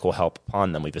force medical help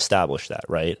upon them. We've established that,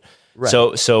 right? Right.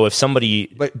 So if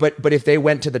somebody, but if they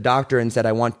went to the doctor and said,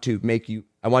 I want you to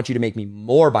make me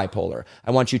more bipolar.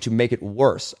 I want you to make it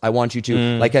worse. I want you to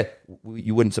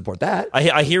you wouldn't support that.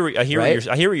 I hear what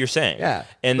you're saying. Yeah.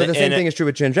 But the same thing is true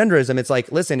with transgenderism. It's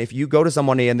like, listen, if you go to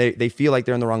someone and they feel like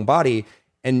they're in the wrong body,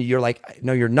 and you're like,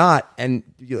 no, you're not, and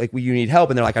you're like, well, you need help,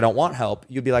 and they're like, I don't want help,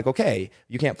 you'd be like, okay,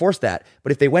 you can't force that.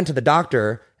 But if they went to the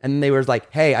doctor and they were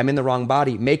like, hey, I'm in the wrong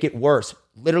body, make it worse,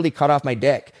 literally cut off my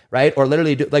dick, right? Or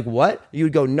literally do like what? You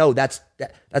would go, no, that's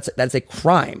a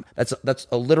crime. That's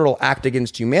a literal act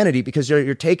against humanity, because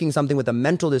you're taking something with a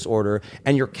mental disorder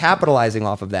and you're capitalizing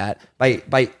off of that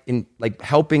by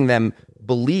helping them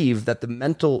believe that the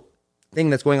mental thing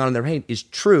that's going on in their brain is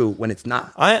true when it's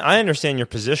not. I understand your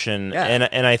position,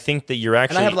 and I think that you're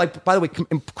actually. And I have by the way,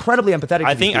 incredibly empathetic.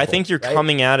 I think you're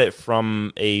coming at it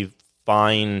from a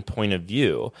fine point of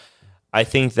view. I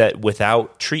think that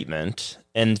without treatment,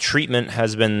 and treatment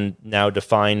has been now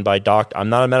defined by doctor. I'm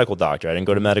not a medical doctor. I didn't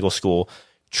go to medical school.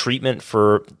 Treatment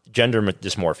for gender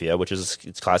dysmorphia, which is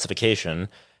its classification,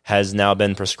 has now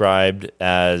been prescribed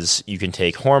as you can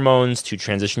take hormones to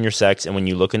transition your sex, and when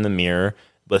you look in the mirror,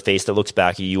 the face that looks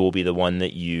back at you will be the one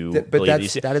that you believe you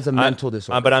see. That is a mental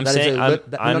disorder. But I'm saying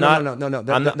I'm not. No.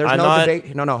 There's no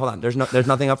debate. No, hold on. There's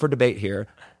nothing up for debate here.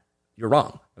 You're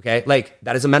wrong. Okay, like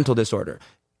that is a mental disorder.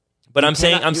 But I'm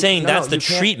saying that's the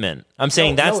treatment. I'm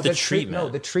saying that's the treatment. No,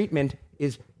 the treatment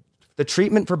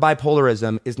for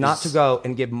bipolarism is not to go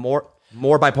and give more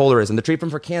bipolarism. The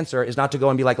treatment for cancer is not to go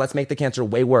and be like, let's make the cancer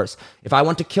way worse. If I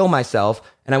want to kill myself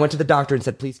and I went to the doctor and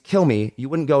said, please kill me, you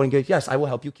wouldn't go and go, yes, I will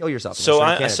help you kill yourself.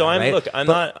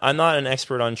 I'm not an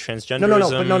expert on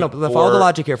transgenderism. No. But follow the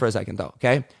logic here for a second, though.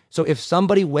 Okay, so if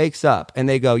somebody wakes up and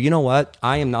they go, you know what,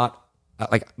 I am not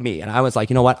like me, and I was like,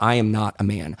 you know what, I am not a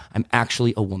man. I'm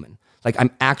actually a woman. Like,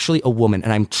 I'm actually a woman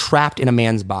and I'm trapped in a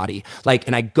man's body. Like,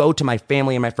 and I go to my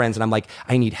family and my friends and I'm like,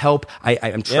 I need help.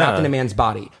 I'm trapped in a man's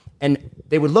body. And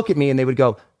they would look at me and they would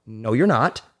go, no, you're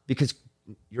not, because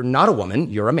you're not a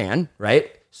woman, you're a man,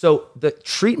 right? So the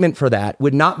treatment for that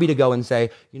would not be to go and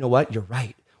say, you know what, you're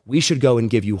right. We should go and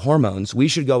give you hormones. We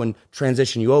should go and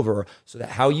transition you over so that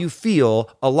how you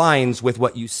feel aligns with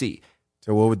what you see.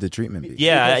 So what would the treatment be?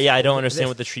 Yeah, I don't understand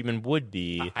what the treatment would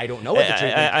be. I don't know what the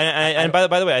treatment is. And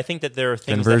by the way, I think that there are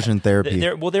things conversion therapy.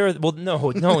 No,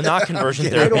 not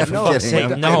conversion therapy. I don't know.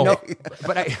 No.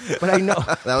 But I know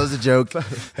that was a joke.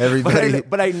 Everybody.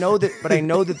 But I know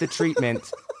that the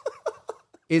treatment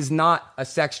is not a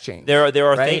sex change. There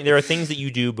are things that you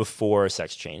do before a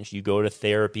sex change. You go to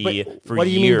therapy for years. What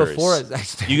do you mean before a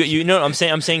sex change? You know what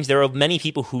I'm saying there are many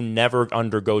people who never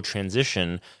undergo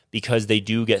transition because they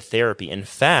do get therapy. In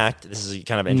fact, this is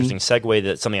kind of an interesting segue,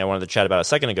 that's something I wanted to chat about a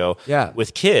second ago. Yeah.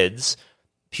 With kids,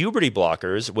 puberty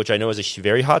blockers, which I know is a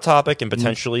very hot topic and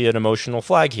potentially an emotional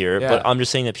flag here, but I'm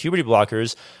just saying that puberty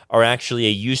blockers are actually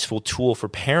a useful tool for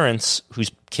parents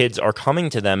whose kids are coming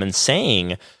to them and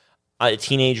saying,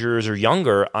 teenagers or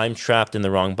younger, I'm trapped in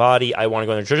the wrong body, I want to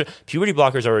go in the church. Puberty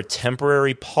blockers are a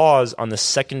temporary pause on the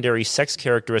secondary sex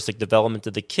characteristic development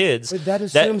of the kids. But that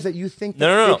assumes that you think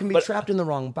that they can be trapped in the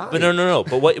wrong body. But no.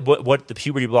 But what the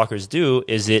puberty blockers do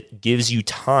is it gives you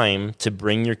time to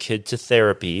bring your kid to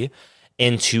therapy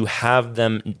and to have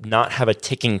them not have a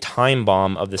ticking time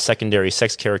bomb of the secondary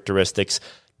sex characteristics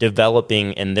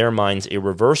developing in their minds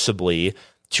irreversibly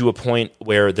to a point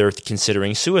where they're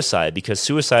considering suicide, because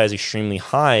suicide is extremely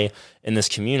high in this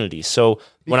community. So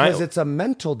because it's a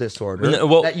mental disorder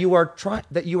that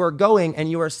you are going and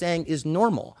you are saying is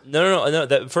normal. No.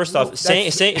 That first off,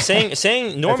 saying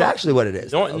normal. That's actually what it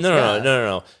is.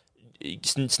 No.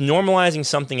 It's normalizing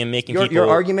something and making your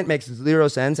argument makes zero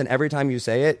sense, and every time you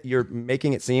say it, you're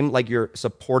making it seem like you're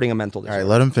supporting a mental disorder. All right,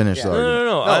 let him finish.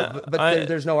 No. But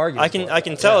there's no argument. I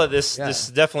can tell that this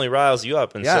definitely riles you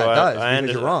up, and so it does, I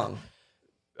because you're wrong.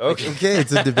 Okay,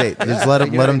 it's a debate. Just let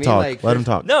him talk. Like, let him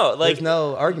talk. No, there's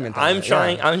no argument. I'm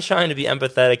trying to be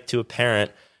empathetic to a parent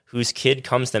whose kid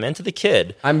comes to them, and to the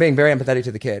kid. I'm being very empathetic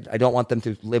to the kid. I don't want them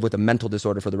to live with a mental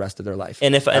disorder for the rest of their life.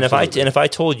 And if I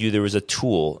told you there was a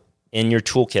tool in your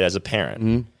toolkit as a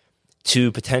parent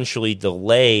to potentially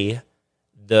delay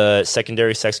the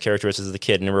secondary sex characteristics of the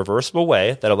kid in a reversible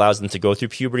way that allows them to go through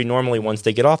puberty normally once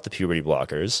they get off the puberty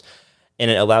blockers, and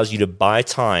it allows you to buy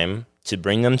time to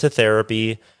bring them to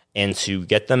therapy and to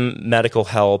get them medical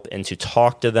help and to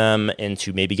talk to them and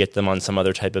to maybe get them on some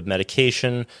other type of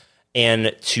medication,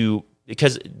 and to,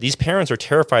 because these parents are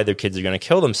terrified their kids are going to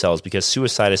kill themselves because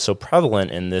suicide is so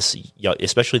prevalent in this,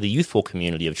 especially the youthful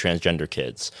community of transgender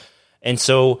kids. And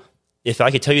so if I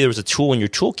could tell you there was a tool in your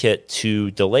toolkit to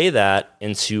delay that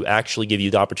and to actually give you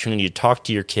the opportunity to talk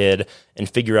to your kid and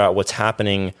figure out what's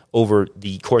happening over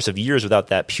the course of years without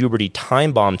that puberty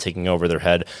time bomb taking over their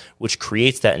head, which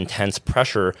creates that intense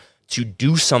pressure to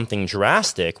do something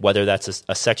drastic, whether that's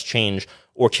a sex change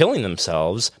or killing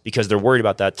themselves because they're worried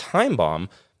about that time bomb,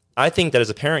 I think that as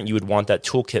a parent, you would want that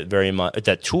tool very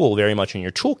much in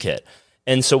your toolkit.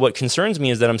 And so what concerns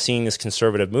me is that I'm seeing this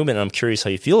conservative movement, and I'm curious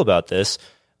how you feel about this.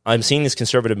 I'm seeing this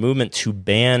conservative movement to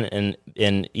ban and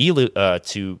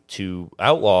to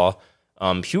outlaw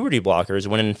puberty blockers,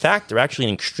 when in fact they're actually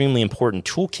an extremely important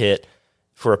toolkit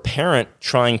for a parent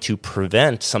trying to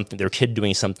prevent their kid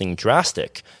doing something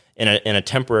drastic in a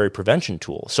temporary prevention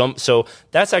tool. So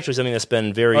that's actually something that's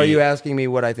been very. Are you asking me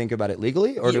what I think about it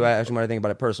legally, or do I ask you what I think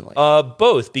about it personally?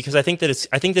 Both, because I think that it's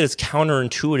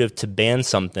counterintuitive to ban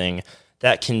something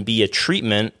that can be a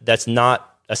treatment that's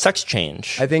not a sex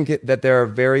change. I think that there are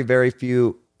very, very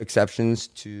few exceptions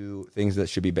to things that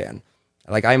should be banned.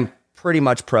 Like, I'm pretty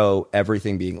much pro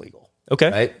everything being legal.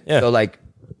 Okay. Right? Yeah. So, like,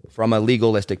 from a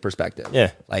legalistic perspective. Yeah.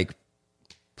 Like,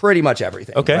 pretty much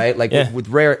everything. Okay. Right? Like, yeah. with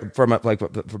rare, from a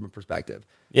perspective.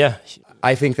 Yeah.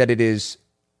 I think that it is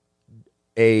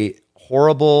a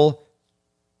horrible,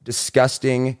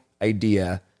 disgusting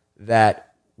idea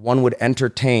that one would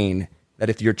entertain, that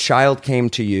if your child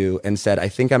came to you and said, I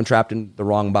think I'm trapped in the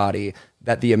wrong body,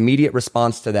 that the immediate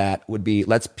response to that would be,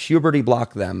 let's puberty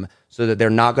block them so that they're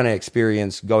not going to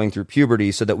experience going through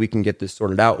puberty so that we can get this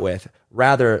sorted out with,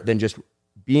 rather than just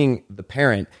being the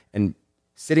parent and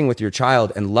sitting with your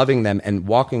child and loving them and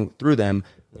walking through them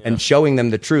and showing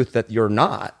them the truth that you're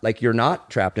not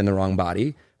trapped in the wrong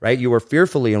body, right? You were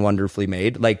fearfully and wonderfully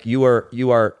made. Like, you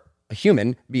are a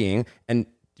human being, and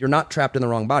you're not trapped in the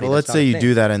wrong body. Well, let's say you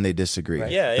do that and they disagree.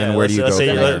 Right. Yeah. Then where do you go?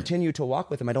 Then I continue to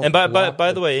walk with them. I don't. And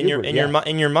by the way,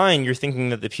 in your mind, you're thinking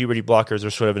that the puberty blockers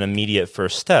are sort of an immediate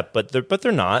first step, but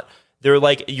they're not. They're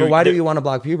like. But why do you want to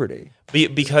block puberty?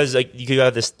 Because you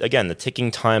have this, again, the ticking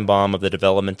time bomb of the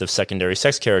development of secondary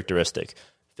sex characteristic,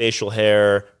 facial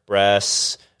hair,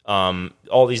 breasts,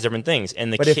 all these different things.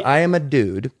 And if I am a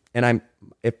dude and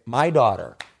if my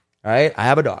daughter, right, I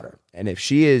have a daughter, and if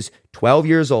she is 12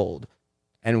 years old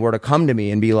and were to come to me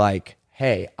and be like,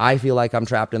 hey, I feel like I'm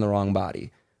trapped in the wrong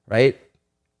body, right?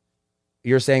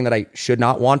 You're saying that I should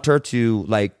not want her to,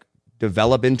 like,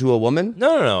 develop into a woman?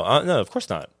 No, of course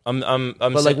not.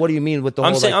 But like, what do you mean with the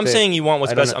whole? I'm saying you want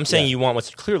what's best. I'm saying you want what's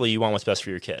best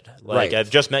for your kid. Like, right. I've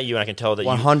just met you, and I can tell that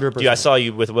 100%. Dude, I saw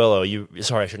you with Willow.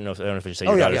 Sorry, I shouldn't know. I don't know if you say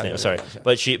your daughter's name. Sorry,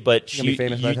 but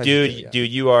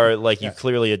you are like, you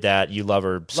clearly a dad. You love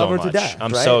her so much. To death,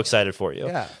 I'm so excited for you.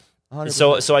 Yeah.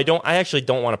 100%. So I actually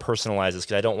don't want to personalize this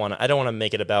because I don't want to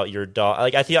make it about your dog.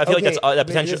 Like, I feel like that's that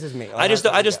potential. This is me. I just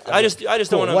don't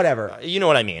want to. Whatever. You know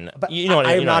what I mean. But you know what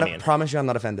I mean. I promise you, I'm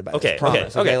not offended by it.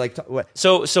 Promise. Okay. Like,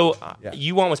 So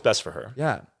you want what's best for her.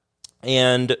 Yeah.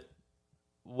 And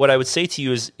what I would say to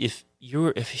you is, if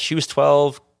she was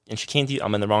 12 and she came to you,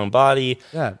 I'm in the wrong body.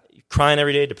 Yeah. Crying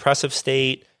every day, depressive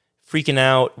state, freaking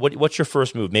out. What's your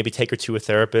first move? Maybe take her to a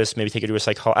therapist. Maybe take her to a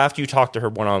psychologist. After you talk to her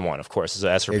one-on-one, of course,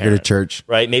 as her parent. Take her to church.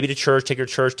 Right? Maybe to church. Take her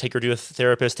to church. Take her to a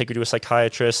therapist. Take her to a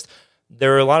psychiatrist.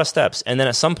 There are a lot of steps. And then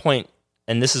at some point,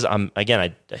 and this is, again,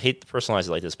 I hate to personalize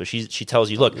it like this, but she tells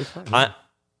you, look,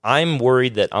 I'm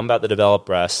worried that I'm about to develop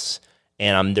breasts,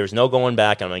 and there's no going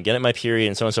back. I'm going to get at my period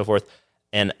and so on and so forth.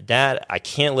 And Dad, I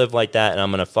can't live like that, and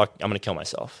I'm gonna kill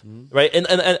myself, right?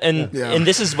 And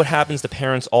this is what happens to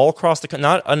parents all across the country.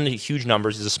 Not in huge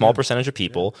numbers, it's a small percentage of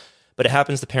people, but it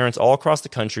happens to parents all across the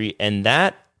country. And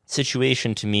that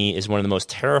situation to me is one of the most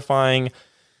terrifying,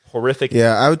 horrific.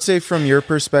 Yeah, I would say from your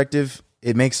perspective,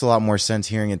 it makes a lot more sense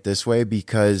hearing it this way,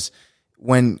 because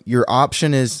when your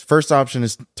first option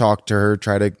is talk to her,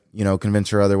 try to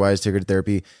convince her otherwise, take her to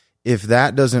therapy. If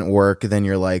that doesn't work, then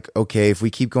you're like, okay, if we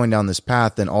keep going down this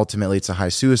path, then ultimately it's a high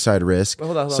suicide risk.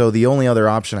 Hold on. So the only other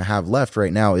option I have left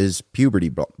right now is puberty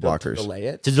blockers.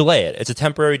 To delay it. It's a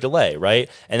temporary delay,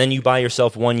 right? And then you buy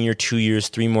yourself 1 year, 2 years,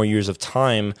 3 more years of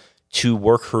time to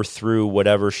work her through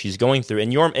whatever she's going through.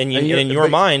 In your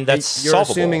mind, that's you're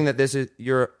solvable. Assuming that this is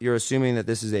you're assuming that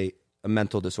this is a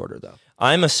mental disorder, though.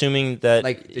 I'm assuming that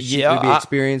she would be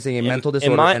experiencing a mental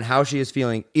disorder, and how she is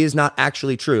feeling is not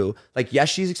actually true. Yes,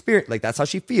 she's experiencing, that's how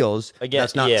she feels. Again,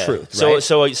 that's not truth. Right?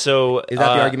 So is that the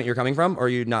argument you're coming from, or are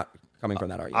you not coming from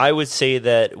that argument? I would say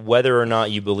that whether or not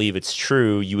you believe it's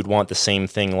true, you would want the same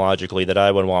thing logically that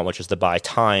I would want, which is to buy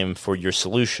time for your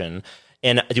solution.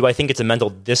 And do I think it's a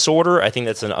mental disorder? I think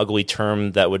that's an ugly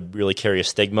term that would really carry a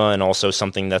stigma, and also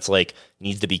something that's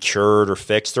needs to be cured or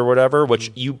fixed or whatever, which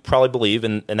you probably believe,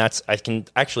 and that's, I can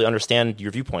actually understand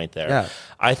your viewpoint there. Yeah.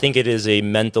 I think it is a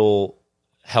mental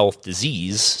health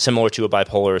disease, similar to a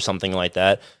bipolar or something like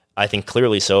that. I think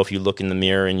clearly so. If you look in the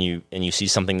mirror and you see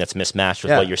something that's mismatched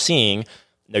with what you're seeing,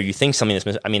 or you think something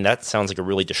that's that sounds like a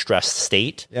really distressed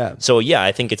state. Yeah. So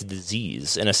I think it's a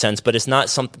disease in a sense, but it's not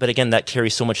something. But again, that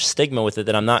carries so much stigma with it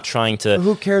that I'm not trying to.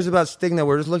 Who cares about stigma?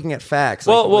 We're just looking at facts.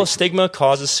 Well, stigma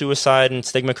causes suicide, and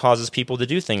stigma causes people to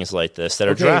do things like this that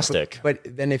are drastic. But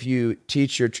then if you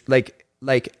teach your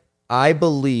I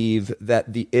believe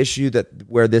that the issue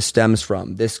where this stems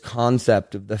from, this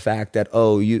concept of the fact that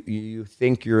you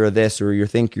think you're this or you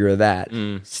think you're that,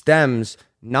 stems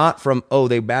not from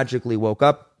they magically woke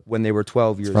up when they were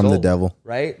 12 years old. From the devil.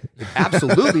 Right? It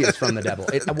absolutely is from the devil.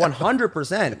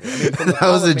 100%. That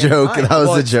was a joke. That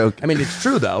was a joke. I mean, it's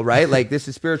true though, right? This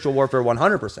is spiritual warfare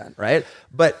 100%, right?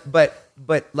 But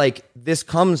this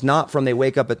comes not from they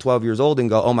wake up at 12 years old and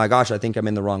go, oh my gosh, I think I'm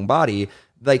in the wrong body.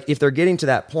 If they're getting to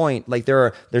that point,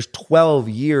 there's 12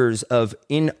 years of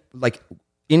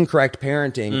incorrect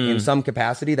parenting in some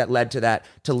capacity that led to that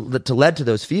led to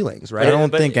those feelings, right? I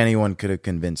don't think anyone could have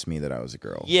convinced me that I was a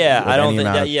girl. Yeah, I don't think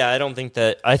that. Yeah, I don't think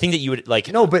that. I think that you would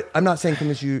No, but I'm not saying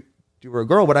convince you were a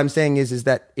girl. What I'm saying is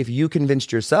that if you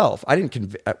convinced yourself, I'm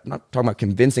not talking about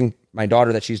convincing my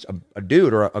daughter that she's a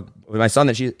dude, or my son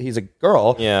that he's a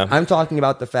girl. Yeah. I'm talking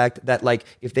about the fact that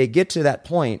if they get to that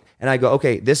point and I go,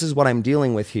 okay, this is what I'm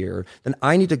dealing with here, then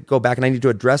I need to go back and I need to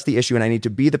address the issue, and I need to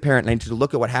be the parent, and I need to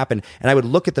look at what happened, and I would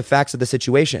look at the facts of the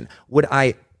situation. Would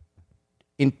I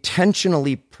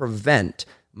intentionally prevent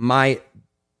my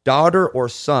daughter or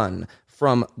son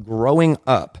from growing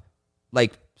up,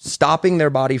 stopping their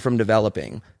body from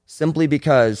developing, simply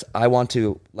because I want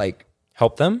to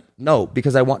help them? No,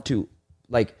 because I want to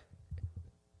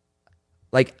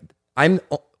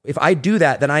if I do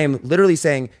that, then I am literally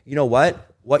saying, you know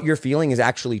what you're feeling is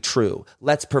actually true.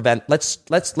 Let's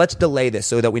delay this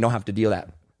so that we don't have to deal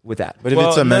with that. But if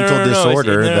it's a mental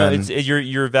disorder, then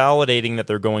you're validating that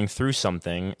they're going through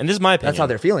something. And this is my opinion. That's how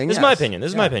they're feeling. This is my opinion.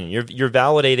 This is my opinion. You're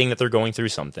validating that they're going through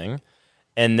something.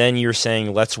 And then you're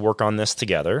saying, let's work on this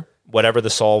together, whatever the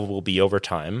solve will be over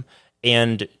time.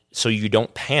 And so you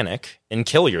don't panic and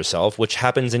kill yourself, which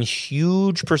happens in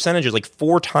huge percentages,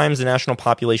 4 times the national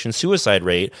population suicide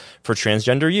rate for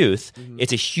transgender youth. Mm-hmm.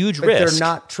 It's a huge risk. They're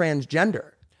not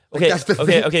transgender. Okay.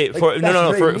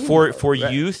 For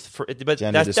youth, but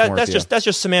that's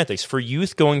just semantics. For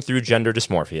youth going through gender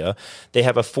dysmorphia, they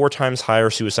have a 4 times higher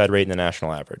suicide rate than the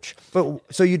national average. But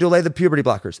so you delay the puberty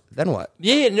blockers, then what?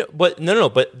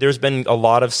 But there's been a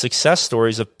lot of success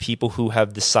stories of people who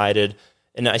have decided,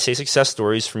 and I say success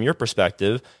stories from your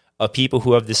perspective, of people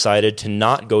who have decided to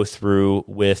not go through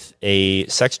with a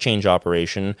sex change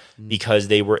operation because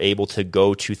they were able to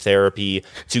go to therapy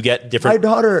to get different. My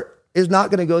daughter is not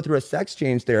going to go through a sex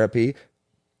change therapy,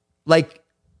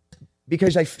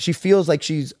 because she feels like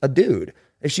she's a dude.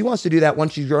 If she wants to do that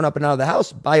once she's grown up and out of the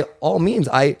house, by all means,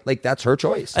 that's her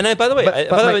choice. And by the way,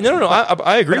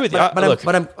 I agree with you.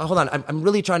 I'm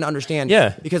really trying to understand.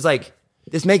 Yeah. Because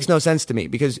this makes no sense to me,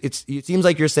 because it seems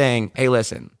like you're saying, hey,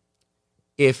 listen,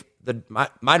 if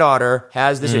my daughter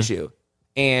has this issue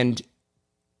and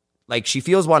she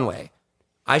feels one way,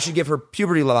 I should give her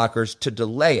puberty blockers to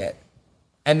delay it.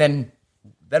 And then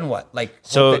what?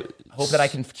 hope that I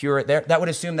can cure it there. That would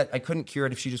assume that I couldn't cure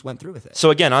it if she just went through with it. So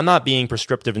again, I'm not being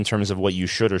prescriptive in terms of what you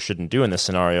should or shouldn't do in this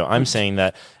scenario. I'm saying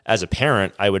that as a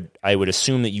parent, I would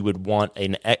assume that you would want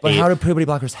But how do puberty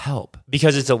blockers help?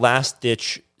 Because it's a last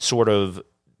ditch sort of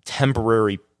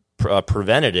temporary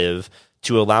preventative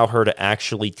to allow her to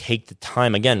actually take the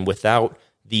time, again, without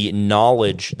the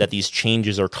knowledge that these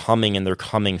changes are coming and they're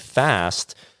coming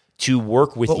fast, to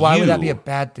work with you. But why would that be a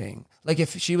bad thing? Like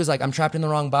if she was like, I'm trapped in the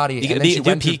wrong body. And then she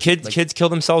went through, kids kill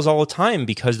themselves all the time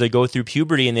because they go through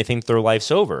puberty and they think their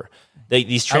life's over.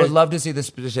 I would love to see the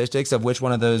statistics of which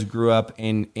one of those grew up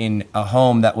in a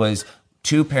home that was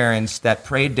two parents that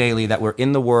prayed daily, that were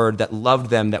in the Word, that loved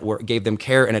them, that gave them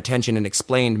care and attention and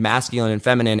explained masculine and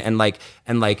feminine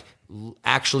and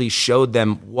actually showed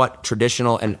them what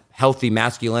traditional and healthy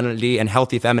masculinity and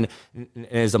healthy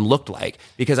feminism looked like.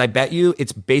 Because I bet you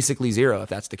it's basically zero if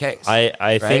that's the case.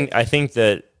 I think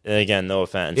that, again, no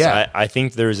offense, I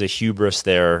think there's a hubris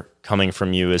there coming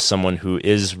from you as someone who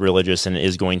is religious and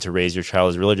is going to raise your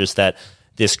child as religious, that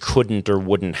this couldn't or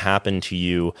wouldn't happen to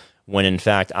you, when in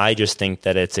fact I just think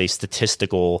that it's a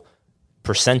statistical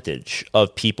percentage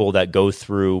of people that go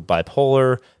through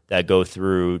bipolar, that go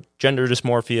through gender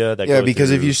dysmorphia. Because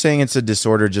if you're saying it's a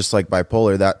disorder just like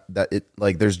bipolar, that it,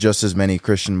 like, there's just as many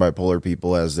Christian bipolar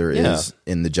people as there is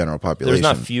in the general population.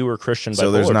 There's not fewer Christian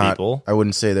bipolar people. I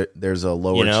wouldn't say that there's a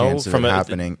lower chance of it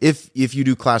happening if you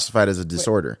do classify it as a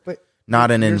disorder, but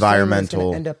not an environmental.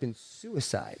 It's end up in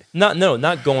suicide.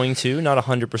 Not going to, not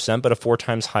 100%, but a 4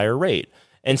 times higher rate.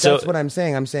 And so that's what I'm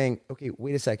saying. I'm saying, okay,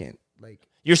 wait a second, like.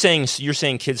 You're saying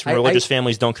kids from religious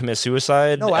families don't commit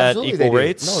suicide at equal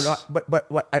rates? No,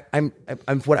 but what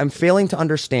I'm failing to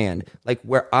understand, like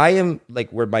where I am, like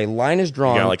where my line is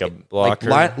drawn, like a blocker.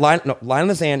 Line in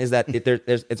the sand is that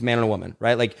it's man and a woman,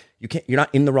 right? Like you're not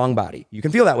in the wrong body. You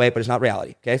can feel that way, but it's not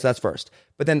reality. Okay, so that's first.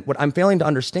 But then what I'm failing to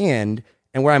understand,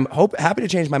 and where I'm happy to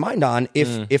change my mind on,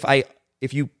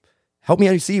 if you help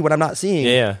me see what I'm not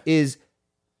seeing, is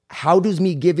how does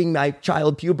me giving my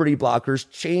child puberty blockers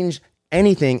change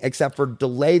anything except for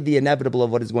delay the inevitable of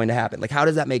what is going to happen? Like, how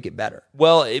does that make it better?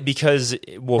 Well,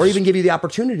 or even give you the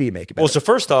opportunity to make it better. Well, so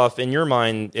first off, in your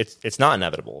mind, it's not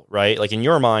inevitable, right? Like in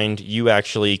your mind, you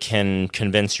actually can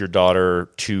convince your daughter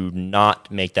to not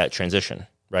make that transition,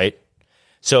 right?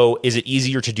 So is it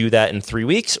easier to do that in 3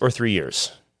 weeks or 3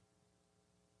 years?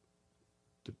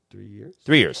 3 years.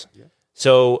 3 years. Yeah.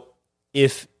 So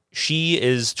if she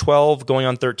is 12, going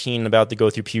on 13, about to go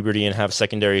through puberty and have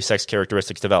secondary sex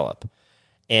characteristics develop,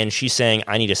 and she's saying,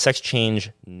 I need a sex change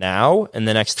now in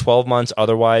the next 12 months,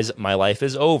 otherwise my life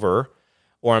is over,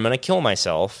 or I'm going to kill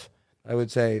myself. I would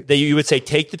say that you would say,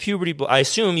 take the puberty. I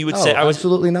assume you would say,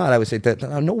 absolutely not. I would say that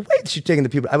no way she's taking the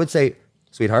puberty. I would say,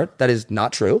 sweetheart, that is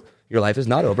not true. Your life is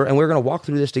not over, and we're going to walk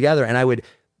through this together. And I would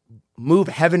move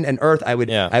heaven and earth. I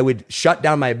would shut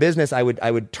down my business. I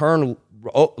would turn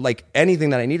like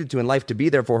anything that I needed to in life to be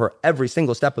there for her every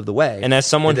single step of the way. And as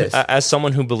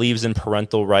someone who believes in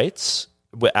parental rights,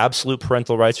 with absolute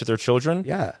parental rights with their children,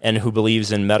 and who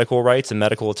believes in medical rights and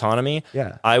medical autonomy,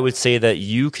 I would say that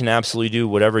you can absolutely do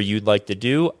whatever you'd like to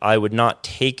do. I would not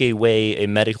take away a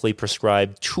medically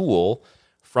prescribed tool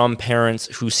from parents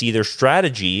who see their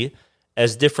strategy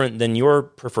as different than your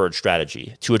preferred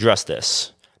strategy to address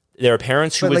this. There are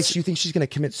parents who do you think she's going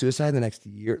to commit suicide in the next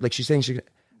year? Like she's saying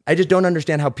I just don't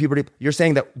understand how puberty. You're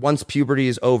saying that once puberty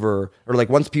is over, or like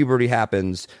once puberty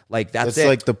happens, like that's it.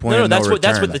 Like the point. That's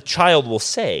what the child will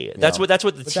say. That's what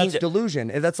the teen. That's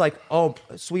delusion. That's like, oh,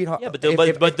 sweetheart. Yeah, but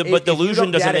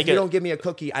delusion doesn't make it. If you don't give me a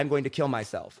cookie, I'm going to kill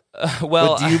myself.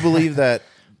 But do you believe that?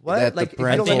 What? That like, the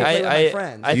parental,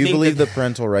 do you believe the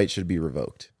parental right should be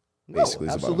revoked? No,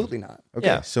 absolutely not.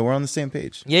 Okay, so we're on the same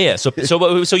page. Yeah. So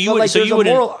you would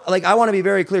moral, like I want to be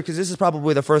very clear, because this is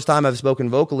probably the first time I've spoken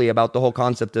vocally about the whole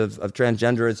concept of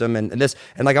transgenderism and this,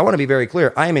 and like I want to be very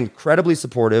clear. I am incredibly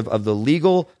supportive of the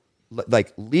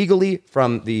legally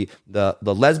from the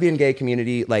lesbian gay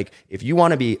community. Like if you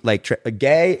want to be like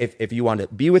gay, if you want to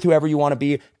be with whoever you want to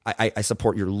be, I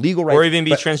support your legal rights, or even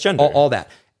be transgender, all that.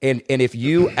 And if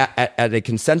you at a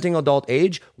consenting adult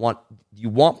age want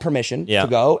permission to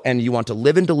go, and you want to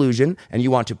live in delusion, and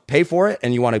you want to pay for it,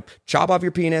 and you want to chop off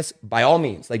your penis, by all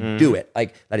means, like do it.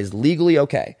 Like that is legally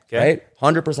okay. Right?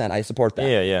 100%. I support that.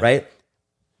 Yeah. Right?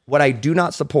 What I do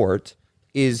not support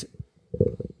is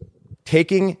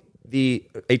taking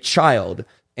a child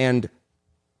and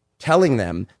telling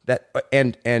them that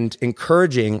and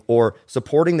encouraging or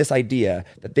supporting this idea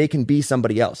that they can be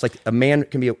somebody else. Like a man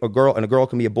can be a girl and a girl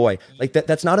can be a boy. Like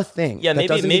that's not a thing. Yeah, that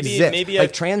doesn't exist. Maybe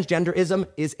like transgenderism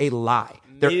is a lie.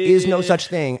 There is no such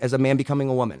thing as a man becoming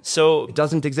a woman. So it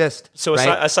doesn't exist. So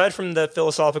right? aside from the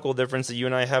philosophical difference that you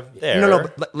and I have there, no,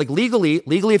 but like legally,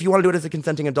 if you want to do it as a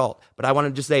consenting adult, but I want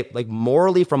to just say, like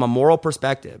morally, from a moral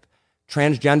perspective,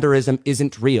 transgenderism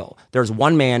isn't real. There's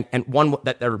one man and one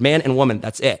that they're man and woman.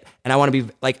 That's it. And I want to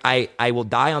be like, I will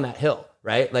die on that hill,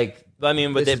 right? Like, I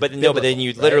mean, but then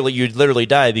you'd literally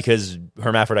die because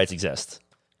hermaphrodites exist.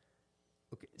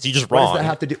 So you're just wrong.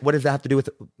 What does that have to do with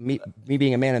me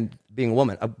being a man and being a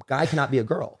woman? A guy cannot be a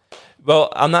girl.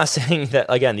 Well, I'm not saying that,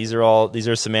 again, these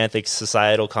are semantic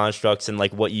societal constructs and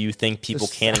like what you think people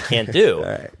can and can't do.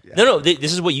 Right, yeah. No,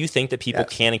 this is what you think that people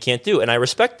can and can't do. And I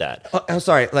respect that. I'm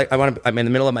sorry. Like I'm in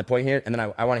the middle of my point here and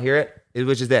then I want to hear it,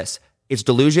 which is this. It's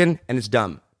delusion and it's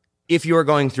dumb. If you're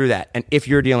going through that and if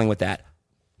you're dealing with that,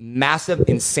 massive,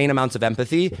 insane amounts of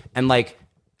empathy and like,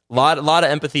 A lot of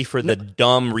empathy for the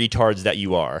dumb retards that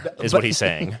you are, is what he's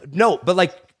saying. No, but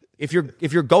like if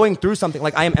you're going through something,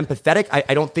 like I am empathetic.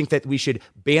 I don't think that we should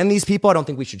ban these people. I don't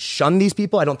think we should shun these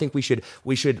people. I don't think we should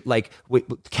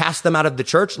cast them out of the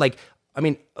church. Like, I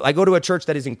mean, I go to a church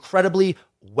that is incredibly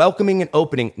welcoming and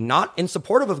opening, not in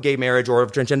supportive of gay marriage or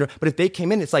of transgender, but if they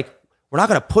came in, it's like, we're not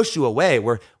going to push you away.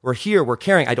 We're here. We're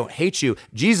caring. I don't hate you.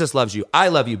 Jesus loves you. I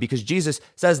love you because Jesus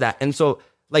says that. And so,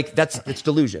 like, it's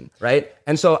delusion, right?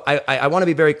 And so I want to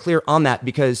be very clear on that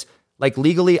because, like,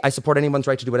 legally, I support anyone's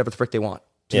right to do whatever the frick they want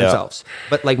to themselves.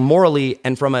 But, like, morally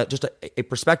and from a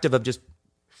perspective of just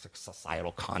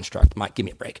societal construct, give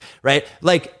me a break, right?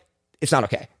 Like, it's not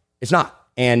okay. It's not.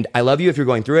 And I love you if you're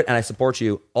going through it, and I support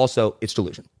you. Also, it's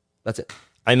delusion. That's it.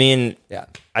 I mean,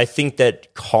 I think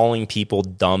that calling people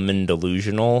dumb and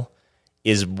delusional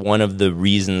is one of the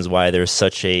reasons why there's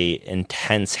such a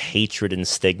intense hatred and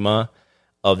stigma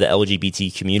of the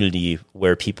LGBT community,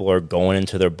 where people are going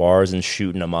into their bars and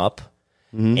shooting them up,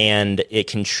 and it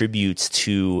contributes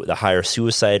to the higher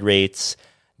suicide rates.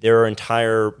 There are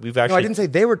No, I didn't say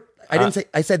they were.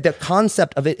 I said the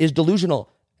concept of it is delusional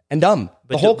and dumb.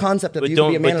 The whole concept of you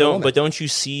can be a man and a woman. But don't you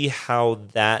see how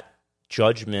that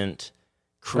judgment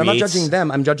creates? I'm not judging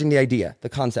them. I'm judging the idea, the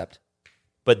concept.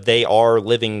 But they are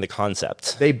living the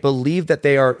concept. They believe that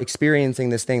they are experiencing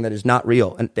this thing that is not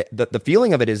real. And the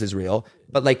feeling of it is real,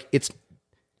 but like it's...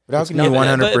 But how can you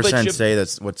 100% say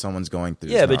that's what someone's going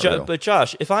through? Yeah, but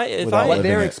Josh, if what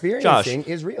they're experiencing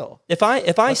is real. If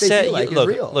I said,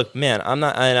 look, man, I'm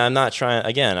not trying,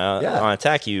 again, I don't want to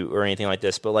attack you or anything like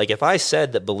this, but like if I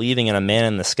said that believing in a man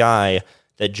in the sky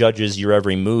that judges your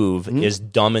every move is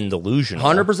dumb and delusional.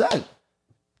 100%.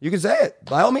 You can say it,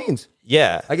 by all means.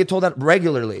 Yeah. I get told that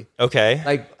regularly. Okay.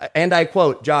 Like, and I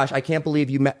quote, Josh, I can't believe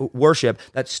you worship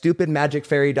that stupid magic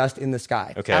fairy dust in the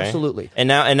sky. Okay. Absolutely. And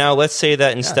now let's say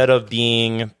that instead of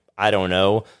being, I don't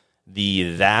know,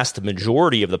 the vast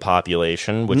majority of the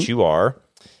population, which you are,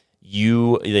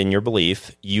 in your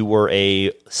belief, you were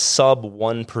a sub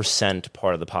 1%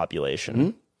 part of the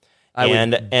population. I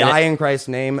would die in Christ's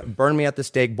name, burn me at the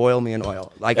stake, boil me in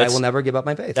oil. Like, I will never give up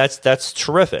my faith. That's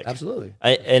terrific. Absolutely.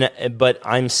 But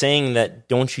I'm saying that,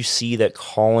 don't you see that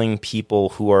calling people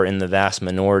who are in the vast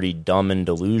minority dumb and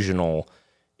delusional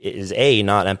is A,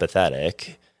 not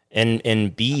empathetic,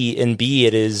 and B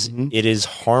it is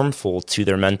harmful to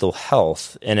their mental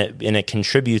health, and it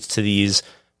contributes to these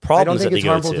problems. I don't think it's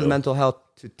harmful to the mental health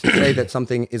to say that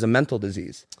something is a mental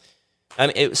disease. I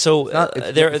mean,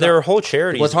 there are whole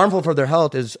charities. What's harmful for their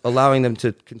health is allowing them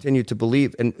to continue to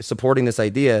believe and supporting this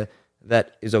idea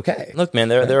that is okay. Look, man,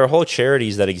 there are whole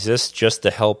charities that exist just to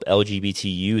help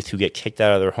LGBT youth who get kicked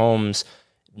out of their homes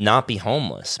not be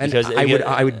homeless. And because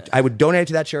I would donate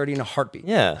to that charity in a heartbeat.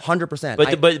 Yeah, 100%.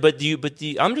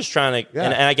 But I'm just trying to,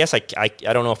 and I guess I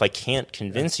don't know if I can't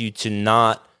convince you to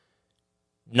not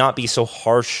be so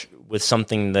harsh with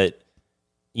something that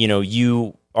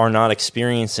you are not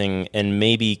experiencing and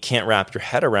maybe can't wrap your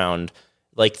head around.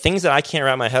 Like things that I can't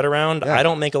wrap my head around, I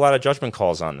don't make a lot of judgment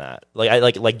calls on that. Like I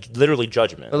like literally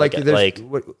judgment.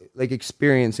 Like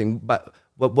experiencing, but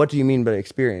what do you mean by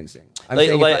experiencing? I'm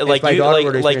saying if my daughter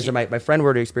were to experience it, my friend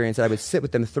were to experience it, I would sit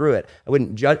with them through it. I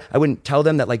wouldn't judge. I wouldn't tell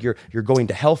them that like you're going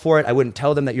to hell for it. I wouldn't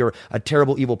tell them that you're a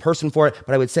terrible, evil person for it.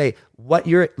 But I would say what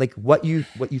you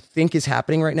think is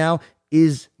happening right now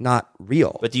is not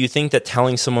real. But do you think that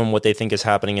telling someone what they think is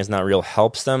happening is not real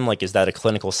helps them? Like, is that a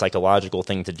clinical psychological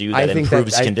thing to do that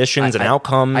improves conditions and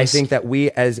outcomes? I think that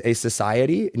we as a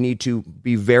society need to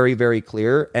be very, very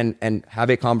clear and have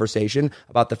a conversation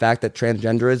about the fact that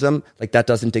transgenderism, like that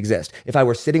doesn't exist. If I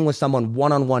were sitting with someone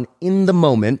one-on-one in the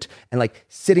moment and like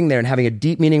sitting there and having a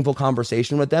deep, meaningful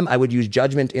conversation with them, I would use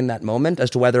judgment in that moment as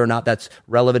to whether or not that's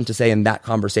relevant to say in that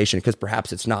conversation, because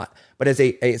perhaps it's not. but as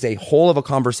a whole of a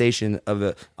conversation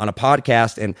on a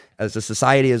podcast and as a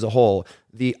society as a whole,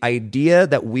 the idea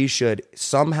that we should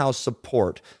somehow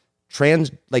support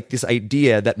this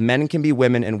idea that men can be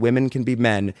women and women can be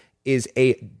men is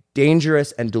a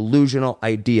dangerous and delusional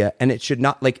idea, and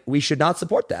we should not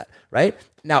support that. Right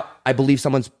now, I believe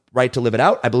someone's right to live it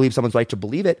out. I believe someone's right to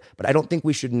believe it, but I don't think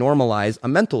we should normalize a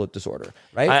mental disorder,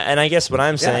 right? And I guess what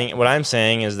I'm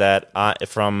saying is that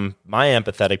from my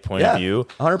empathetic point of view,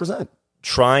 100%,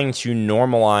 trying to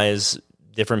normalize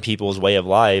different people's way of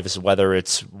lives, whether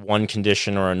it's one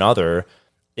condition or another,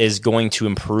 is going to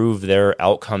improve their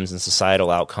outcomes and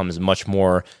societal outcomes much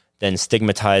more than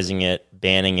stigmatizing it,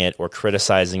 banning it, or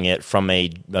criticizing it from a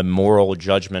moral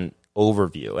judgment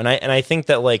overview. And I think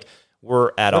that like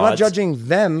we're at odds. I'm not judging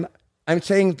them. I'm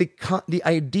saying the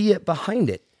idea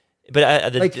behind it.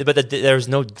 But there's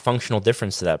no functional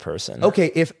difference to that person.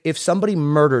 Okay, if somebody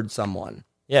murdered someone,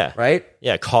 yeah, right,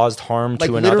 yeah, caused harm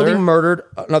to another, literally murdered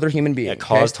another human being,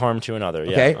 caused harm to another,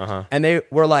 okay, and they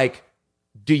were like,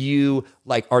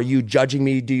 are you judging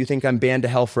me? Do you think I'm banned to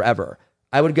hell forever?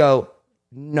 I would go,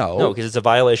 no, because it's a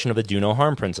violation of the do no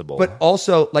harm principle. But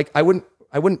also, I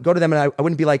wouldn't go to them and I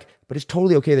wouldn't be like, but it's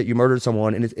totally okay that you murdered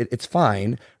someone and it's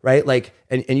fine, right? Like,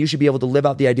 and you should be able to live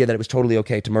out the idea that it was totally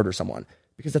okay to murder someone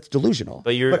because that's delusional.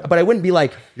 But I wouldn't be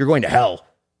like, you're going to hell.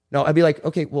 No, I'd be like,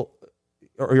 okay, well,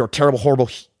 or you're a terrible, horrible,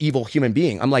 evil human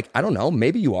being. I'm like, I don't know,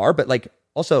 maybe you are, but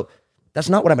also, that's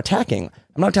not what I'm attacking.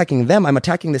 I'm not attacking them. I'm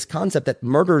attacking this concept that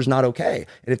murder is not okay.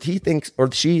 And if he thinks,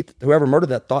 or she, whoever murdered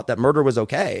that, thought that murder was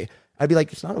okay, I'd be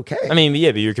like, it's not okay. I mean,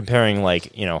 yeah, but you're comparing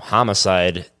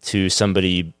homicide to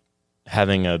somebody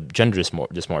having a gender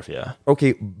dysmorphia.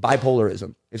 Okay,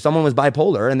 bipolarism. If someone was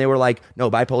bipolar and they were like, no,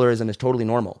 bipolarism is totally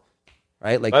normal,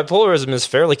 right? Like bipolarism is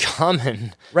fairly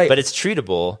common, right? But it's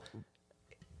treatable.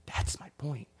 That's my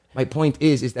point. My point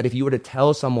is that if you were to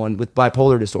tell someone with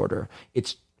bipolar disorder,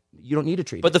 you don't need a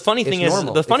treatment. But the funny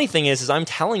thing is I'm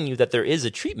telling you that there is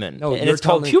a treatment, no, and it's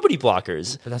called puberty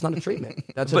blockers. But that's not a treatment.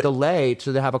 That's a delay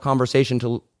to have a conversation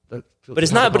But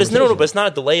it's not. But it's no. But it's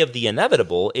not a delay of the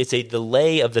inevitable. It's a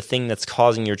delay of the thing that's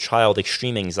causing your child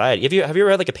extreme anxiety. Have you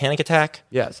ever had like a panic attack?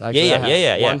 Yes.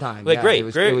 Yeah. One time. Like, great.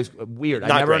 It was weird.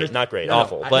 Not great.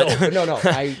 Awful. But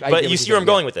but you see where I'm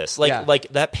going with this. Like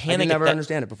that panic. I never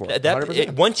understand it before.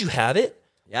 Once you have it.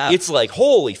 Yeah. It's like,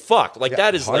 holy fuck. Like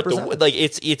that is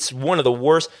 100%. It's one of the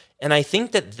worst. And I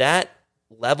think that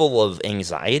level of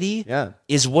anxiety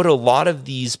is what a lot of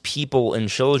these people and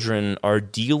children are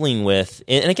dealing with.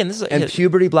 And again, this is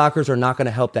puberty blockers are not going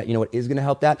to help that. You know what is going to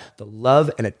help that? The love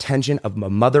and attention of a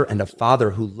mother and a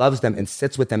father who loves them and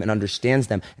sits with them and understands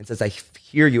them and says, I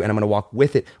hear you and I'm going to walk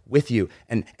with you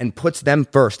and puts them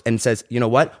first and says, you know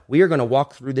what? We are going to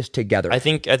walk through this together. I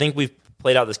think we've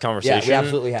played out this conversation. Yeah, we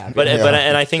absolutely have. But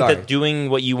I think that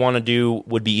doing what you want to do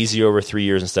would be easier over 3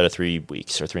 years instead of 3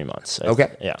 weeks or 3 months.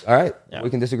 Okay. Yeah. All right. Yeah. We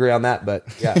can disagree on that, but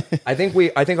yeah, I think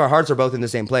our hearts are both in the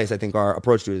same place. I think our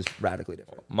approach to it is radically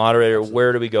different. Moderator,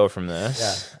 where do we go from this?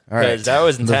 Yeah. All right. That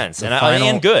was intense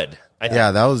and good. Yeah,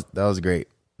 that was great.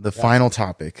 The final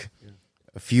topic.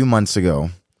 A few months ago,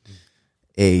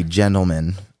 a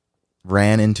gentleman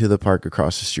ran into the park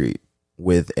across the street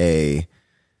with a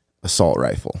assault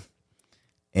rifle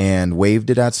and waved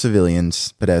it at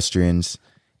pedestrians,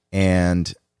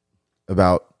 and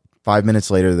about 5 minutes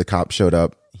later, the cop showed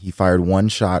up. He fired one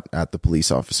shot at the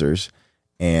police officers,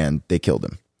 and they killed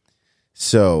him.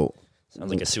 So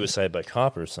sounds like a suicide by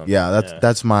cop or something. Yeah,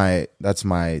 that's my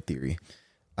theory.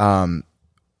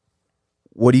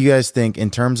 What do you guys think in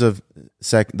terms of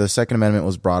the Second Amendment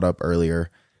was brought up earlier?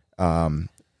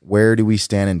 Where do we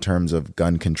stand in terms of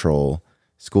gun control,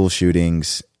 school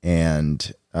shootings,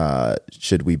 and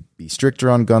should we be stricter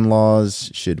on gun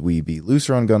laws? Should we be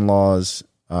looser on gun laws?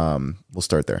 We'll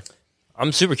start there.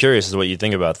 I'm super curious as to what you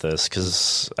think about this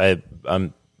because what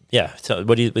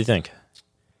do you think?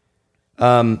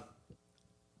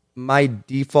 My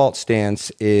default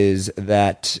stance is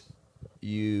that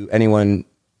anyone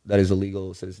that is a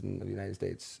legal citizen of the United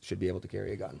States should be able to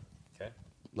carry a gun.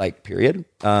 Okay. Period.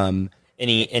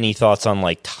 Any thoughts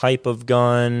on type of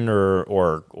gun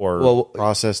or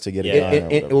process to get a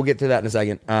gun? We'll get to that in a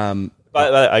second.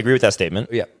 But I agree with that statement.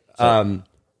 Yeah.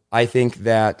 I think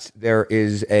that there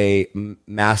is a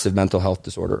massive mental health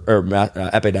disorder or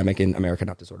epidemic in America,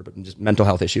 not disorder, but just mental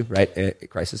health issue, right? A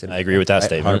crisis. I agree with that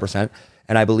statement. 100%.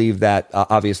 And I believe that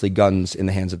obviously guns in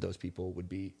the hands of those people would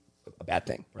be a bad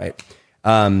thing, right?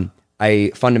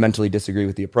 I fundamentally disagree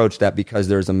with the approach that because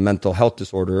there's a mental health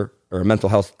disorder or a mental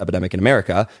health epidemic in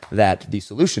America, that the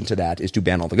solution to that is to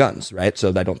ban all the guns, right?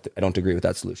 So I don't agree with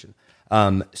that solution.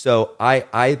 So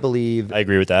I believe I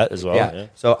agree with that as well. Yeah.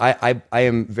 So I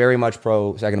am very much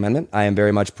pro Second Amendment. I am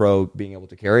very much pro being able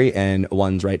to carry and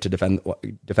one's right to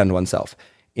defend oneself.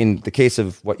 In the case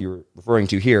of what you're referring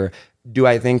to here, do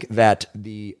I think that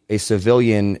a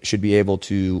civilian should be able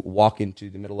to walk into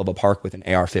the middle of a park with an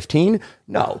AR-15?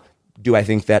 No. Do I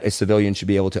think that a civilian should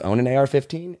be able to own an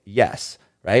AR-15? Yes.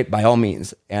 Right? By all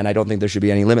means. And I don't think there should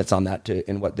be any limits on that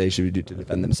in what they should do to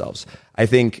defend themselves. I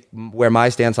think where my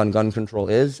stance on gun control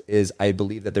is I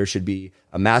believe that there should be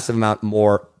a massive amount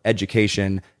more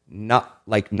education, not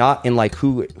in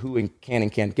who can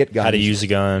and can't get guns. How to use a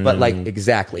gun. But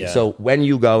exactly. Yeah. So when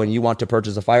you go and you want to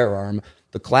purchase a firearm,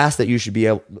 the class that you should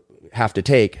have to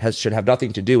take should have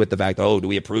nothing to do with the fact, do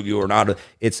we approve you or not?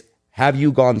 It's, have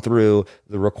you gone through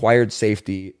the required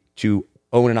safety to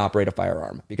own and operate a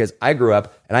firearm? Because I grew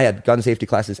up and I had gun safety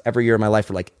classes every year of my life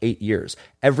for 8 years.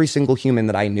 Every single human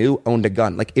that I knew owned a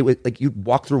gun. It was you'd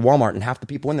walk through Walmart and half the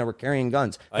people in there were carrying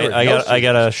guns. I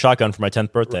got a shotgun for my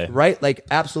 10th birthday. Right?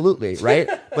 Absolutely. Right?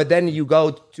 But then you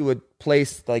go to a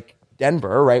place like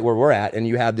Denver, right, where we're at, and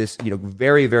you have this,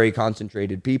 very, very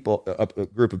concentrated a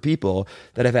group of people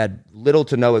that have had little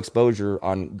to no exposure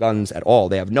on guns at all.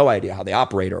 They have no idea how they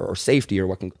operate or safety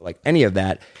or any of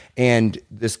that. And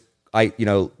this, I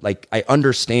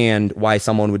understand why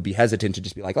someone would be hesitant to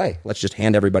just be like, hey, let's just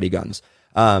hand everybody guns.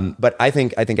 But I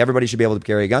think everybody should be able to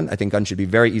carry a gun. I think guns should be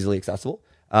very easily accessible,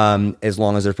 as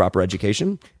long as there's proper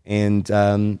education. And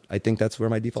I think that's where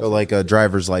my default. So like a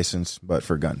driver's license, but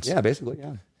for guns. Yeah, basically,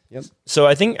 yeah. Yep. So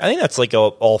I think that's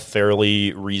all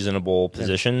fairly reasonable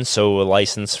position. Yeah. So a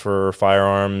license for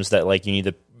firearms that you need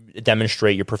to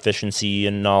demonstrate your proficiency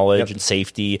and knowledge and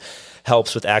safety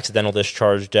helps with accidental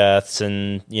discharge deaths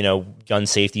and gun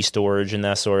safety storage and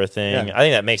that sort of thing. Yeah. I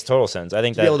think that makes total sense. I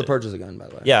think to be able to purchase a gun, by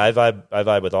the way. Yeah, I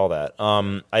vibe with all that.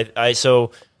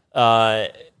 So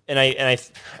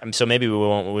maybe we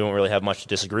won't really have much to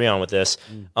disagree on with this.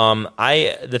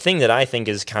 The thing that I think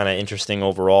is kind of interesting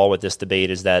overall with this debate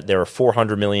is that there are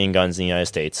 400 million guns in the United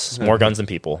States, more guns than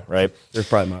people, right? There's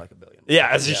probably more like a billion.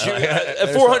 Yeah,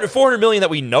 400 million that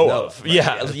we know of.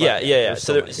 Right, yeah.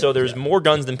 So there's more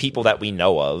guns than people that we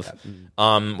know of.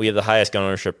 Yeah. We have the highest gun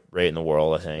ownership rate in the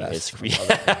world, I think.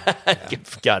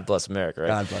 God bless America, right?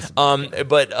 God bless America.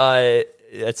 But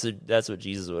that's what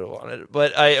Jesus would have wanted.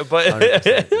 But I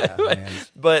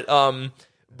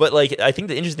think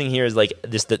the interesting here is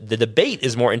the debate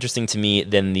is more interesting to me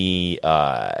than the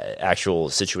actual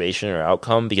situation or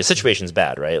outcome, because situation's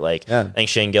bad, right? I think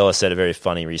Shane Gillis said it very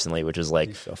funny recently, which is so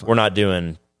we're not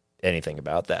doing anything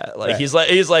about that. He's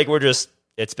like we're just,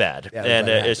 it's bad.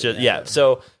 It's just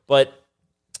So but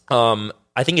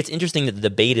I think it's interesting that the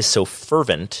debate is so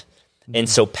fervent and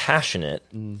so passionate.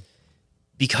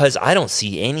 Because I don't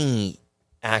see any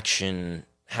action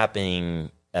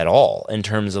happening at all in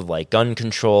terms of gun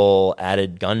control,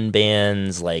 added gun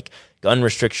bans, gun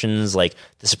restrictions. The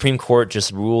Supreme Court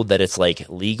just ruled that it's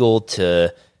legal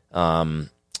to, I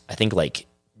think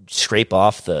scrape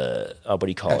off the what do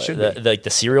you call it? The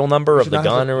serial number of the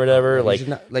gun or whatever.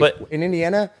 But in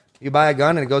Indiana, you buy a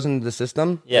gun and it goes into the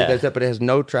system, but it has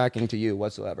no tracking to you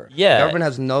whatsoever. Yeah. The government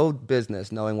has no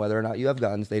business knowing whether or not you have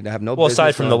guns. They have no business. Well,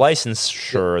 aside from the license,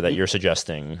 that you're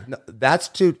suggesting. No, that's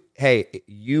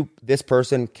this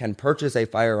person can purchase a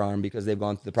firearm because they've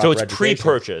gone through the proper education. So it's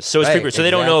pre-purchase. So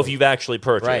they don't know if you've actually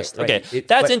purchased. Right. Okay,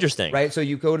 that's interesting. Right, so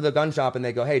you go to the gun shop and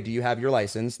they go, hey, do you have your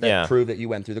license that prove that you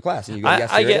went through the class? And you go, yes,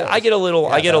 I get a little,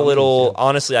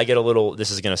 honestly,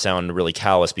 this is going to sound really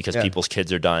callous because people's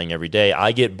kids are dying every day.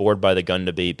 I get bored by the gun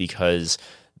debate because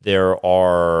and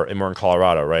we're in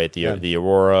Colorado, right? The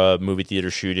Aurora movie theater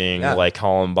shooting,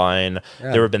 Columbine.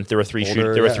 Yeah. There were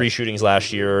three shootings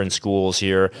last year in schools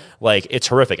here. It's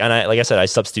horrific. And I said, I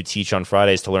substitute teach on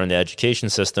Fridays to learn the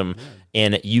education system,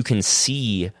 and you can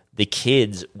see the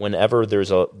kids whenever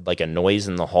there's a noise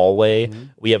in the hallway.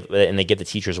 And they give the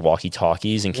teachers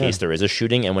walkie-talkies in case there is a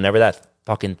shooting, and whenever that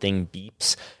fucking thing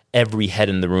beeps, every head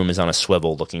in the room is on a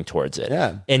swivel looking towards it.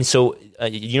 Yeah. And so,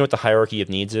 you know what the hierarchy of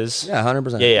needs is? Yeah,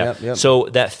 100%. Yeah. Yep. So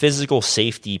that physical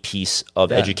safety piece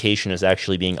of education is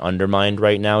actually being undermined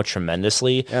right now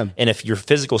tremendously. Yeah. And if your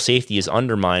physical safety is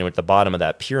undermined at the bottom of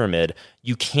that pyramid,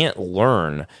 you can't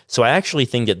learn. So I actually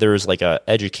think that there's a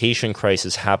education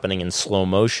crisis happening in slow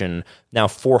motion. Now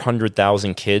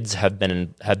 400,000 kids have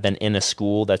been in a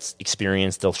school that's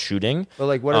experienced a shooting.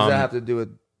 But what does that have to do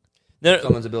with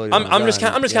someone's ability? I'm just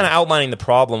kind of outlining the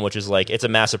problem, which is it's a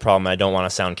massive problem. I don't want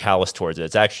to sound callous towards it.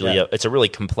 It's actually it's a really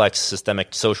complex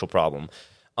systemic social problem.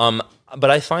 But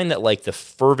I find that like the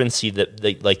fervency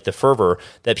the fervor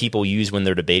that people use when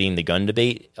they're debating the gun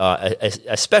debate,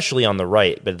 especially on the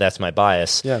right, but that's my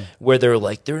bias, where they're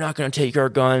like, they're not going to take our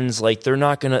guns, like they're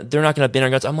not going to ban our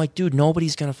guns. I'm like, dude,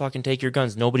 nobody's going to fucking take your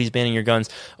guns. Nobody's banning your guns.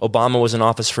 Obama was in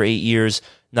office for 8 years.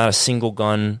 Not a single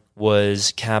gun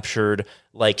was captured.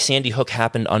 Like Sandy Hook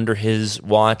happened under his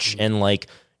watch, and like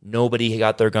nobody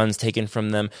got their guns taken from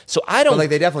them. So I don't... But like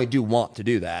they definitely do want to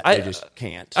do that. They just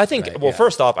can't. I think, right?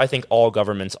 First off, I think all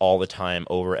governments all the time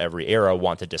over every era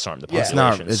want to disarm the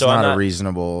population. It's not a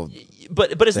reasonable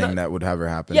but it's thing not, that would ever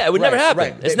happen. Yeah, it would never happen.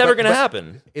 Right. It's never going to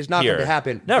happen. It's not going to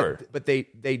happen. Never. But they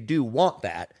do want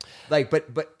that. Like,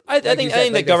 but I think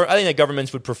that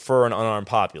governments would prefer an unarmed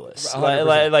populace.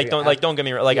 Don't get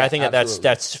me wrong. Like I think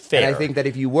that's fair. And I think that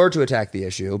if you were to attack the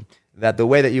issue, that the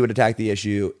way that you would attack the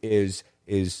issue is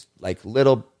like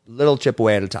little chip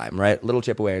away at a time, right? Little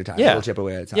chip away at a time. Little chip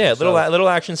away at a time. Yeah, little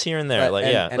actions here and there.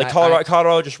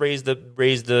 Colorado just raised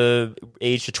the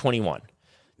age to 21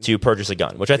 to purchase a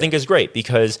gun, which I think is great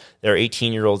because there are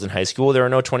 18-year-olds in high school. There are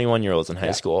no 21-year-olds in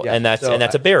high school, and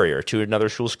that's a barrier to another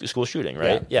school shooting,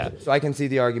 right? Yeah. So I can see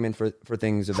the argument for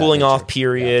things of cooling off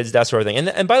periods, that sort of thing.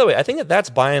 And by the way, I think that's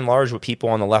by and large what people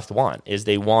on the left want is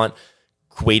they want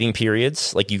waiting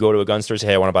periods. Like you go to a gun store and say,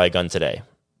 hey, I want to buy a gun today.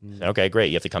 Okay, great.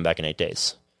 You have to come back in 8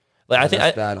 days. Like I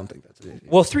don't think that's an issue.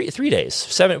 Well, 3 days,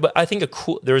 7. But I think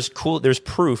there's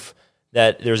proof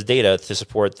that there's data to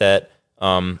support that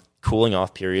cooling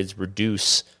off periods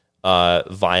reduce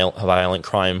violent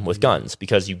crime with guns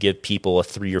because you give people a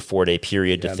 3 or 4 day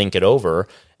period to think it over,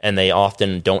 and they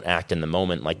often don't act in the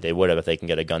moment like they would have if they can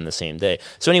get a gun the same day.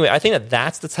 So anyway, I think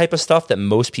that's the type of stuff that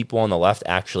most people on the left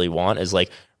actually want is like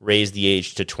raise the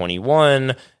age to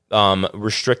 21.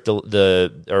 Restrict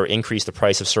or increase the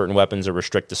price of certain weapons or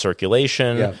restrict the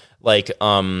circulation,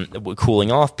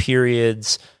 cooling off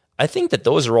periods. I think that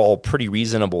those are all pretty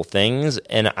reasonable things,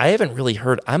 and I haven't really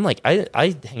heard.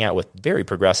 I hang out with very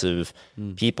progressive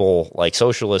people, like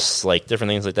socialists, like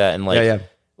different things like that, and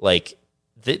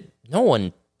no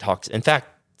one talks. In fact,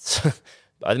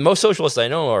 most socialists I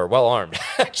know are well armed,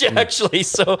 actually.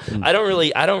 So I don't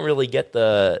really get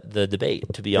the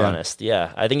debate, to be honest.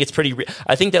 Yeah, I think it's pretty.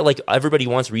 I think that like everybody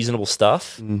wants reasonable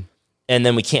stuff, and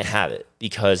then we can't have it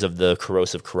because of the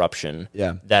corrosive corruption.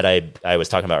 That I was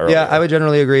talking about earlier. Yeah, I would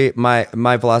generally agree. My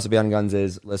philosophy on guns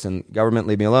is: listen, government,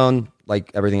 leave me alone.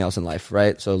 Like everything else in life,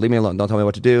 right? So leave me alone. Don't tell me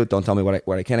what to do. Don't tell me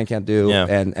what I can and can't do.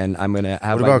 And I'm gonna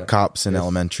have. What about cops in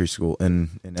elementary school? In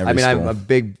every school? I'm a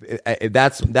big.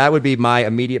 That would be my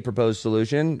immediate proposed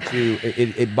solution.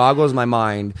 It boggles my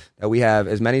mind that we have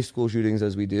as many school shootings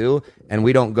as we do, and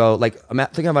we don't go like. I'm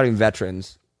thinking about even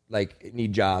veterans. Like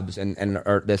need jobs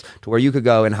or this to where you could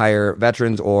go and hire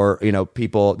veterans or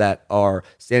people that are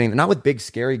standing not with big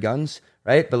scary guns,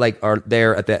 right? But like are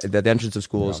there at the entrance of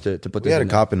schools to put. We had a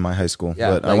cop in my high school,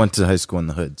 but I went to high school in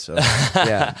the hood, so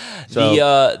yeah. So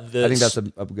I think that's a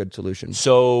good solution.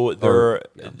 So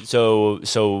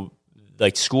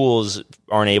like schools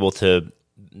aren't able to.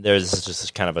 There's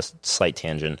just kind of a slight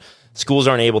tangent. Schools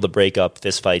aren't able to break up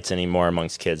fistfights anymore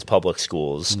amongst kids. Public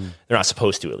schools, they're not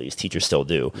supposed to, at least. Teachers still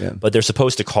do. Yeah. But they're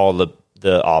supposed to call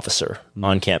the officer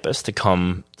on campus to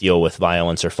come deal with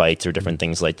violence or fights or different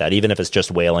things like that, even if it's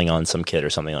just wailing on some kid or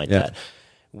something like that.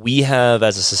 We have,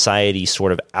 as a society,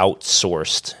 sort of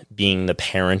outsourced being the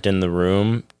parent in the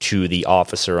room to the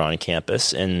officer on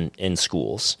campus in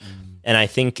schools. And I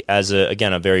think as,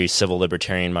 a very civil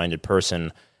libertarian-minded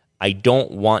person, I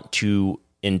don't want to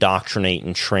indoctrinate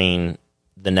and train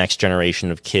the next generation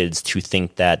of kids to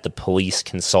think that the police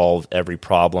can solve every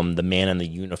problem. The man in the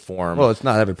uniform. Well, it's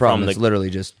not every problem. It's literally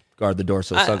just guard the door.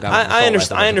 So I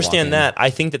understand that.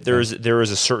 I think that there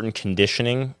is a certain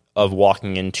conditioning of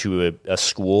walking into a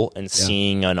school and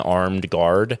seeing an armed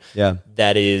guard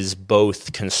that is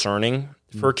both concerning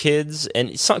for kids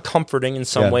and it's not comforting in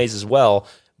some ways as well.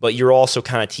 But you're also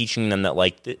kind of teaching them that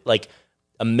like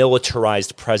a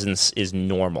militarized presence is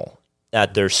normal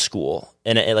at their school,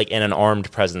 and an armed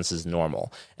presence is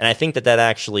normal. And I think that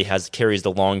actually carries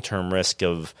the long-term risk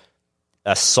of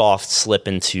a soft slip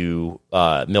into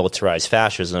militarized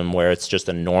fascism, where it's just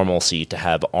a normalcy to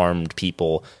have armed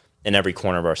people in every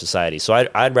corner of our society. So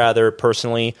I'd rather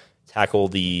personally tackle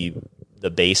the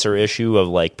baser issue of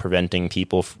like preventing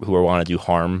people who want to do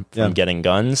harm from getting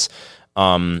guns.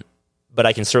 But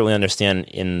I can certainly understand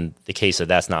in the case that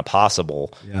that's not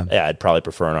possible. Yeah, I'd probably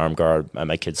prefer an armed guard at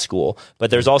my kid's school. But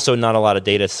there's also not a lot of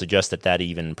data to suggest that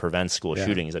even prevents school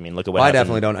shootings. I mean, look at what happened.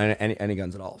 I definitely don't any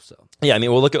guns at all. So yeah, I mean,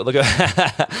 look at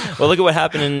what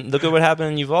happened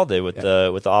in Uvalde with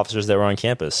the officers that were on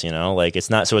campus. Like it's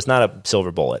not a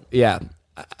silver bullet. Yeah,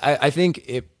 I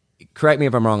think correct me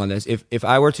if I'm wrong on this. If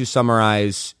I were to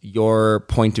summarize your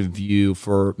point of view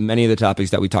for many of the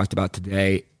topics that we talked about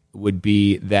today, would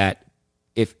be that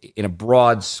if in a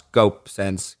broad scope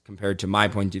sense compared to my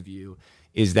point of view,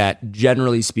 is that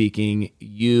generally speaking,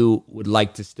 you would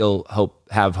like to still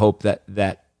have hope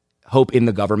that hope in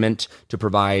the government to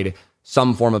provide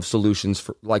some form of solutions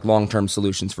for like long-term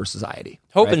solutions for society.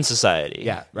 Hope in society.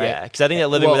 Yeah, right. Yeah, because I think that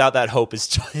living without that hope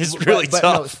is really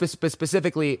tough. No,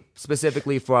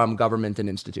 specifically from government and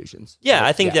institutions. Yeah,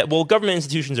 I think that government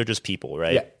institutions are just people,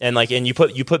 right? Yeah. And you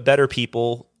put better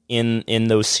people in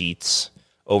those seats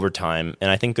over time,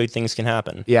 and I think good things can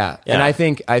happen. Yeah. And I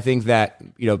think that,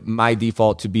 my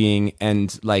default to being,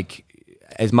 and like,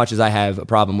 as much as I have a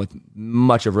problem with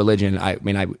much of religion, I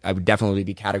would definitely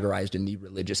be categorized in the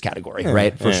religious category,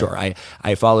 right? For sure.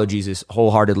 I follow Jesus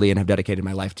wholeheartedly and have dedicated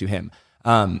my life to him.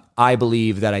 I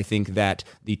believe that I think that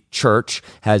the church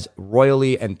has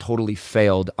royally and totally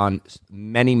failed on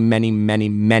many, many, many,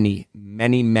 many,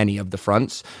 many, many of the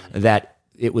fronts that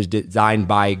it was designed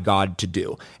by God to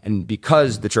do. And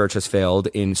because the church has failed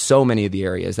in so many of the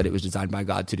areas that it was designed by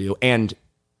God to do, and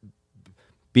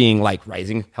being like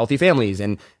raising healthy families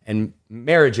and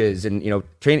marriages and,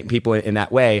 training people in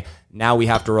that way, now we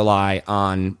have to rely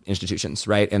on institutions,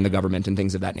 right? And the government and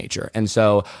things of that nature. And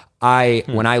so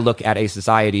when I look at a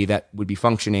society that would be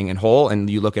functioning and whole, and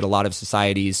you look at a lot of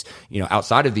societies,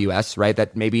 outside of the US, right,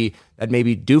 that maybe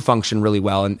do function really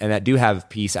well and that do have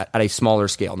peace at a smaller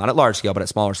scale, not at large scale, but at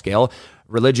smaller scale,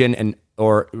 religion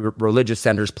or religious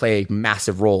centers play a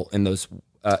massive role in those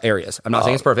areas. I'm not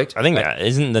saying it's perfect. I think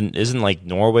isn't like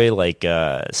Norway like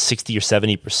 60 or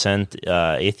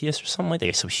 70% atheists or something like that.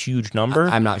 It's a huge number.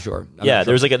 I'm not sure.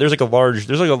 There's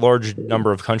a large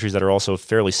number of countries that are also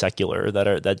fairly secular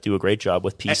that do a great job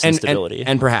with peace and stability.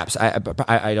 And perhaps I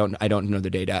don't know the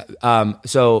data.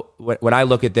 So when I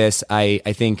look at this, I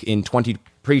think in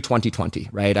pre-2020,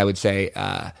 right? I would say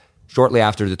shortly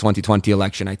after the 2020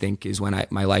 election, I think is when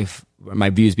my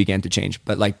views began to change.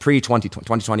 But like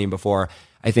pre-2020 and before,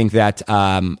 I think that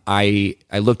I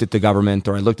looked at the government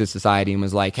or I looked at society and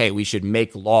was like, hey, we should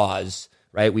make laws,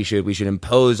 right? We should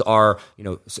impose our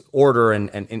order and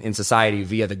in society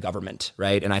via the government,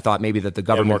 right? And I thought maybe that the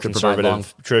government could provide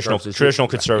traditional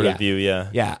conservative view,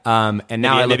 yeah. And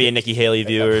now maybe a Nikki Haley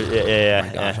view, or Oh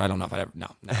my gosh, I don't know if I ever no.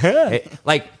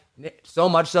 So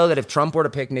much so that if Trump were to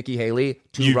pick Nikki Haley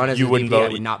to run as a VP, I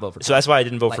would not vote for Trump. So that's why I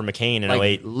didn't vote for McCain in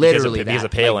 08. Literally because of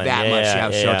Palin. That much,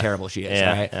 how terrible she is,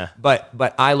 right? Yeah.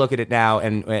 But I look at it now,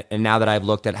 and now that I've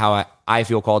looked at how I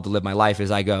feel called to live my life,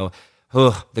 is I go,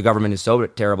 the government is so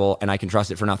terrible, and I can trust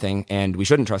it for nothing, and we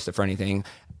shouldn't trust it for anything.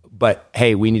 But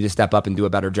hey, we need to step up and do a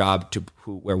better job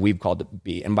where we've called to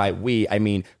be. And by we, I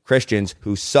mean Christians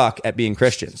who suck at being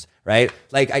Christians, right?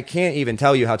 Like, I can't even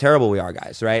tell you how terrible we are,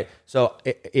 guys, right? So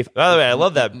by the way, I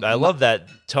love that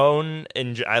tone,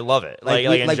 and I love it. Like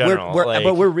in general.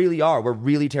 But we're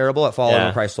really terrible at following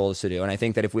what Christ told us to do. And I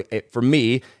think that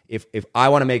if I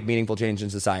want to make meaningful change in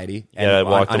society and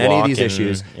on any of these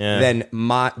issues, then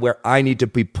where I need to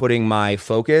be putting my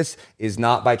focus is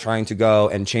not by trying to go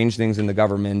and change things in the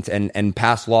government and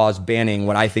pass laws banning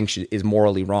what I think is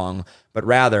morally wrong, but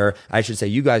rather I should say,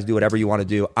 you guys do whatever you want to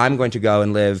do. I'm going to go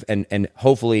and live and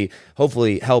hopefully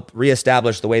help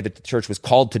reestablish the way that the church was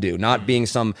called to do, not being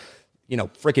some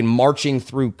freaking marching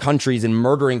through countries and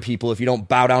murdering people if you don't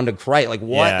bow down to Christ. Like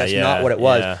what? That's not what it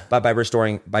was. Yeah. But by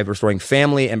restoring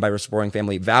family and by restoring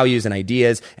family values and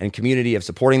ideas and community of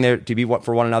supporting to be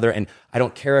for one another. And I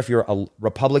don't care if you're a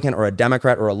Republican or a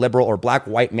Democrat or a liberal or black,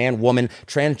 white, man, woman,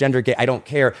 transgender, gay. I don't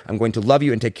care. I'm going to love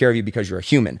you and take care of you because you're a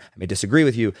human. I may disagree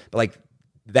with you, but like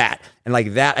that. And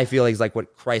like that, I feel like is like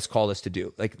what Christ called us to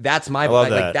do. Like that's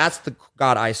that's the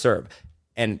God I serve.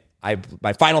 And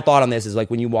my final thought on this is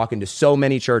like when you walk into so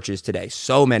many churches today,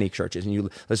 and you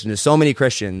listen to so many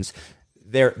Christians,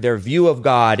 their view of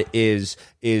God is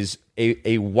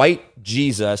a white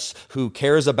Jesus who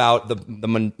cares about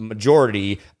the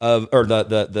majority of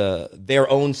their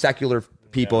own secular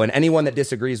people, and anyone that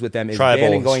disagrees with them is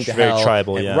banned and going to hell.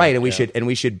 Tribal, right? And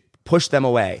we should push them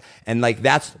away, and like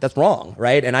that's wrong,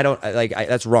 right? And I don't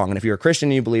that's wrong. And if you're a Christian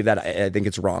and you believe that, I think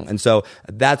it's wrong. And so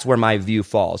that's where my view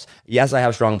falls. Yes, I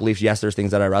have strong beliefs. Yes, there's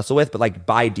things that I wrestle with, but like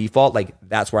by default, like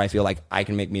that's where I feel like I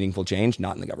can make meaningful change,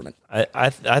 not in the government. I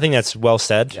think that's well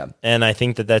said, and I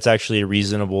think that that's actually a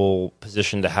reasonable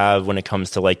position to have when it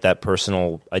comes to like that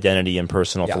personal identity and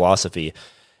personal philosophy.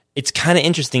 It's kind of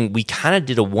interesting. We kind of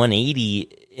did a 180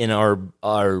 in our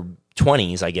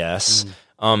 20s, I guess.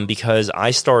 Because I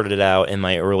started out in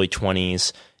my early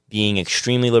 20s being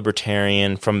extremely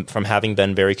libertarian from having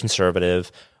been very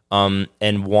conservative.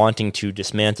 and wanting to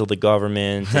dismantle the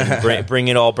government and bring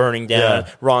it all burning down.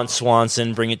 Ron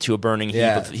Swanson, bring it to a burning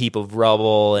heap of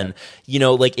rubble. And,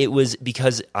 like it was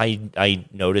because I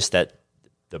noticed that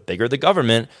the bigger the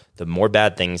government, the more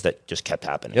bad things that just kept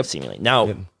happening seemingly.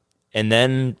 Now, and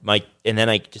then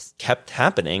I just kept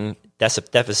happening.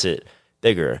 Deficit,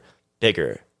 bigger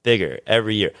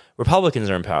every year. Republicans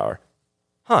are in power.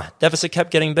 Deficit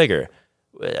kept getting bigger.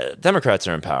 Democrats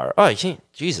are in power. Oh,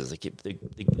 Jesus,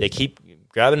 they keep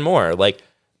grabbing more. Like,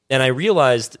 and I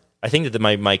realized, I think that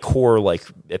my core like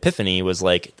epiphany was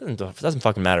like, it doesn't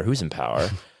fucking matter who's in power.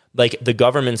 Like, the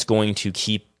government's going to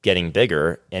keep getting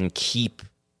bigger and keep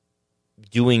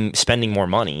spending more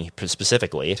money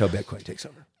specifically until Bitcoin takes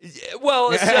over.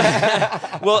 Well,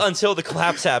 until the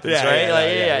collapse happens,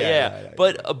 right?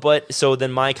 But so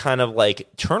then my kind of like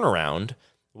turnaround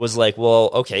was like,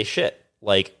 well, okay, shit.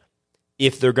 Like,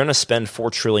 if they're going to spend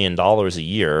 $4 trillion a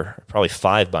year, probably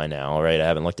 5 by now, right? I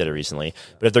haven't looked at it recently.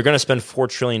 But if they're going to spend $4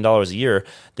 trillion a year,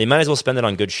 they might as well spend it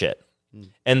on good shit.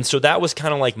 And so that was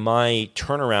kind of like my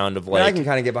turnaround of like... I can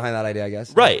kind of get behind that idea, I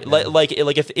guess. Right. Yeah. Like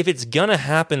if it's going to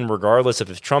happen regardless of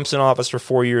if Trump's in office for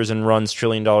 4 years and runs $1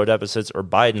 trillion deficits or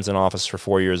Biden's in office for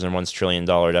 4 years and runs $1 trillion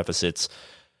deficits,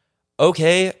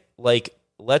 okay, like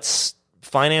let's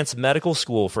finance medical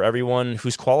school for everyone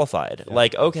who's qualified. Yeah.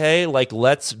 Like, okay, like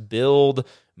let's build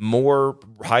more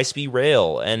high-speed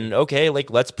rail. And okay, like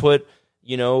let's put...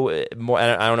 more.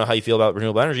 I don't know how you feel about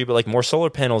renewable energy, but like more solar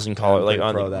panels in college, like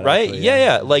on right,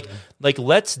 actually, Like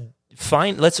let's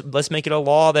make it a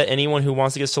law that anyone who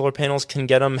wants to get solar panels can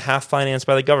get them half financed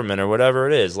by the government or whatever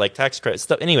it is, like tax credit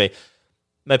stuff. Anyway,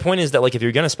 my point is that like if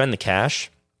you're going to spend the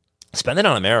cash, spend it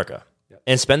on America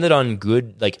and spend it on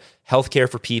good like healthcare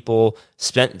for people.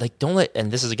 Don't let.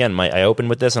 And this is again, I open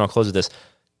with this and I'll close with this.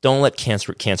 Don't let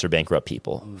cancer bankrupt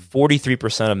people.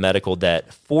 43% of medical debt.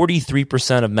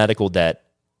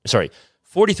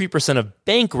 43% of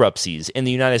bankruptcies in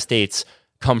the United States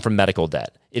come from medical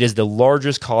debt. It is the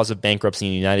largest cause of bankruptcy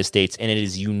in the United States, and it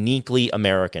is uniquely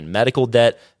American. Medical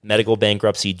debt, medical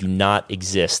bankruptcy do not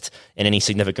exist in any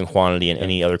significant quantity in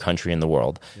any other country in the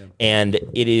world. Yeah. And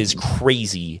it is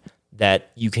crazy that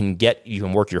you can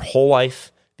work your whole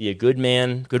life, be a good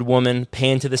man, good woman, pay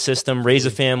into the system, raise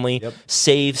a family,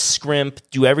 save, scrimp,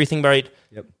 do everything right,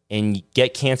 and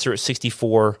get cancer at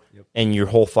 64, and your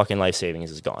whole fucking life savings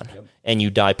is gone. And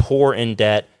you die poor, in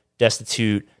debt,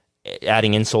 destitute,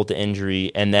 adding insult to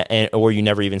injury, or you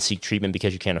never even seek treatment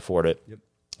because you can't afford it.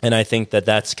 And I think that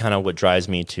that's kind of what drives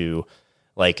me to,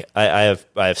 like, I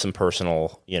have some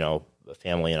personal,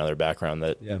 family and other background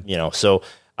that, so...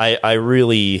 I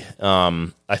really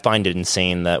I find it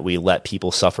insane that we let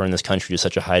people suffer in this country to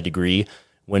such a high degree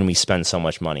when we spend so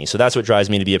much money. So that's what drives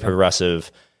me to be a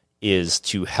progressive, is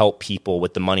to help people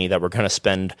with the money that we're going to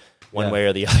spend one way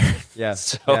or the other.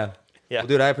 Well,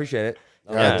 dude, I appreciate it.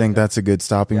 I think that's a good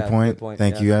stopping point.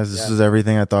 Thank you guys. This was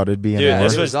everything I thought it'd be. Dude,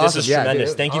 this was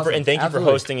tremendous. Thank you for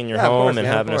hosting in your home and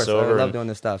having us over. I love doing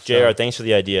this stuff. JR, thanks for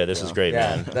the idea. This is great,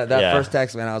 man. That first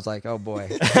text, man, I was like, oh boy,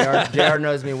 JR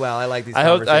knows me well. I like these. I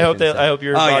hope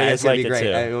your audience liked it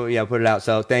too. Put it out.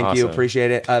 So thank you,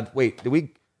 appreciate it. Wait, did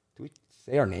we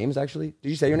say our names actually? Did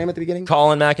you say your name at the beginning?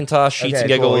 Colin McIntosh, Sheets and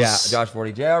Giggles. Cool, yeah, Josh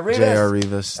 40, JR Rivas. JR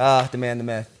Rivas. The man, the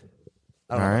myth.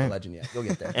 I don't know the legend yet. You'll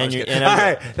get there. All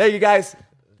right, thank you guys.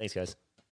 Thanks, guys.